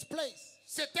 dedicate this place.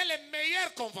 C'était les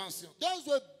meilleures conventions. Those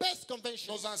were best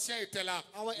conventions. Nos anciens étaient là.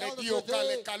 Our Les elders Dioka, were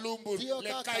there. les Kalumbu, Dioka,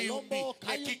 les Kayumbi, Kalombo,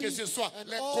 les qui que ce soit, and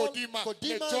les all, Kodima, les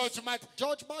Kodimas, George Matt.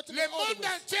 George Martin, Le and all the monde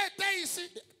rest. entier était ici.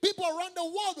 People around the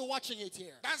world were watching it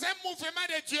here. Dans un mouvement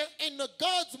de Dieu. In the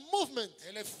God's movement.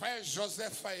 Et le frère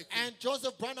Joseph a écrit. And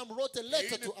Joseph Branham wrote a Et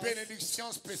letter une to us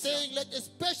bénédiction spéciale. saying, let a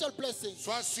special blessing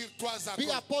Soit sur toi, be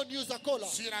Zakola. upon you, Zakola.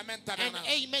 Sur Amen And Tabernacle.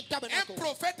 Amen Un Tabernacle.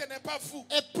 prophète n'est pas fou.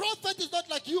 A prophet is not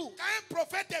like you. Quand un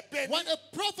prophète est béni, When a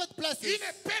prophet blesses, il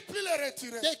ne peut plus le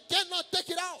retirer. they cannot take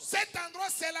it out. Cet endroit,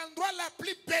 c'est l'endroit la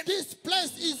plus béni. This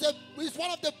place is one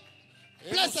of the Et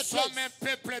nous blessed sommes un places.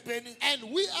 peuple béni.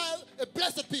 And we are a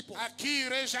blessed people. À qui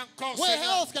irai-je encore, Where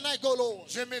Seigneur? else can I go, Lord?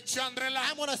 Je me tiendrai là,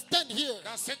 I'm going to stand here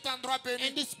dans cet endroit in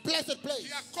béni, this blessed place.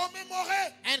 qui a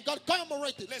commémoré And God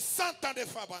commemorated les 100 ans de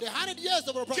Faban. the 100 years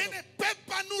of our Dieu brother. ne peut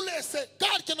pas nous laisser.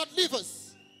 God cannot leave us.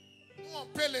 Nous, on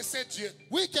peut laisser Dieu,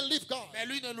 We can leave God, mais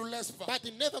lui ne nous laisse pas. but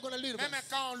He's never going to leave Même us.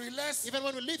 quand on lui laisse, Even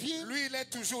when we leave Him, lui, il est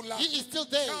toujours là. He is still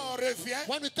there. Quand on revient,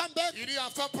 When we come back, il dit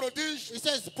enfant prodige, He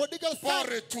says, prodigal bon son,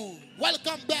 retour.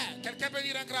 welcome back. Quelqu'un peut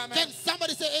dire un grand Can amen?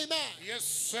 somebody say amen? Yes,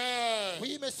 sir.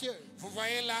 Oui, monsieur. Vous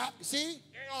voyez là, You see?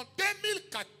 et en And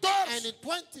 2014, in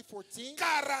 2014,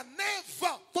 49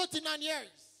 ans, 49 years,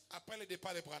 Après le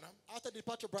départ de Branham, After the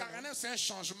departure of Branham, 49 c'est un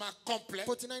changement complet.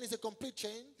 49 is a complete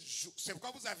change. C'est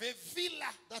pourquoi vous avez vu là.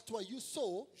 That's why you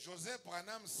saw Joseph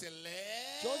Branham se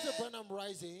lève. Joseph Branham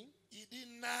rising. Il dit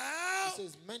now. He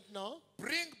says, maintenant,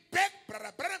 Bring back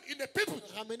Brother Branham in the people.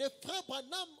 ramenez frère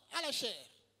Branham à la chair.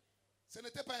 Ce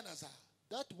n'était pas un hasard.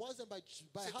 That wasn't by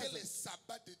C'était le hazard.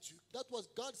 sabbat de Dieu. That was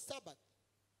God's Sabbath.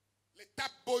 Les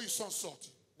tap boys sont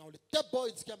sortis. Now the dead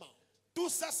boys came out. Tout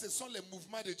ça, ce sont les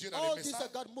mouvements de Dieu dans All les these are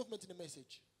messages God's movement in the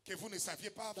message que vous ne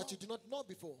saviez pas avant. that you do not know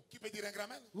before. Qui peut dire un grand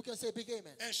amen? We can say a big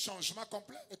amen. Un changement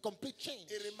complet. A complete change.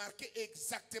 Et remarquez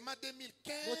exactement Notice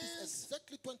 2015,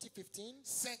 exactly 2015,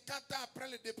 50 ans après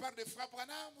le départ de Frère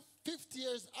Branham. 50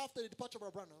 years after the departure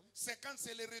of Branham, 50,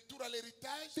 c'est le retour à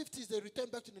l'héritage. 50 is the return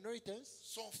back to the inheritance.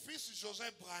 Son fils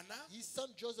Joseph Branham His son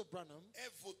Joseph Branham,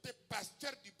 est voté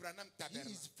pasteur du Branham he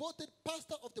Tabernacle. is voted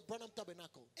pastor of the Branham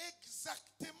Tabernacle.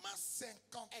 Exactement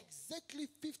 50. Exactly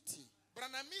 50.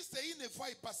 Branhamiste, il ne voit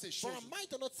pas ces choses.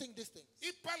 Branhamites are not saying these things.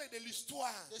 Il parle de l'histoire.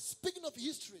 They're speaking of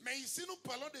history. Mais ici, nous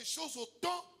parlons des choses au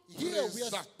temps Here we are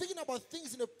présent. speaking about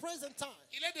things in the present time.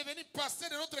 Il est devenu pasteur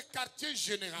de notre quartier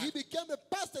général. He became a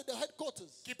pastor at the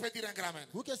headquarters. Qui peut dire un grand amen?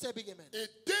 Who can say a big amen? Et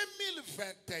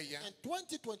 2021, And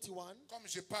 2021, comme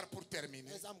je pars pour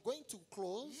terminer, as I'm going to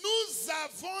close, nous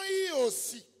avons eu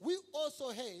aussi we also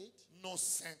had nos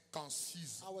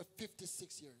 56 ans. our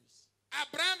 56 years.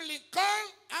 Abraham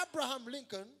Lincoln, Abraham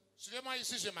Lincoln, suivez-moi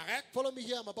ici, je m'arrête. follow me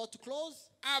here, I'm about to close.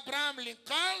 Abraham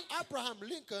Lincoln, Abraham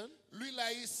Lincoln, lui, il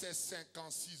a eu ses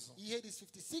 56 ans. he had his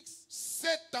 56,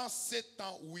 7 ans, 7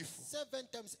 ans, 8 fois.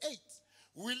 7 times 8.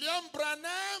 William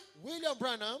Branham, William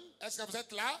Branham, est-ce que vous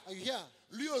êtes là? are you here?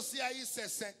 Lui aussi a eu ses He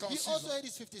 56 also ans. had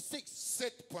his 56,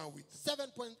 7,8.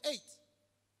 7.8.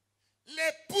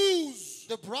 L'épouse,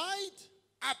 The bride,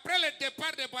 après le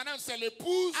départ de Branham, c'est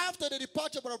l'épouse. after the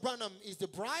departure of Branham, is the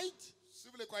bride. Si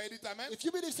vous le croyez, dites amen. If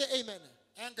you believe, say amen.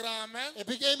 Un grand amen. A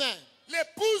big amen.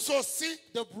 L'épouse aussi,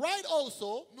 The bride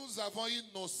also, nous avons eu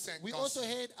nos we also 56.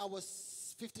 had our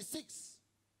 56,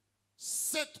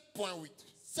 7,8.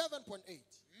 7.8.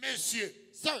 Messieurs,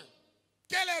 Sir,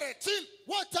 quelle heure est-il?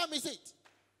 what time is it?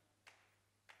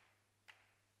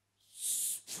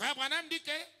 Frère Branham dit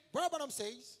que Brother Branham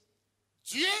says,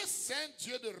 Dieu, c'est un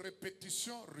Dieu de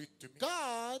répétition rythmique.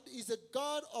 God is a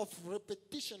God of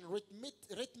repetition,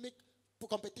 rhythmic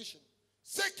competition.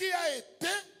 Ce qui a été,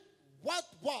 What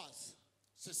was,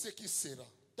 c'est ce qui sera.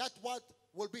 that what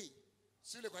will be.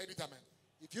 Si vous le croyez, dites amen.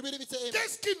 If you believe it, say amen.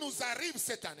 Qu'est-ce qui nous arrive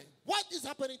cette année? What is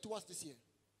happening to us this year?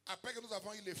 Après que nous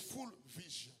avons eu le full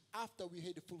vision After we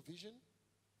had the full vision,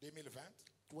 2020,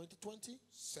 2020,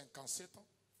 57 ans,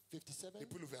 57,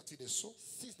 depuis l'ouverture des sceaux.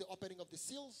 since the opening of the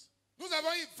seals, Nous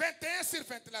avons eu 21 sur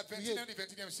 20, la 21e du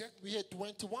 21e siècle. we had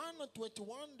 21 and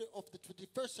 21 of the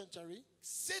 21st century.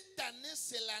 Cette année,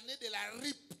 c'est l'année de la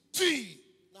rupture.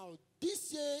 Now,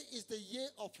 this year is the year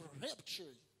of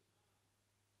rapture.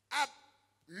 À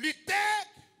Luther,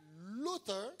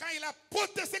 Luther, quand il a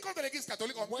protesté contre l'église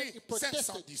catholique en When he protested.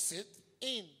 1517,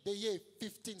 in the year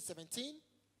 1517,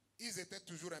 ils étaient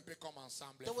toujours un peu comme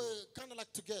ensemble. they were kind of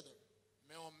like together.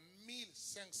 Mais en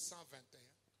 1521,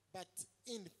 But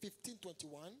in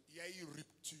 1521, il y a eu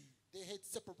rupture. they had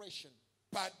separation.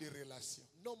 Pas de relation.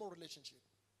 No more relationship.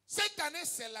 Cette année,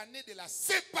 c'est l'année de la This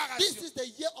séparation. is the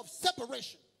year of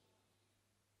separation.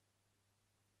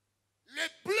 Le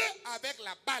bleu avec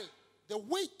la balle. The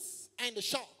wheat and the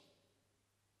chaff.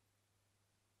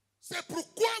 C'est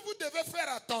pourquoi vous devez faire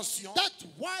attention. That's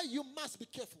why you must be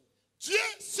careful. Dieu,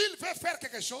 s'il veut faire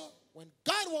quelque chose, When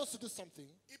God wants to do something,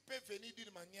 il peut venir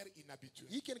d'une manière inhabituelle.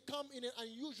 He can come in an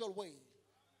unusual way.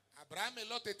 Abraham et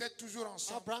Lot étaient toujours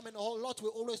ensemble. Abraham and Lot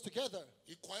were always together.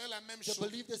 Ils croyaient la même They chose.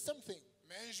 believed the same thing.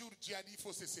 Mais un jour, Dieu a dit qu'il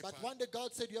faut se But séparer. one day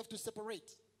God said you have to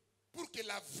separate Pour que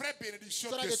la vraie bénédiction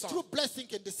so that the true descende. blessing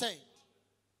can descend.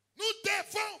 Nous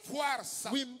devons voir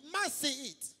ça. We must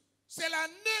see it. C'est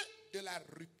l'année de la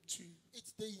rupture.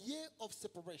 It's the year of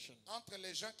separation Entre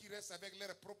les gens qui restent avec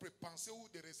leurs propres pensées ou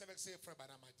de rester avec ses frères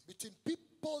Branham a dit. between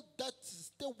people that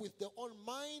stay with their own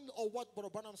mind or what Brother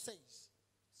Branham says.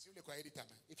 Si vous le croyez, dites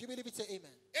amen. If you believe it, say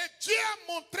amen. Et Dieu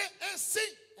a montré un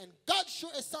signe. And God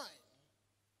showed a sign.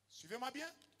 Suivez-moi bien.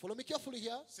 Follow me carefully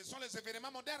here. Ce sont les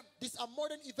événements modernes. These are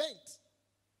modern events.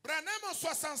 Branham en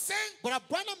 65, But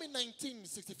Branham in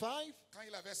 1965, quand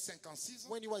il avait 56 ans,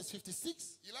 when he was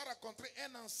 56, il a rencontré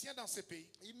un ancien dans ce pays,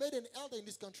 he met an elder in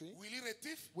this country, Willie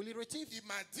Retief. Willie Retief. Il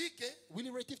m'a dit que Willie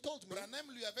Retief told me,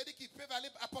 Branham lui avait dit qu'il pouvait aller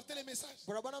apporter les messages.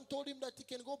 Brother Branham told him that he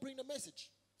can go bring the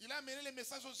message. Il a amené les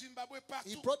messages au Zimbabwe He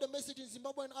partout. brought the message in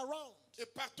Zimbabwe and around. Et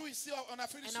partout ici en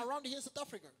Afrique du And Sud. around here in South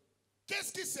Africa.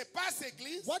 Qu'est-ce qui se passe,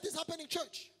 église? What is happening,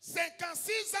 church?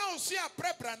 56 ans aussi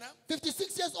après Branham,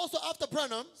 56 years also after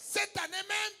Branham, cette année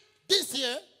même, this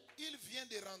year, il vient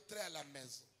de rentrer à la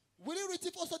maison. Willie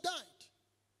Retief also died.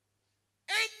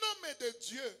 Un homme de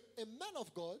Dieu, A man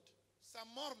of God, sa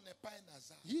mort n'est pas un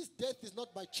hasard. his death is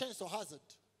not by chance or hazard.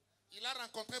 Il a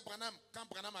rencontré Branham quand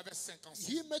Branham avait 56.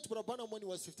 He met Brother Branham when he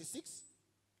was 56.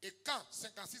 Et quand,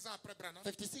 56 ans après Branham,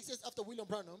 56 years after William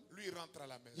Branham, lui il rentre à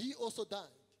la maison. he also died.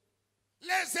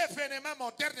 Les événements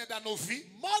modernes dans nos vies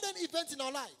Modern events in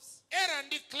our lives est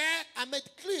rendu clair are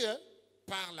made clear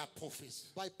par la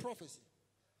prophétie. by prophecy.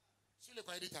 Si le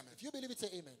croyez, dites amen. If you believe it, say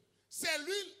amen. C'est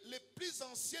lui le plus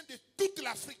ancien de toute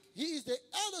l'Afrique. He is the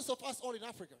eldest of us all in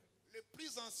Africa. Le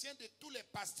plus ancien de tous les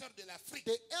pasteurs de l'Afrique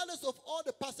The eldest of all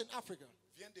the pastors in Africa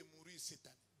vient de mourir cette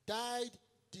année. died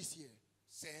this year.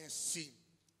 C'est un signe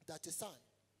That's a sign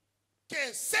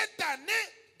que cette année,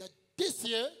 that this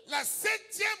year, la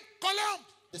 7e colombe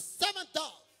the seventh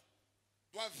dove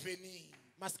doit venir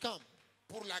must come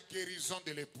pour la guérison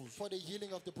de l'épouse. for the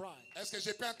healing of the bride. Est-ce que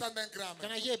je peux entendre un grand Can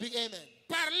amen? I hear a big amen?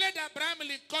 Parler d'Abraham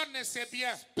Lincoln, c'est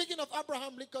bien. Speaking of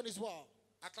Abraham Lincoln as well,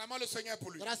 Acclamons le Seigneur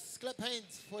pour lui. let us clap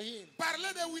hands for him.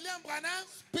 Parler de William Branham,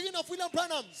 Speaking of William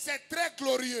Branham, c'est très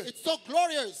glorieux. it's so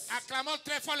glorious. Acclamons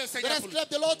très fort le Let Seigneur us pour lui. clap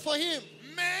the Lord for him.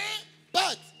 Mais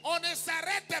But on ne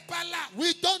s'arrête pas là.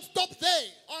 we don't stop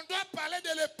there. On doit parler de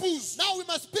l'épouse. Now we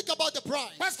must speak about the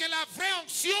bride. Parce que la vraie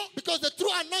onction, Because the true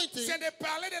anointing c'est de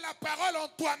parler de la parole en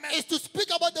toi-même. is to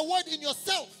speak about the word in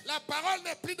yourself. La parole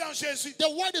n'est plus dans Jésus. The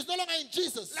word is no longer in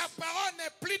Jesus. La parole n'est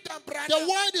plus dans The Branham.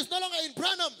 word is no longer in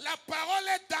Branham. La parole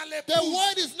est dans The l'épouse.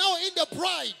 word is now in the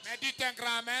bride. Mais dites un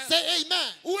grand amen. Say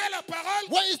amen. Où est la parole?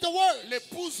 Where is the word?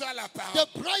 L'épouse a la The parole.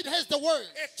 bride has the word.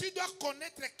 Et tu dois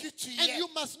connaître qui tu And es. you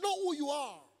must know who you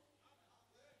are.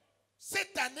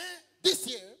 Cette année, This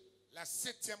year, la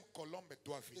 7e colombe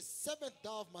doit the venir. seventh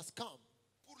dove must come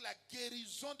Pour la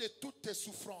guérison de toutes tes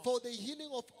souffrances. for the healing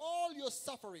of all your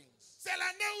sufferings. C'est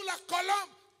l'année où la colombe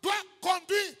doit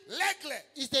conduire l'aigle.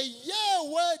 It's the year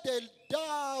where the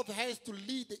dove has to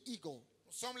lead the eagle.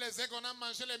 Nous sommes les aigles, on a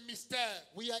mangé les mystères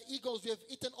We are eagles. We have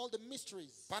eaten all the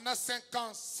mysteries pendant 5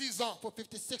 ans, 6 ans. for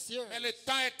 56 years. Mais le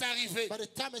temps est arrivé But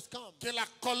the time has come. que la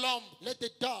colombe Let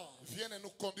the dove vienne nous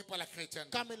conduire par la chrétienne.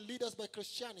 come and lead us by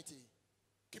Christianity.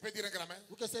 Qui peut dire un grand amen?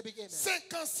 We can say big amen.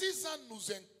 56 ans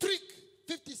nous intrigue.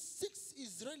 56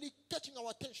 is really catching our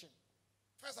attention.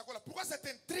 Frère Zakola, pourquoi cette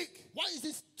intrigue? Why is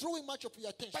this drawing much of your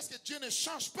attention? Parce que Dieu ne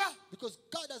change pas. Because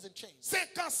God doesn't change.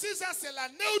 56 ans, c'est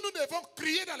l'année où nous devons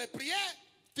crier dans les prières.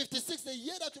 56, the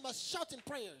year that we must shout in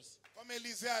prayers. Comme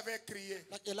Élisée avait crié.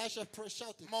 Like Elisha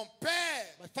shouted. Mon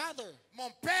Père, My father, mon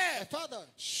my Père, father,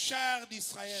 char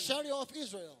d'Israël chariot of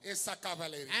Israel, et sa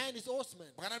cavalerie. and his horsemen.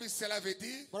 Branham dit, cela veut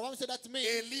dire, But one said that to me,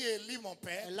 Élie, Élie, mon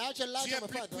Père, Elijah, tu Elijah, es my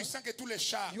plus father, puissant que tous les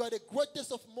chars. you are the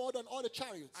greatest of more than all the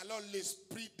chariots. Alors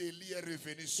l'esprit d'Élie est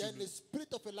revenu sur Then lui. the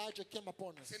spirit of Elijah came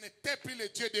upon us. Ce n'était plus le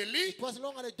Dieu d'Élie, It was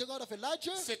no longer the God of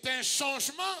Elijah, c'était un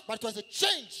changement. but it was a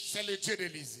change. C'est le Dieu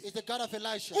d'Élisée. It's the God of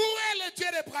Elisha. Où est le Dieu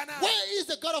de Branham? Where is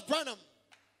the God of Branham?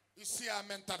 Ici à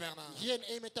Amen Tabernacle. Here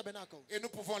in Amen Tabernacle. Et nous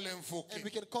pouvons And we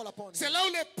l'invoquer. can call upon C'est him. là où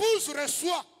l'épouse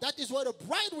reçoit. That is where the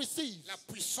bride receives La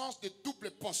puissance de double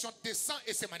portion descend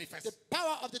et se the manifeste.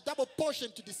 power of the double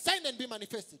portion to descend and be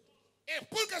manifested. Et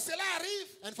pour que cela arrive,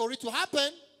 And for it to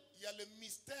happen, il y a le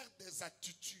mystère des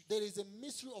attitudes. there is a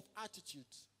mystery of attitude.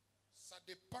 Ça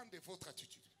dépend de votre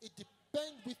attitude. It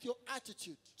depends with your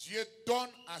attitude. Dieu donne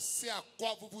assez à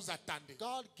quoi vous vous attendez.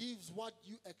 God gives what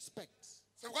you expect.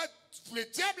 C'est pourquoi le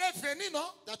diable est venu, non?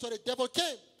 That's why the devil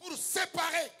came, Pour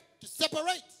séparer. to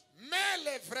separate. Mais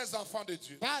les vrais enfants de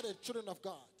Dieu, By the children of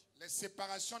God. les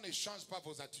séparations ne changent pas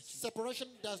vos attitudes. Separation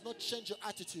does not change your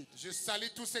attitude. Je salue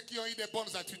tous ceux qui ont eu de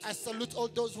bonnes attitudes. I salute all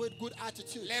those who had good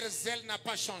attitude. Leur zèle n'a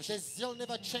pas changé. Their zeal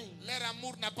never changed. Leur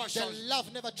amour n'a pas Their changé.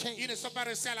 love never Ils changed. ne sont pas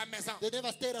restés à la maison. They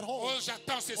never stayed at Oh, home.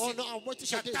 j'attends ceci. Oh no, I'm waiting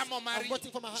for this. J'attends mon mari. I'm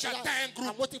waiting for my J'attends husband. un groupe.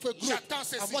 I'm waiting for a group. J'attends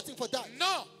ceci. I'm waiting for that.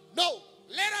 Non. No,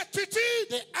 Leur attitude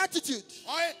their attitude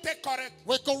ont été correctes.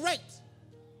 were correct.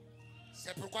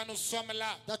 C'est pourquoi nous sommes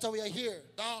là, That's why we are here.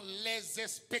 dans les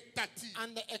expectatives.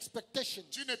 And the expectation.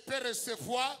 Tu ne peux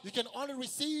recevoir You can only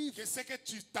receive que ce que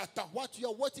tu t'attends. what you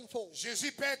are waiting for.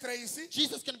 Jésus peut être ici.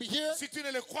 Jesus can be here. Si tu ne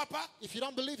le crois pas, If you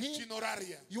don't believe tu him, n'auras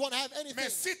rien. you won't have anything.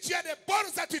 Mais si tu as de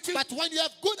bonnes attitudes, But when you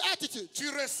have good attitude, tu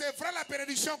recevras la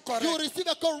bénédiction you will correcte. receive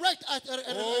a correct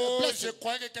Oh, je blessing.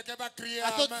 croyais que quelqu'un va crier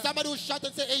I thought amen. somebody would shout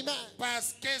and say amen.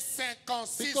 Parce que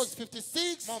 56, Because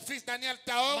 56, mon fils Daniel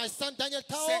Tao, my son Daniel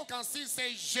Tao, 56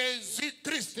 c'est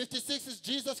Jésus-Christ. 56 is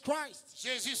Jesus Christ.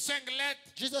 Jésus 5 lettres,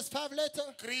 Jesus 5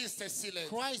 letters. Christ 6 lettres.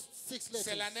 Christ 6 C'est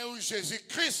letters. l'année où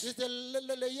Jésus-Christ It's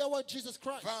the year where Jesus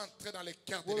Christ va entrer dans le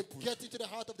cœur de will l'épouse. get into the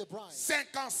heart of the bride.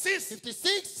 56,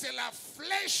 56, c'est la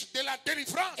flèche de la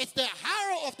délivrance. it's the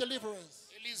arrow of deliverance.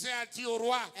 Élisée a dit au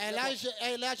roi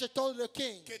Elijah told the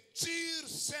king, que tire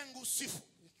 5 ou 6 fois.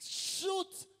 shoot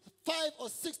 5 or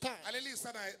 6 times. Allez lire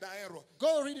ça dans un roi.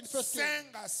 Go read in First Kings.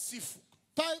 5 à 6 fois.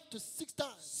 5 to 6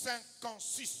 times.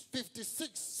 56. 56.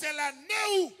 C'est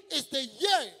l'année où It's the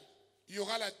year il y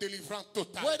aura la délivrance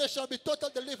totale. where there shall be total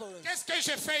deliverance. Qu'est-ce que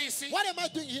je fais ici? What am I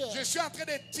doing here? Je suis en train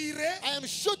de tirer I am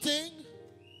shooting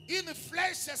une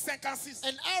flèche à 56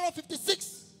 an arrow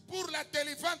 56 pour la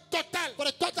délivrance totale for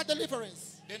the total deliverance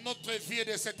de notre vie et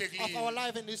de cette église. of our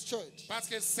life in this church. Parce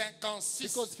que 56,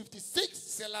 Because 56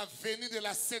 c'est la venue de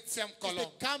la 7e is the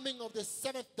colombe. coming of the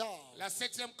 7th dove. La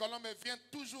 7e colombe vient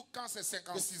toujours quand c'est The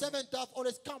 56. 7th dove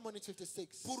always comes when it's 56.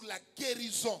 Pour la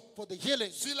guérison. For the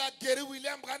healing. Si la guéri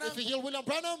William Branham If you heal William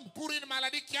Branham, pour une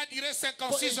maladie qui a duré for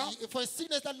 56 ans, a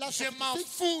sickness that lasts je m'en 56,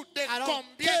 fous de I don't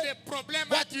combien care de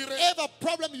problèmes a duré, whatever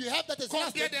problem you have that is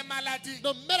combien lasted, de maladies,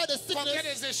 no matter the combien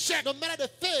sickness, des échecs. no matter the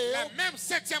La fail, même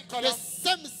 7e the colombe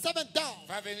same 7th dove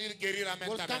va venir guérir Amen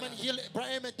will come and Tabernacle. heal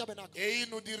Amen Tabernacle. Et il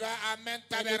nous dira Amen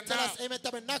And you tell us Tabernacle, Amen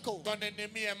Tabernacle, ton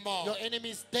ennemi est mort. your enemy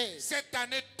is dead. Cette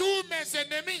année, tous mes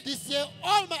ennemis, This year,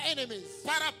 all my enemies,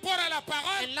 par rapport à la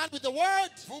parole, in line with the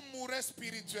word, vous mourrez they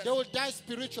spirituellement will die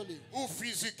spiritually ou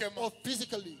physiquement. or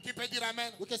physically. Qui peut dire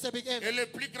Amen? We can say big Et amen. le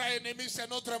plus grand ennemi, c'est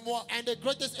notre moi. And the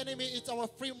greatest enemy is our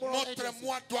free moral Notre agency.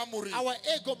 moi doit mourir. Our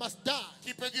ego must die.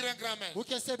 Qui peut dire un grand Amen? We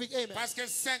can say big amen. Parce que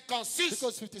 56,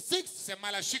 Because 56, c'est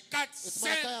Malachie 4, It's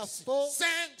 5, Malachi 4,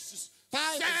 5,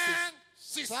 5 and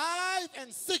 6, 5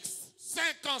 and 6,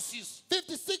 56.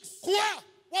 56. Quoi?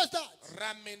 What's that?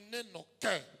 Ramener nos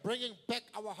cœurs Bringing back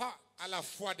our heart à la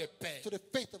foi des pères. to the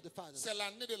faith of the Father. C'est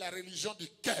l'année de la religion du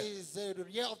cœur. It is the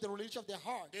year of the religion of the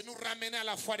heart. De nous ramener à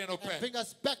la foi de nos And pères. bring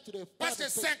us back to the Parce que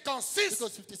Father's faith. 56,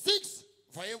 Because 56,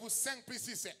 voyez-vous, 5 plus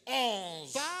 6, c'est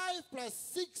 11. 5 plus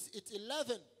 6, it's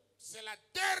 11. C'est la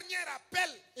dernière appel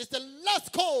It's the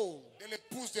last call de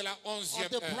l'épouse de la of 11e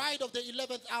the heure. bride of the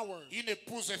 11th hour. Une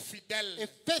épouse A fidèle.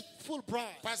 faithful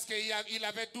bride. Parce qu'il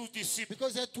avait 12 disciples.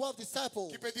 Because he had 12 disciples.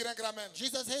 Qui peut dire un grand amen?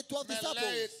 Jesus had 12 Mais l'un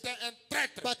disciples. était un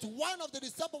traître. But one of the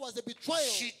disciples was a betrayer.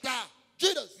 Judas.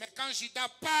 Judas. Mais quand Judas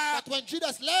part, But when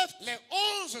Judas left, les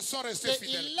 11 sont restés the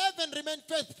fidèles. 11 remained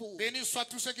faithful. Bénis soient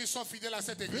tous ceux qui sont fidèles à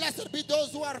cette église. Blessed be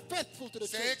those who are faithful to the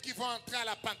C'est eux church. qui vont entrer à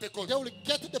la Pentecôte. They will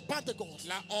get to the Pentecost,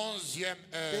 La 11e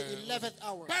the heure. 11th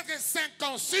hour. Parce que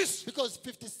 56, Because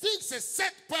 56 c'est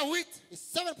 7.8. is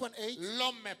 7.8,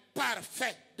 L'homme est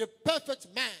parfait. the perfect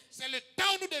man. C'est le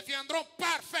temps où nous deviendrons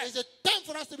parfaits. It's a time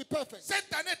for us to be perfect.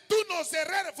 Cette année, tous nos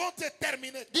erreurs vont se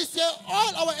terminer. This year,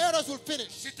 all our errors will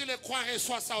finish. Si tu le crois,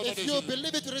 reçois ça au nom If de you Jésus.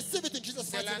 believe it, receive it in Jesus'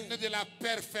 C'est mighty l'année name. de la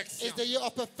perfection. It's the year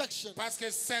of perfection. Parce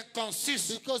que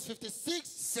 56, Because 56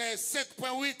 c'est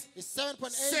 7.8. is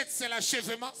 7.8. 7, c'est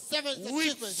l'achèvement. 7 is 8,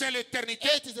 achievement. c'est l'éternité.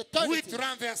 8 is eternity. 8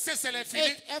 renversé, c'est l'infini.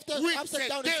 8 after 8, upside c'est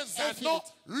down is 2 infinite. anneaux.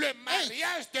 Le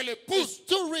mariage de l'épouse. It's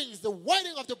 2 rings, the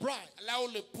wedding of the bride, Là où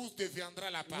l'épouse deviendra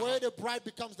la where parole. the bride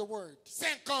becomes the word.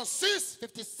 56,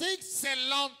 56 c'est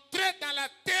l'entrée dans la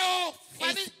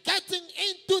théophanie. is getting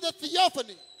into the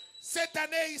theophany. Cette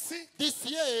année ici, This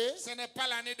year, ce n'est pas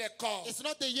l'année des corps. it's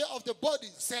not the year of the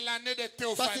bodies, C'est l'année de but it's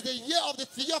théophanie. the year of the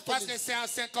Parce theophany. que c'est à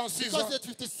 56 ans. Because at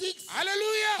 56,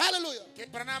 Alléluia. hallelujah, Que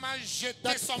Branham a jeté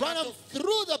that son Branham manteau.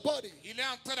 threw the body Il est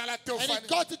entré dans la and he théophanie.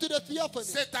 got into the theophany.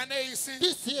 Cette année ici,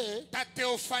 This year, ta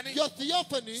théophanie your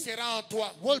theophany sera en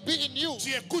toi. will be in you. Tu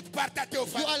écoutes par ta You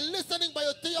théophanie. are listening by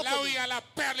your Là où il theophany. y a la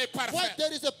perle Where parfaite.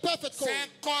 there is a perfect C'est call. un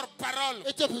corps parole.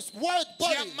 It's a word Tu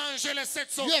as body. mangé les 7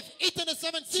 You sauts. have eaten the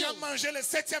 7 Tu as seals. mangé le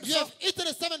 7e You saut. have eaten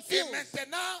the 7 Et seals.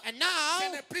 maintenant, And ce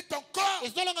now, n'est plus ton corps.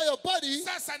 it's no longer your body.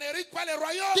 Ça n'hérite pas le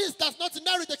royaume. This does not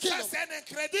inherit the Ça, kingdom. c'est un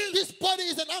incrédule. This body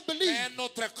is an Mais unbelief. un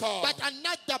autre corps. But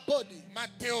another body. Ma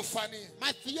théophanie.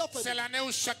 My theophany. C'est l'année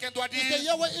où chacun doit It's the dire,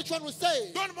 year where each one will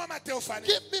say, donne-moi ma théophanie.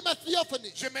 give me my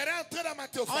theophany. J'aimerais entrer dans ma I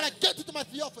want théophanie. to get into my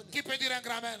theophany. Qui peut dire un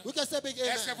grand amen? We can say big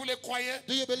Est-ce que amen. vous le croyez?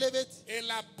 Do you believe it? Et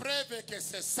la preuve que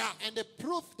c'est ça, And the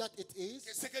proof that it is,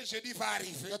 que ce que je dis va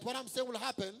arriver, that what I'm saying will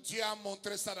happen, Dieu a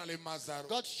montré ça dans les Mazaros.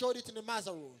 God showed it in the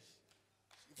Mazaroon.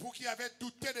 Vous qui avez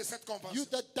douté de cette You convention,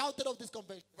 that doubted of this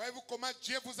convention. voyez-vous comment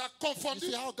Dieu vous a You confondu?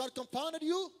 see how God confounded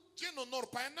you? Dieu n'honore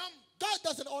pas un homme, God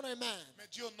doesn't honor a man, mais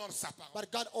Dieu honore sa parole.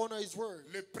 but God honors his word.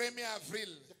 Le 1er avril,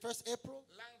 The 1st April,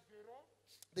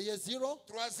 The year 0,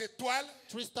 3 étoiles,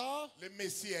 3 stars, le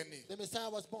Messie est né. the Messiah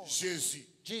was born. Jésus.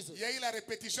 Jesus. Il y a eu la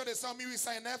répétition de ça en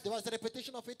 1809. There was a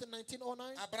repetition of it in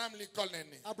 1909. Abraham Lincoln est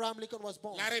né. Abraham Lincoln was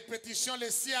born. La répétition le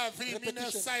 6 avril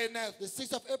Repetition. 1909. The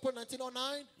 6th of April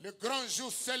 1909, Le grand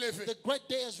jour s'est levé. the great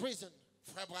day has risen.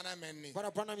 Frère Branham est né.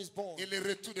 Brother Branham is born. Et le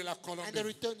retour de la colonne. And the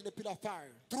return in the pillar of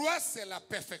fire. 3, c'est la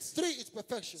perfection. 3 is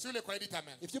perfection. Si vous le croyez, dites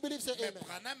Amen. If you believe, say Mais amen.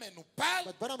 Branham nous parle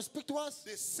But Branham speak to us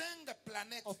de 5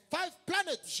 planètes. of 5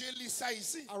 planets. Je lis ça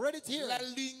ici. I read it here.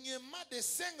 L'alignement des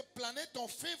 5 planètes en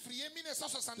février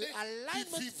 1962 The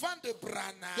alignment- du vivant de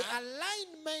Branham. The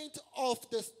alignment of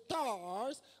the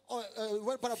stars,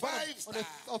 when Brother Branham, Five on a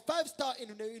star. 5-star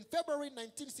in February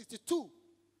 1962,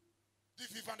 Du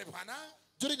vivant de Branham.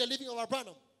 during the living of our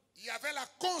Branham. Il y avait la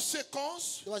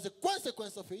conséquence. There was a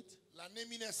consequence of it. L'année The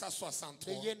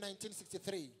 1963. year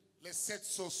 1963, Les 7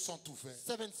 choses sont ouvertes.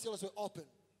 7 seals were open.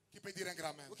 Qui peut dire un grand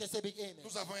amen? We can say big amen.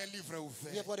 Nous avons un livre We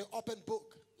ouvert. have got an open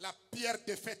book. La pierre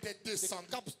de fête est The descendue.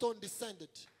 capstone descended.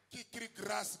 Qui crie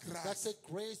grâce, That grâce. said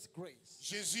grace, grace.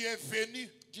 Jésus est venu.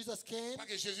 Jesus came Parce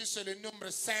que Jésus c'est le nombre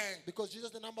 5. because Jesus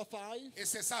is the number 5, Et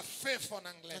c'est ça faith en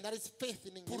anglais. and that is faith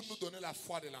in Pour English, nous donner la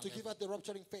foi de to l'anglais. give us the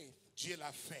rupturing faith. Dieu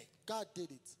l'a fait. God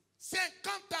did it. 50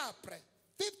 ans après,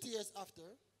 50 years after,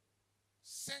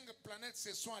 5 planètes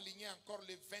se sont alignées encore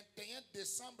le 21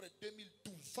 décembre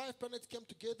 2012. 5 planets came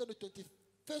together the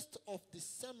 21st of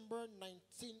December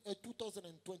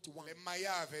 2021. Les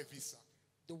Mayas avaient vu ça.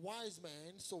 The wise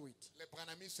man saw it. Les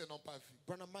Branhamistes n'ont pas vu.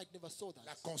 Branham Mike never saw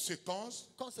La that. conséquence,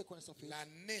 Consequence of it,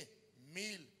 l'année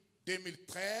the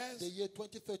 2013, year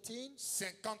 2013,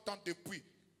 50 ans depuis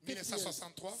 50 years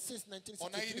 1963, since on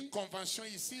a eu 1963, une convention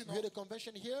ici, we non? had a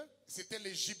convention here. C'était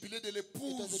le jubilé de It was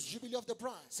the l'épouse. jubilee of the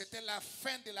bride. C'était la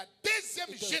fin de la deuxième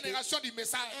It was génération du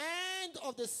message. And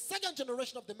of the second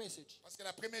generation of the message. Parce que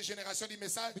la première génération du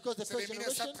message, Because the c'est de first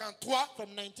generation, 1933 from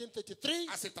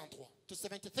 1933 à 73. to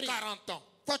 73, 40 ans.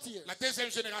 40 years. La deuxième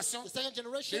génération, The second de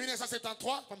generation,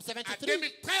 1973 from à 73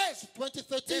 2013. Et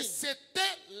 2013.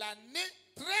 c'était l'année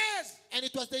 13. And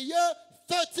it was the year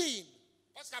 13.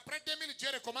 Parce qu'après 2000, Dieu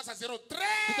recommence à 0.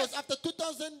 Because 13. after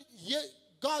 2000 years,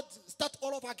 God start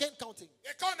all over again counting. Et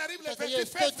quand on arrive le That's the year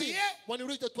 28 février, 13. When you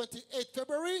reach the 28th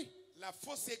February, la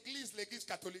fausse église, l'église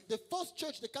catholique, the first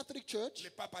church, the Catholic Church, le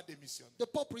pape a démissionné. the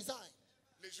Pope resigned.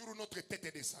 Le jour où notre tête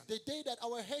est descendue. The day that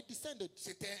our head descended,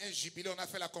 C'était un jubilé, on a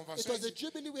fait la it convention. was a ici.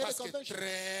 jubilee, we had a Parce que convention.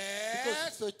 13,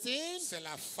 Because 13, c'est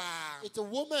la femme. it's a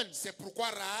woman. C'est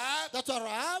pourquoi Rahab, That's why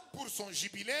Rahab, pour son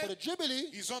jubilé, for the jubilee,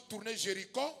 ils ont tourné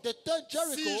Jéricho they turned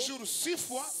Jericho 6 jours, 6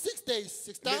 fois. 6 days, 6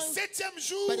 Le times. 7e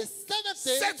jour, But the 7th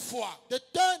day, 7 fois. they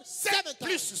turned 7 7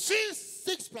 plus times. 6,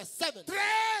 6 plus 7.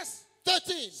 13.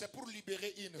 13. C'est pour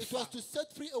libérer une It was femme. to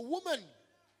set free a woman.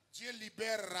 Dieu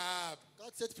libère Rahab.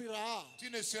 God set free Rahab. Tu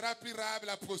ne seras plus Rahab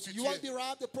la You prostituée. won't be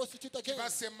Rahab the prostitute Tu again. vas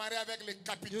se marier avec le You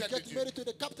capitaine de get Dieu. married to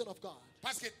the captain of God.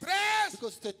 Parce que 13,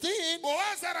 Because 13,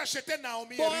 Boaz a racheté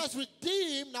Naomi et Ruth Boaz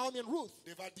redeemed Naomi and Ruth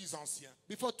devant 10 anciens.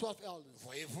 before 12 elders.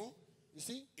 Voyez-vous? You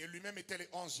see? Et lui-même était le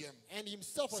 11e. And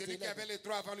himself was the Celui qui avait 11th. les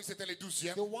droits avant lui, c'était le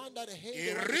 12e. The one that hated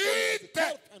Et the one that was the Ruth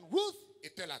 12th, and Ruth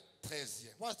était la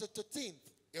 13e. was the 13th.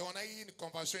 Et on a eu une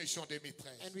convention ici en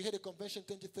 2013. And we had a convention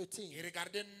 2013. Et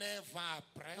regardez 9 ans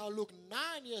après. Now look,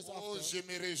 9 years Oh, after, je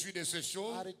me réjouis de ces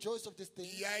choses. I rejoice of this thing.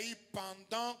 Il y a eu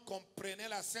pendant qu'on prenait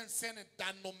la Sainte Seine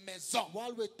dans nos maisons.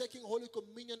 While we're taking Holy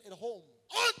Communion at home.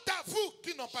 Honte à vous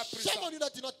qui n'ont pas pris ça. Some of you that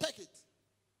did not take it.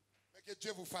 Mais que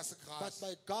Dieu vous fasse But grâce.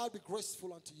 may God be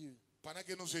graceful unto you. Pendant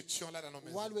que nous étions là dans nos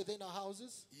maisons, While we're in our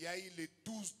houses, il y a eu les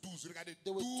 12-12. Regardez,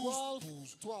 there were 12,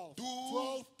 12-12. 12,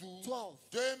 12, 12, 12,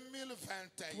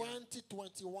 2021.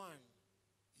 2021.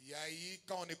 Il y a eu,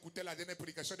 quand on écoutait la dernière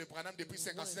prédication de Branham depuis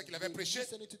 56 ans qu'il avait We prêché,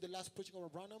 listening to the last preaching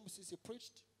of Branham since he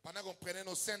preached. pendant qu'on prenait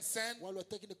nos saintes scènes, While we're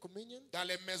taking the communion dans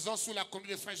les maisons sous la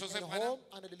conduite de frère at Joseph Branham, home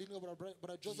under the leading of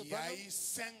Brother Joseph il y a Branham, eu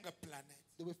 5 planètes.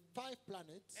 there were 5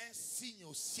 planets, Un signe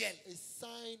au ciel a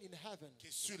sign in heaven que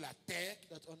sur la terre,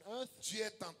 that on earth Dieu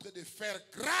est en train de faire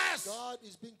grâce. God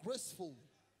is being graceful.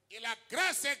 Et la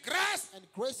grâce est grâce And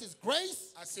grace is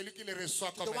grace à celui qui le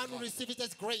reçoit to comme the one who grâce. receives it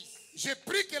as grace. Je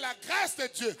prie que la grâce de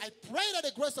Dieu I pray that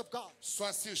the grace of God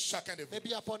soit sur chacun de vous. may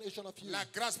be upon each one of you. La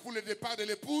grâce pour le départ de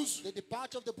l'épouse. The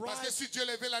departure of the Parce bride, que si Dieu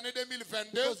levait l'année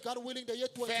 2022, because God willing, the year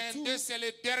 22 22, c'est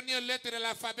les dernières lettres de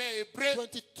l'alphabet hébreu.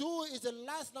 22 is the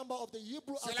last number of the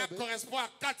Hebrew Cela alphabet. correspond à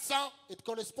 400. It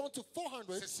corresponds to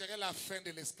 400. Ce serait la fin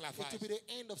de It l'esclavage. will be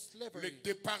the end of Le slavery.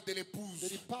 départ de l'épouse The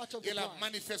departure of et the la bride.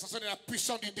 manifestation de la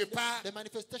puissance du And the départ the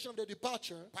manifestation of the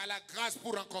departure par la grâce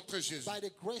pour rencontrer Jésus. by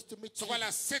the grace to meet Tu vois,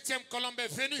 Jesus. la 7e colombe est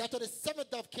venue That was the seventh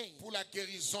dove came pour la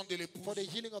guérison de for the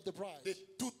l'épouse, healing of the bride. de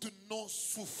toutes nos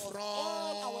Of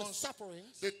all our souffrances,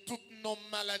 sufferings, de toutes nos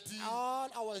maladies, all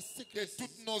our de sicknesses, tous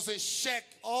nos échecs,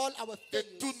 all our de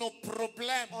tous failures, nos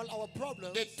problèmes, all our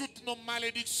problems, de toutes nos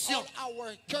malédictions, all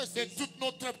our de curses, toute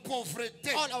notre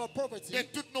pauvreté, all our poverty, de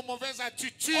toutes nos mauvaises all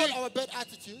attitudes. our bad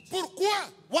attitudes. Pourquoi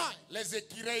Why? les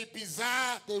écureuils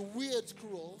bizarres The weird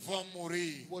squirrel vont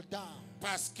mourir? will die.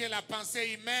 Parce que la pensée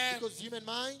humaine Because human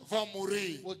mind va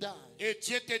mourir. will die. Et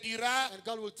Dieu te dira, And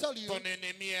God will tell you, ton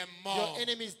ennemi est your mort.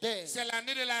 enemy is dead. C'est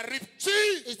l'année de la rupture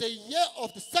It's the year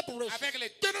of the separation avec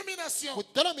les dénominations, with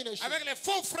denomination, avec les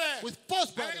faux frères, with false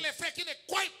avec brothers, les frères qui ne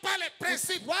croient pas les with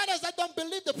principes, brothers that don't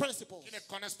believe the principles, qui ne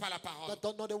connaissent pas la parole. that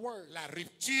don't know the word. La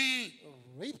rupture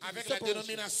Rape, avec la separation,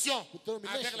 dénomination, with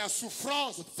denomination, avec la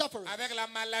souffrance, with suffering, avec la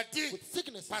maladie, with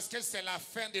sickness, parce que c'est la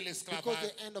fin de because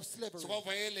l'esclavage. the end of slavery. Tu vois, vous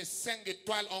voyez, les 5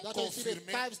 étoiles ont That's why you see the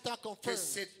confirmé 5-star que confirmed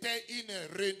c'était une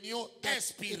réunion that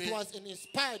inspirée. it was an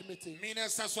inspired meeting.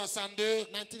 1962,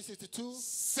 1962,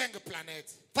 5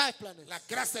 planètes. 5 planets. La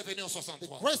grâce est venue en The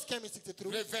 63. grace came in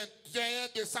 63. Le 21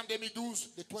 décembre 2012,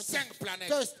 The 21st 5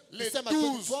 planètes. Le December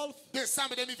 12 2012,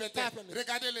 décembre 2021, five planets.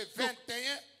 regardez le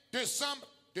 21 décembre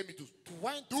 2012.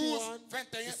 21 12,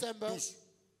 21, December 12.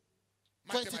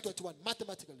 Mathématiques. 2021,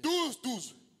 mathematically. 12,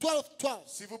 12. 12, 12.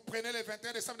 Si vous prenez le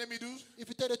 21 décembre 2012, If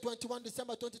you take the 21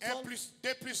 December 1 2012, plus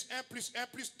 2 plus 1 plus 1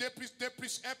 plus 2 plus 2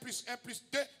 plus 1 plus 1 plus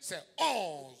 2, c'est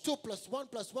 11. 2 plus 1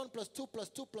 plus 1 plus 2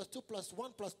 plus 2 plus 2 plus 1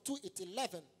 plus 2, it's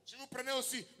 11. Si vous prenez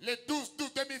aussi le 12,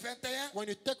 12 2021, When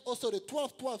you take also the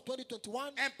 12, 12,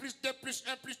 2021, 1 plus 2 plus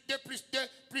 1 plus 2 plus 2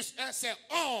 plus 1, c'est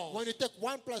 11. when you take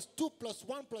 1 plus 2 plus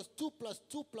 1 plus 2 plus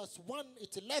 2 plus 1,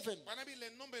 it's 11. Mon ami, les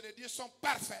nombres de Dieu sont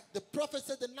parfaits. The prophet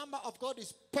said the number of God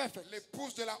is perfect.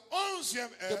 L'épouse de la 11e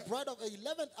The heure bride of the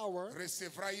 11th hour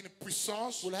recevra une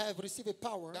puissance will have received a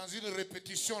power. dans une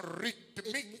répétition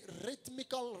rythmique.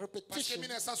 Rhythmical Parce que repetition.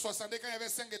 1962, quand il y avait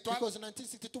 5 étoiles, Because in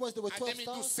 1962 was there were à 12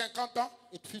 2012, stars. 50 ans,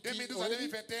 It 50 2012 à already.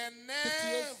 2021,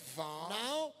 50 years. 9 ans,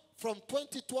 Now, from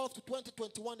 2012 to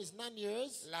 2021 is 9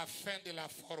 years. la fin de la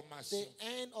formation. The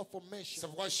end of C'est formation.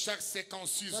 pourquoi chaque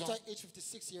 56 That's ans, why age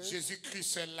 56 years,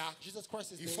 Jésus-Christ est là. Jesus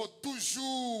Christ is Il there. faut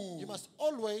toujours, You must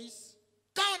always,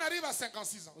 quand on arrive à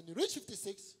 56 ans, when you reach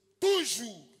 56,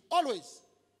 toujours, always,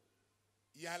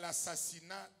 il y a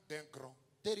l'assassinat d'un grand.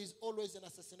 there is always an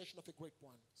assassination of a great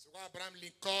one. C'est pourquoi Abraham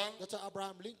Lincoln That's why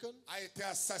Abraham Lincoln a été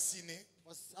assassiné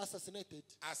was assassinated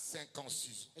à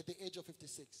 56 ans. at the age of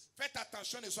 56. Faites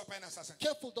attention, ne sois pas un assassin.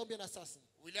 Careful, don't be an assassin.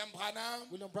 William Branham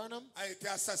William Branham a été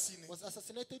assassiné was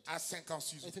assassinated à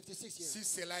 56 ans. at 56 years. Si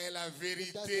cela est la That's the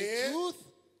vérité, truth.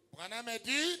 Branham a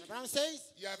dit, Branham says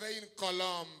il y avait une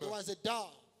colombe there was a dog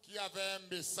qui avait un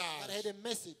that message. had a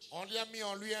message. On lui a mis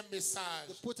en lui un message.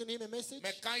 They put in him a message,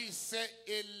 Mais quand il s'est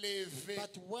élevé,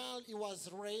 but while he was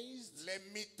raised, les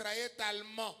mitraillettes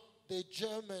allemands the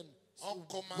German ont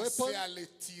commencé à weapon, le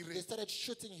they tirer. started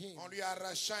shooting him, On lui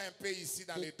arracha un peu ici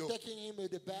dans le dos. taking him in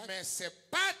the back, Mais ses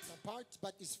pattes apart,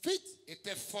 but his feet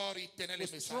étaient forts, il tenait le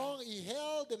was message. strong. He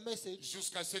held the message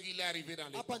Jusqu'à ce qu'il est arrivé dans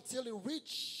le up camp. until he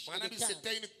reached Branham the dit camp.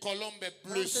 c'était une colombe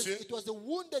Branham says blessée, it was a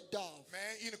wounded dove,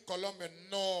 mais une colombe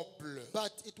noble.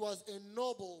 but it was a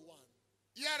noble one.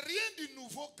 Il n'y a rien de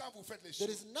nouveau quand vous faites les There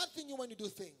choses. is nothing new when you do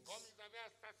things. Comme ils avaient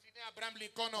assassiné Abraham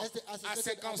Lincoln As they à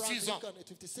assassinated Abraham 56 ans. Lincoln at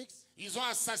 56, Ils ont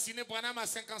assassiné Branham à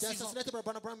they 56 ans. assassinated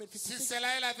Branham at Si 56.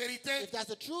 cela est la vérité, If that's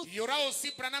the truth, il y aura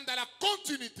aussi Branham dans la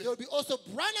continuité. there will be also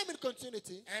Branham in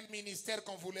continuity, Un ministère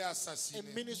qu'on voulait a assassiner.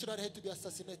 ministry that had to be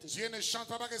assassinated. Dieu ne chante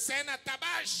pas parce que c'est un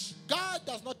atabage. God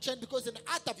does not change because in Il y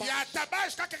a Atabash,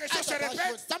 atabage quand quelque chose se Atabash when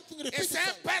répète. something Et repeats c'est un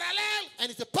itself, parallèle. and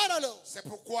it's a parallel. C'est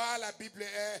pourquoi la Bible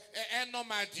est un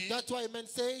homme a dit That's why men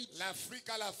say l'Afrique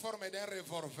a la forme d'un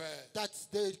revolver. that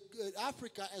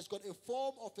Africa has got a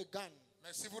form of a gun.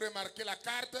 Mais si vous remarquez la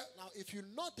carte, Now, if you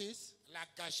notice, la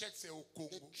cachette c'est au the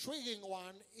Congo. triggering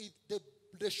one,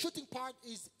 the shooting part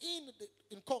is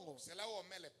in Congo. C'est là où on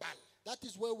met les balles. That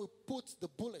is where we put the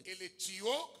bullets. Et les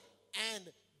tuyaux,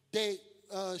 And the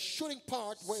shooting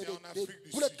part where C'est en the Afrique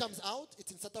du bullet Sud. comes out,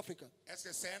 it's in South Africa. est-ce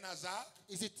que c'est un hasard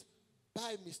Is it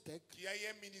by mistake qu'il y a eu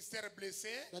un ministère blessé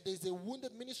that there is a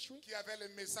wounded ministry qui avait le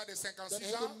message de that 56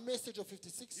 had a ans? message of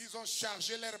 56 Ils ont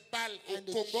chargé leurs balles au and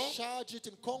they Congo. charged it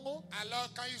in Congo? Alors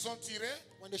quand ils ont tiré,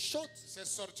 When they shot, c'est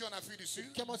sorti en Afrique du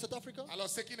Sud. came out South Africa. Alors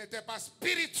ceux qui n'étaient pas Those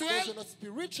spirituels, who are not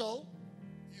spiritual,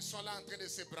 Ils sont là en train de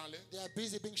se branler. They are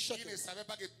busy being Ils shaken. ne savaient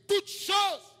pas que toute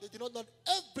chose They do not know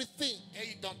everything est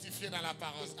identifiée dans la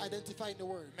parole. is identified in the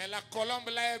word. Mais la colombe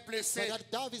là est blessée. But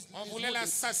that dove is On voulait wounded.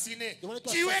 l'assassiner. They wanted to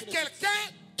Tuer assassinate him.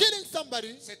 quelqu'un, Killing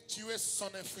somebody c'est tuer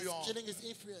son influence. killing his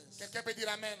influence. Quelqu'un peut dire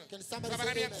Amen. Can somebody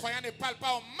Frère, say un amen? croyant ne parle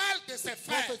pas au mal de ses The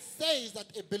frères. prophet says that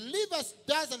a believer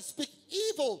doesn't speak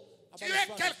evil about Tuer his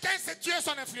brother. quelqu'un, c'est tuer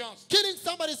son influence. Killing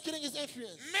somebody is killing his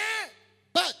influence. Mais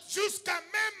But jusqu'à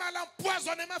même à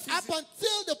l'empoisonnement up physique.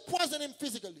 until the poison him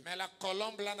physically. Mais la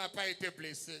colombe là n'a pas été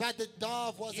blessée. But the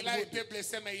dove wasn't Il a été wounded.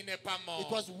 blessé, mais il n'est pas It mort.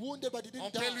 was wounded, but it On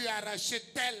didn't peut lui die. arracher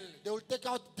tel They will take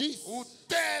out this ou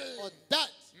tel. or that.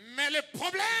 Mais le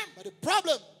problème, But the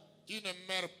problem, il ne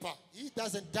meurt pas. he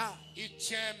doesn't die. Il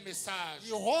tient un message.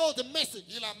 You hold the message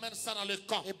Il amène ça dans le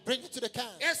camp. and bring it to the camp.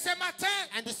 Et ce matin,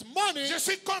 And this morning, je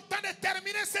suis content de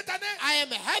terminer cette année. I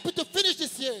am happy to finish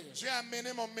this year. J'ai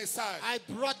amené mon message I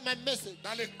brought my message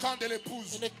dans le camp de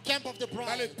l'épouse, in the camp of the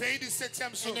dans le bride, pays du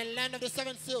 7e in saut. the land of the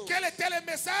seventh seal. Quel était le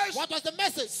message? What was the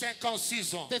message?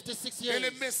 56 ans. 56 Et years.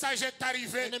 le message est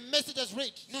arrivé. And the message has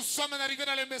reached. Nous sommes arrivés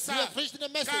dans le We message. have reached the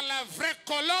message. Quand la vraie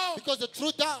colombe, Because the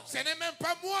true dove ce n'est même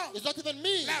pas moi. is not even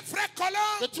me. La vraie The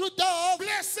colombe, true dove,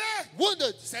 blessée,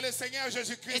 wounded, c'est le Seigneur is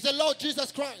Jésus-Christ. the Lord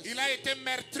Jesus Christ. Il a été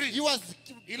meurtri. He was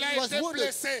Il a été wounded.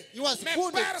 blessé. He was Mais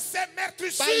wounded. par ces By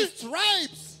meurtrissures, his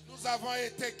stripes, nous avons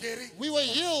été guéris. we were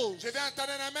healed. Je vais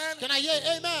entendre un amen. Can I hear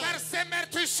Par amen? ces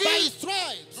meurtrissures, By his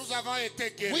stripes, nous avons été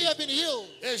we guéris. have been healed.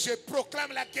 Et je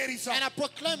proclame la guérison And I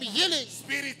proclaim healing,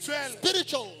 spirituelle,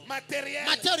 spiritual, matérielle,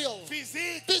 material,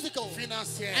 physique, physical,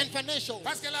 financière. and financial.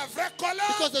 Parce que la vraie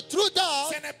Because colombe, the true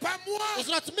dove ce n'est pas moi, is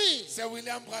not me. c'est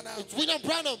William Branham. It's William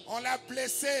Branham. On l'a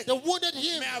blessé. They wounded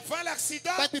him. Mais avant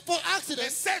l'accident, But before les accident,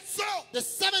 7 sauts, the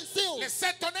seven les seals,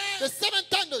 7 the tonnerres, seven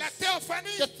thunders, la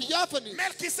théophanie, the theophany,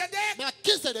 Melchisedec,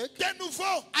 Melchizedek, de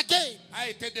nouveau, again, a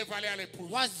été dévoilé à l'épouse.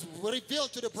 was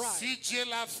revealed to the bride. Si Dieu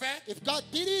l'a fait, If God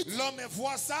did it, l'homme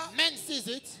voit ça, men sees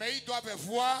it, mais ils doivent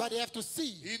voir but they have to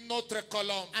see une autre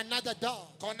colombe another dove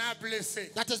qu'on a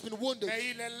blessée. that has been wounded, Mais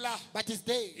il est là, but is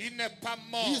dead. il n'est pas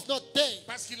mort. He is not dead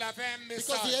Parce qu'il avait un because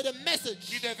he message had a message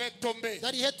qui devait tomber.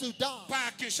 that he had to die. Pas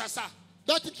à Kinshasa.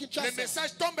 Not in Le Kinshasa.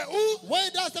 message tombe où? Where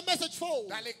does the message fall?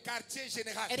 Dans les quartiers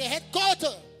généraux. At the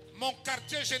headquarter. Mon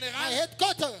quartier My général,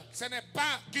 headquarter ce n'est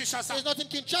pas Kinshasa. is not in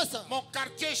Kinshasa. Mon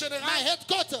quartier My général,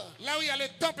 headquarter, là où il y a le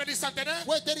temple du centenaire,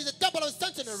 where there is a temple of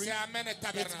centenary, c'est Amen et it's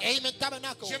Tabernacle. Amen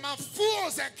Tabernacle. Je m'en fous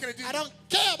aux incrédules. I don't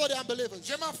care about the unbelievers.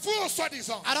 Je m'en fous aux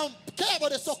soi-disant. I don't care about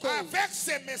the so-called. Avec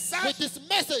ces With messages, this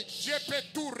message, je peux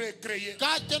tout recréer.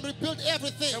 God can rebuild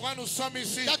everything. C'est pourquoi nous sommes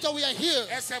ici. That's why we are here.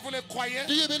 Est-ce que vous le croyez?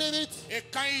 Do you believe it? Et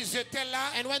quand ils étaient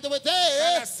là, And when they were quand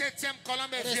there, la 7e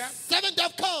colombe the vient, seventh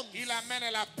dove comes. il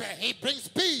amène la paix. He brings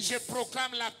peace. Je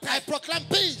proclame la I paix proclaim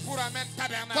peace pour Amen for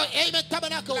Tabernacle. Amen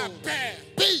Tabernacle. La paix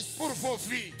Peace pour vos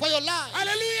vies. for your life.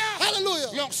 Alléluia.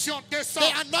 Hallelujah. L'onction The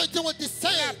descend. anointing will La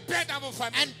descend. paix dans vos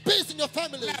familles. And peace in your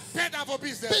families. La paix dans vos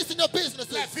business. Peace in your La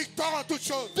businesses. victoire en toutes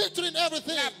choses. Victory in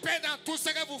everything. La paix dans tout ce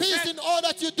que vous Peace faites. in all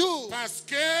that you do. Parce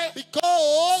que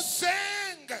Because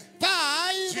 5,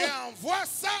 Dieu 5, envoie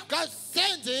ça. God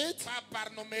sends it Pas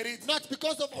par nos mérites. not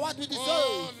because of what we Oh,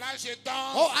 deserve. là je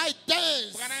danse. Oh, I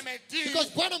dance. Branham me dit, Because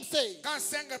Branham says, quand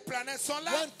 5 planètes sont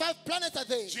là, when 5 planets are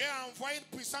there, Dieu envoie une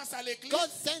puissance à l'église. God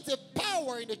sends a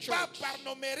power in the Pas church. par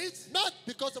nos mérites, Not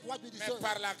because of what we mais deserve,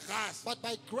 par la grâce. but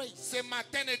by grace. Ce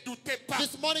matin, ne doutez pas.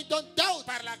 This morning, don't doubt.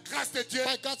 Par la grâce de Dieu,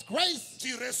 By God's grace,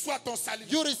 tu reçois ton salut.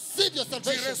 you receive your Tu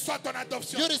salvation. reçois ton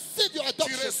adoption. You receive your Tu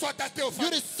adoption. reçois ta You théophanie.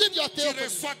 receive your Tu theophany.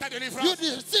 reçois ta You délivrance.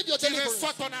 receive your Tu deliverance.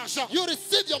 reçois ton argent. You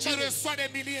receive your Tu money. reçois des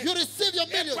milliers. You receive your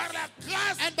Et millions. par la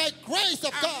grâce, And by grace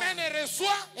of God, Amen et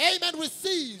reçoit Amen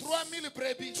receives 3000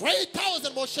 brebis.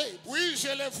 3,000 more shapes. Oui, je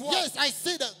les vois. Yes, I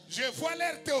see them. Je vois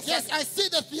leur théophanie. Yes, I see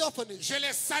the theophany. Je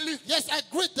les salue. Yes, I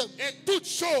greet them. Et toutes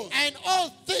choses. And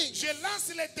all things, Je lance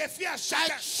les défis à I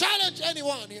chacun. challenge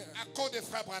anyone here. À cause de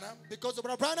Frère Branham, Because of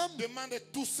Brother Branham, demande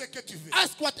tout ce que tu veux.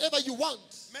 ask whatever you want.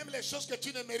 Même les choses que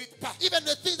tu ne mérites pas. Even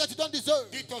the things that you don't deserve.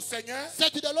 Dis au Seigneur, Say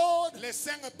to the Lord, les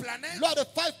 5 planètes Lord, the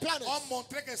 5 planets, ont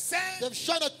montré que 5, they've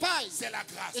shown us 5. c'est la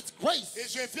grâce. It's grace. Et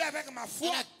je viens avec ma foi.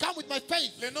 And I come with my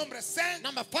faith. Le nombre 5,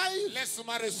 Number 5,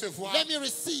 laisse-moi recevoir. let me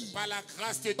receive Par la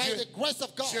grâce de by Dieu, the grace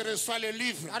of God. je reçois le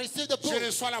livre. I receive the Je book.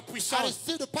 reçois la I puissance.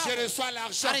 receive the power. Je reçois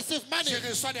l'argent. I receive money. Je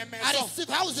reçois des I maisons. receive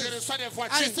houses. Je reçois des I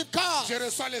voitures. receive cars. Je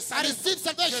reçois le I salut. receive Je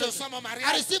salvation. reçois mon I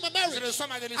mariage. receive my Je marriage. reçois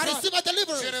ma I délivrance. receive my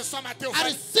deliverance. Je reçois ma I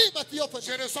théophanie. receive my theophany.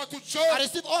 Je reçois toutes I choses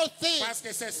receive all things parce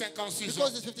que c'est 56 ans.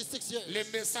 because it's 56 years. Le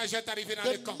message est arrivé arrivé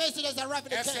dans le The camp. messengers arrive in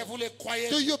the Est-ce que camp. vous les croyez?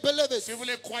 Do you believe it? Si vous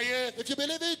les croyez, If you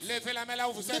believe it, levez la main là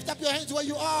où vous êtes. lift up your hands where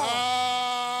you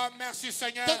are. Oh, merci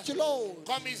Seigneur. Thank you, Lord.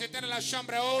 Comme ils étaient dans la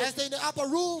chambre haute, As they're in the upper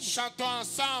room, chantons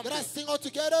ensemble. let us sing all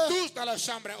together. Tous dans la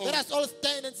chambre Let haute. us all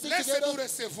stand and sing Laissez-nous together.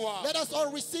 recevoir Let us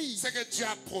all receive ce que Dieu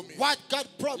a promis. what God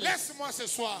promised. Laisse-moi ce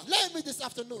soir, Let me this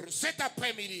afternoon, cet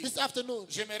après-midi,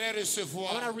 j'aimerais I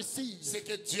recevoir want to receive ce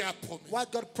que Dieu a promis. what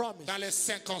God promised Dans les in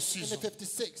 56 the ans.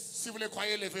 56. Si vous le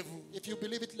croyez, levez-vous. If you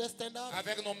believe it, let's stand up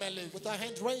Avec nos mains levées. with our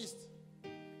hands raised.